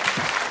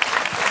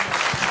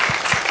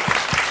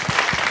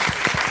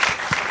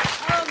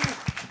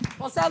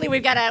 Well, so Sadly,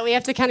 we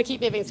have to kind of keep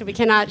moving, so we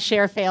cannot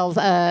share fails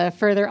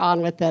further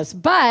on with this.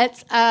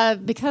 But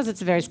because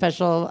it's a very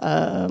special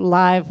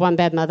live One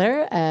Bad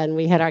Mother, and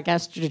we had our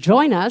guest to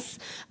join us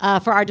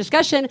for our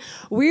discussion,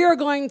 we are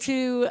going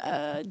to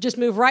just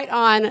move right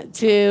on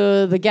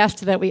to the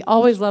guest that we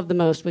always love the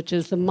most, which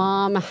is the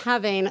mom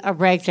having a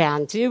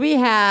breakdown. Do we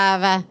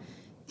have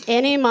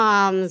any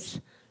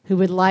moms who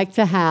would like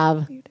to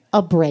have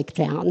a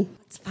breakdown?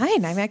 It's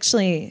fine.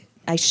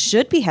 I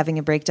should be having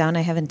a breakdown.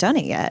 I haven't done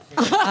it yet.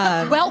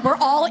 Well, we're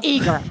all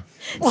eager.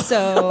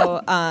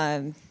 So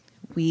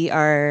we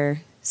are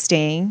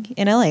staying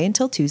in LA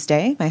until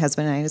Tuesday. My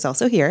husband and I is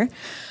also here.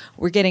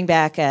 We're getting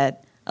back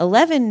at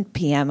 11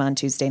 p.m. on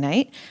Tuesday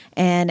night.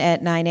 And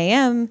at 9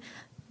 a.m.,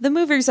 the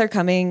movers are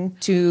coming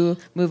to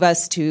move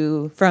us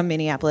from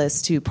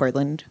Minneapolis to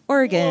Portland,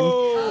 Oregon.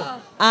 Whoa.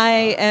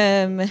 I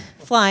am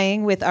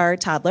flying with our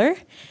toddler,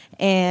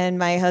 and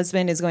my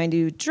husband is going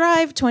to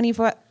drive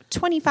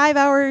 25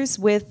 hours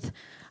with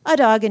a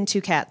dog and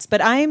 2 cats.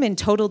 But I am in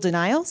total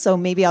denial, so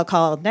maybe I'll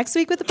call next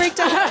week with a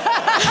breakdown.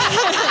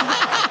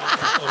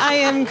 I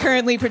am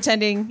currently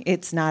pretending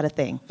it's not a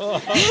thing.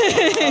 Well,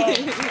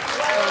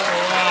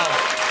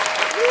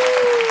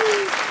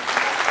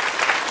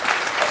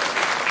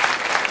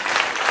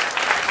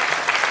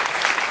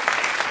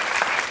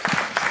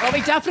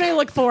 we definitely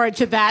look forward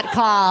to that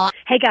call.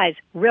 Hey, guys,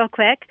 real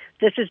quick,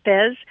 this is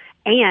Biz,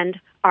 and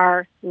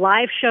our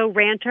live show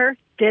ranter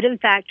did, in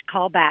fact,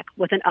 call back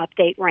with an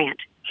update rant.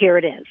 Here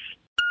it is.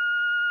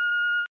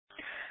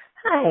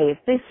 Hi,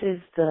 this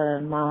is the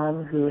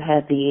mom who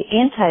had the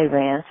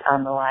anti-rant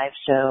on the live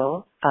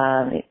show,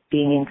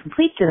 being in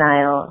complete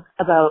denial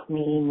about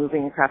me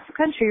moving across the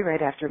country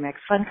right after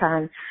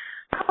MaxFunCon,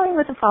 calling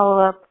with a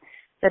follow-up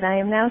that I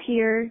am now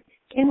here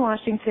in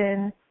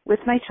Washington with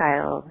my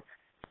child.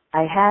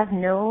 I have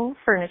no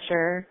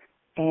furniture,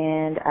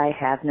 and I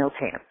have no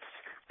pants.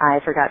 I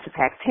forgot to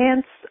pack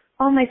pants.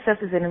 All my stuff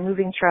is in a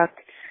moving truck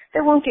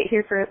that won't get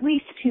here for at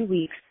least 2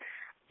 weeks.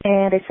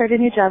 And I start a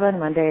new job on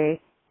Monday,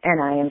 and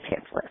I am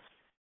pantsless.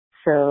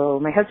 So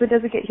my husband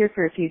doesn't get here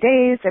for a few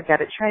days. I've got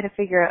to try to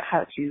figure out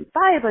how to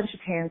buy a bunch of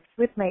pants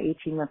with my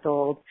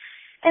 18-month-old,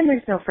 and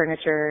there's no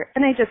furniture,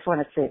 and I just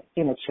want to sit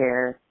in a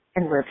chair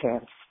and wear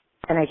pants,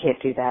 and I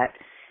can't do that.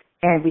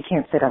 And we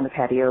can't sit on the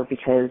patio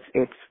because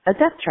it's a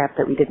death trap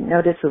that we didn't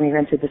notice when we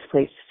rented this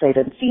place sight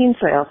unseen,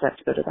 so I also have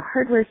to go to the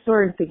hardware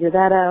store and figure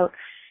that out.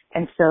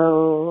 And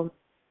so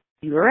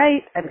you were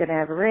right. I'm going to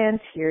have a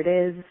rant. Here it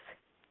is.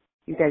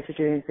 You guys are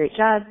doing a great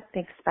job.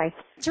 Thanks. Bye.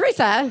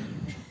 Teresa.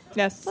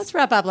 Yes. Let's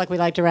wrap up like we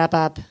like to wrap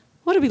up.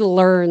 What did we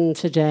learn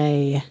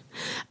today?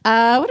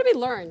 What did we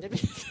learn?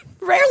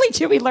 Rarely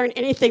do we learn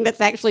anything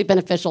that's actually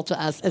beneficial to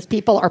us as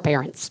people or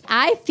parents.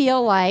 I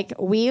feel like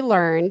we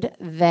learned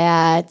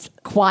that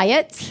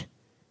quiet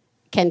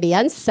can be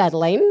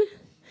unsettling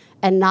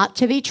and not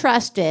to be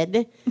trusted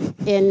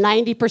in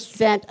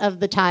 90% of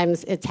the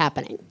times it's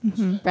happening,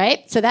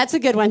 right? So that's a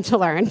good one to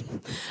learn.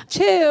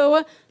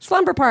 2,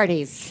 slumber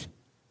parties.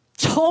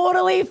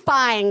 Totally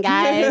fine,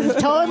 guys.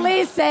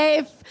 Totally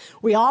safe.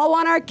 We all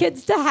want our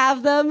kids to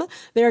have them.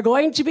 They're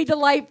going to be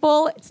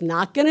delightful. It's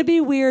not going to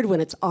be weird when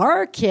it's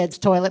our kids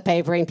toilet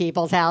papering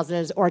people's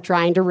houses or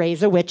trying to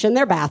raise a witch in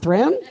their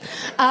bathroom.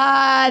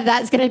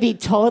 That's going to be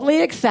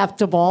totally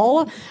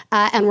acceptable,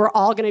 and we're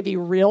all going to be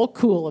real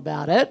cool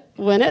about it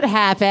when it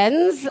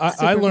happens.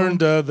 I learned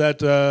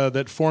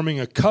that forming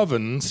a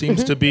coven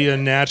seems to be a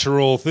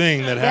natural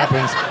thing that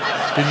happens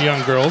in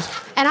young girls.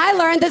 And I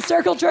learned that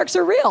circle jerks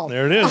are real.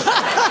 There it is.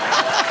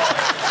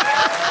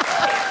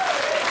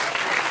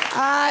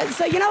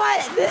 So you know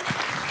what?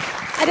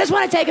 I just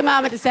want to take a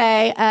moment to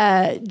say,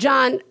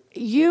 John,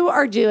 you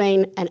are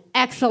doing an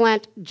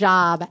excellent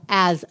job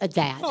as a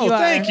dad. Oh,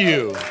 thank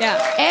you. Yeah.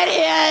 It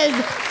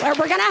is. We're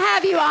going to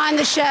have you on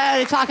the show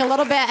to talk a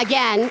little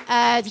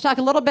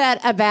bit,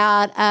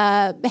 about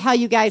how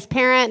you guys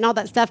parent and all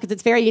that stuff, because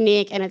it's very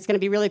unique, and it's going to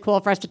be really cool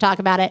for us to talk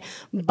about it.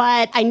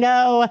 But I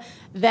know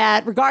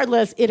that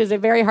regardless, it is a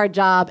very hard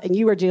job, and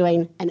you are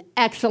doing an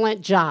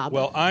excellent job.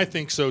 Well, I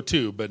think so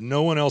too, but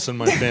no one else in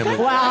my family.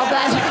 Well,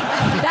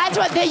 that's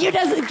what you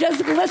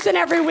just listen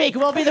every week.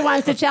 We'll be the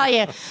ones to tell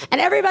you.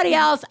 And everybody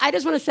else, I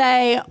just want to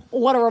say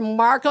what a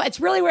remarkable. It's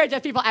really weird to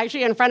have people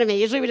actually in front of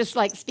me. Usually we just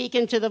like speak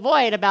into the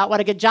void about what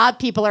a good job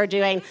people are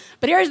doing.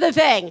 But here's the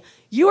thing.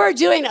 You are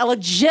doing a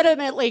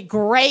legitimately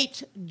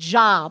great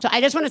job. So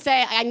I just want to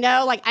say, I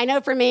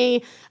know for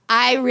me,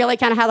 I really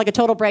kind of had like a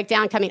total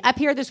breakdown coming up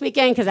here this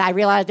weekend because I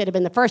realized it had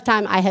been the first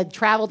time I had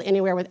traveled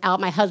anywhere without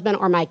my husband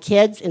or my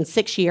kids in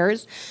 6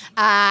 years.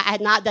 I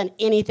had not done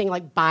anything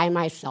like by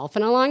myself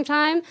in a long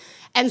time.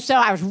 And so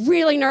I was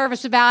really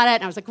nervous about it.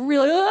 And I was like,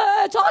 really,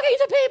 talking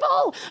to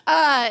people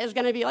is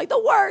going to be like the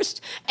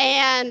worst.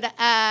 And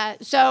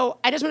so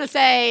I just want to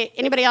say,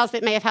 anybody else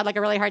that may have had like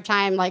a really hard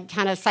time, like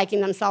kind of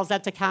psyching themselves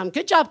up to come,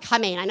 good job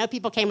coming. I know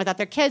people came without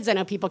their kids. I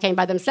know people came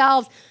by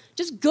themselves.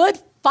 Just good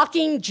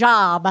fucking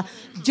job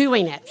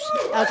doing it,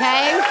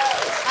 okay?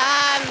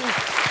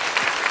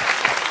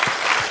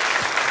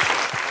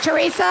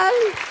 Teresa,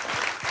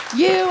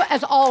 You,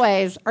 as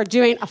always, are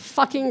doing a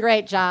fucking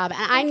great job.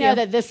 And I know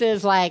that this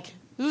is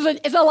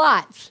it's a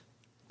lot,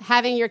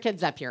 having your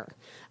kids up here.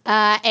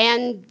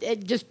 And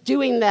just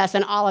doing this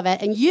and all of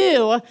it. And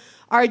you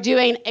are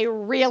doing a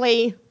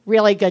really,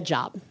 really good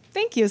job.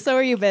 Thank you. So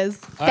are you, Biz.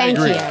 Thank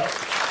you.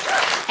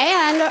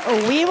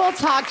 And we will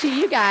talk to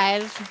you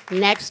guys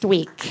next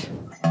week.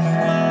 Bye.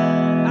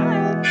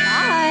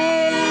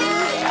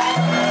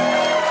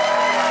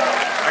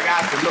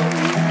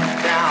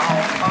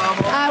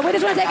 We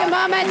just want to take a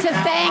moment to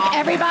thank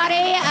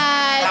everybody,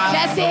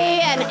 Jesse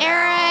and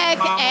Eric,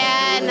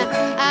 and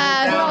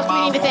who else do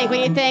we need to thank? We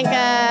need to thank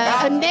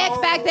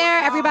Nick back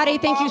there. Everybody,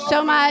 thank you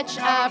so much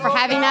for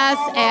having us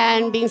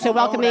and being so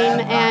welcoming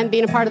and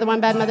being a part of the One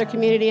Bad Mother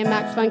community and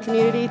Max Fun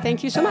community.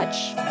 Thank you so much.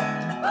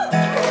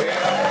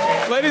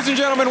 Ladies and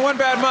gentlemen, One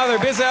Bad Mother,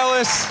 Biz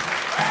Ellis,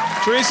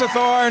 Teresa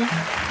Thorne,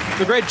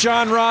 the great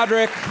John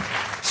Roderick,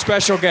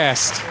 special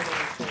guest.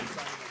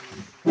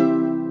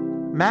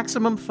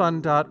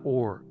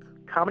 MaximumFun.org.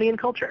 Comedy and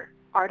culture.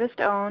 Artist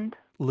owned.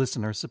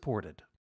 Listener supported.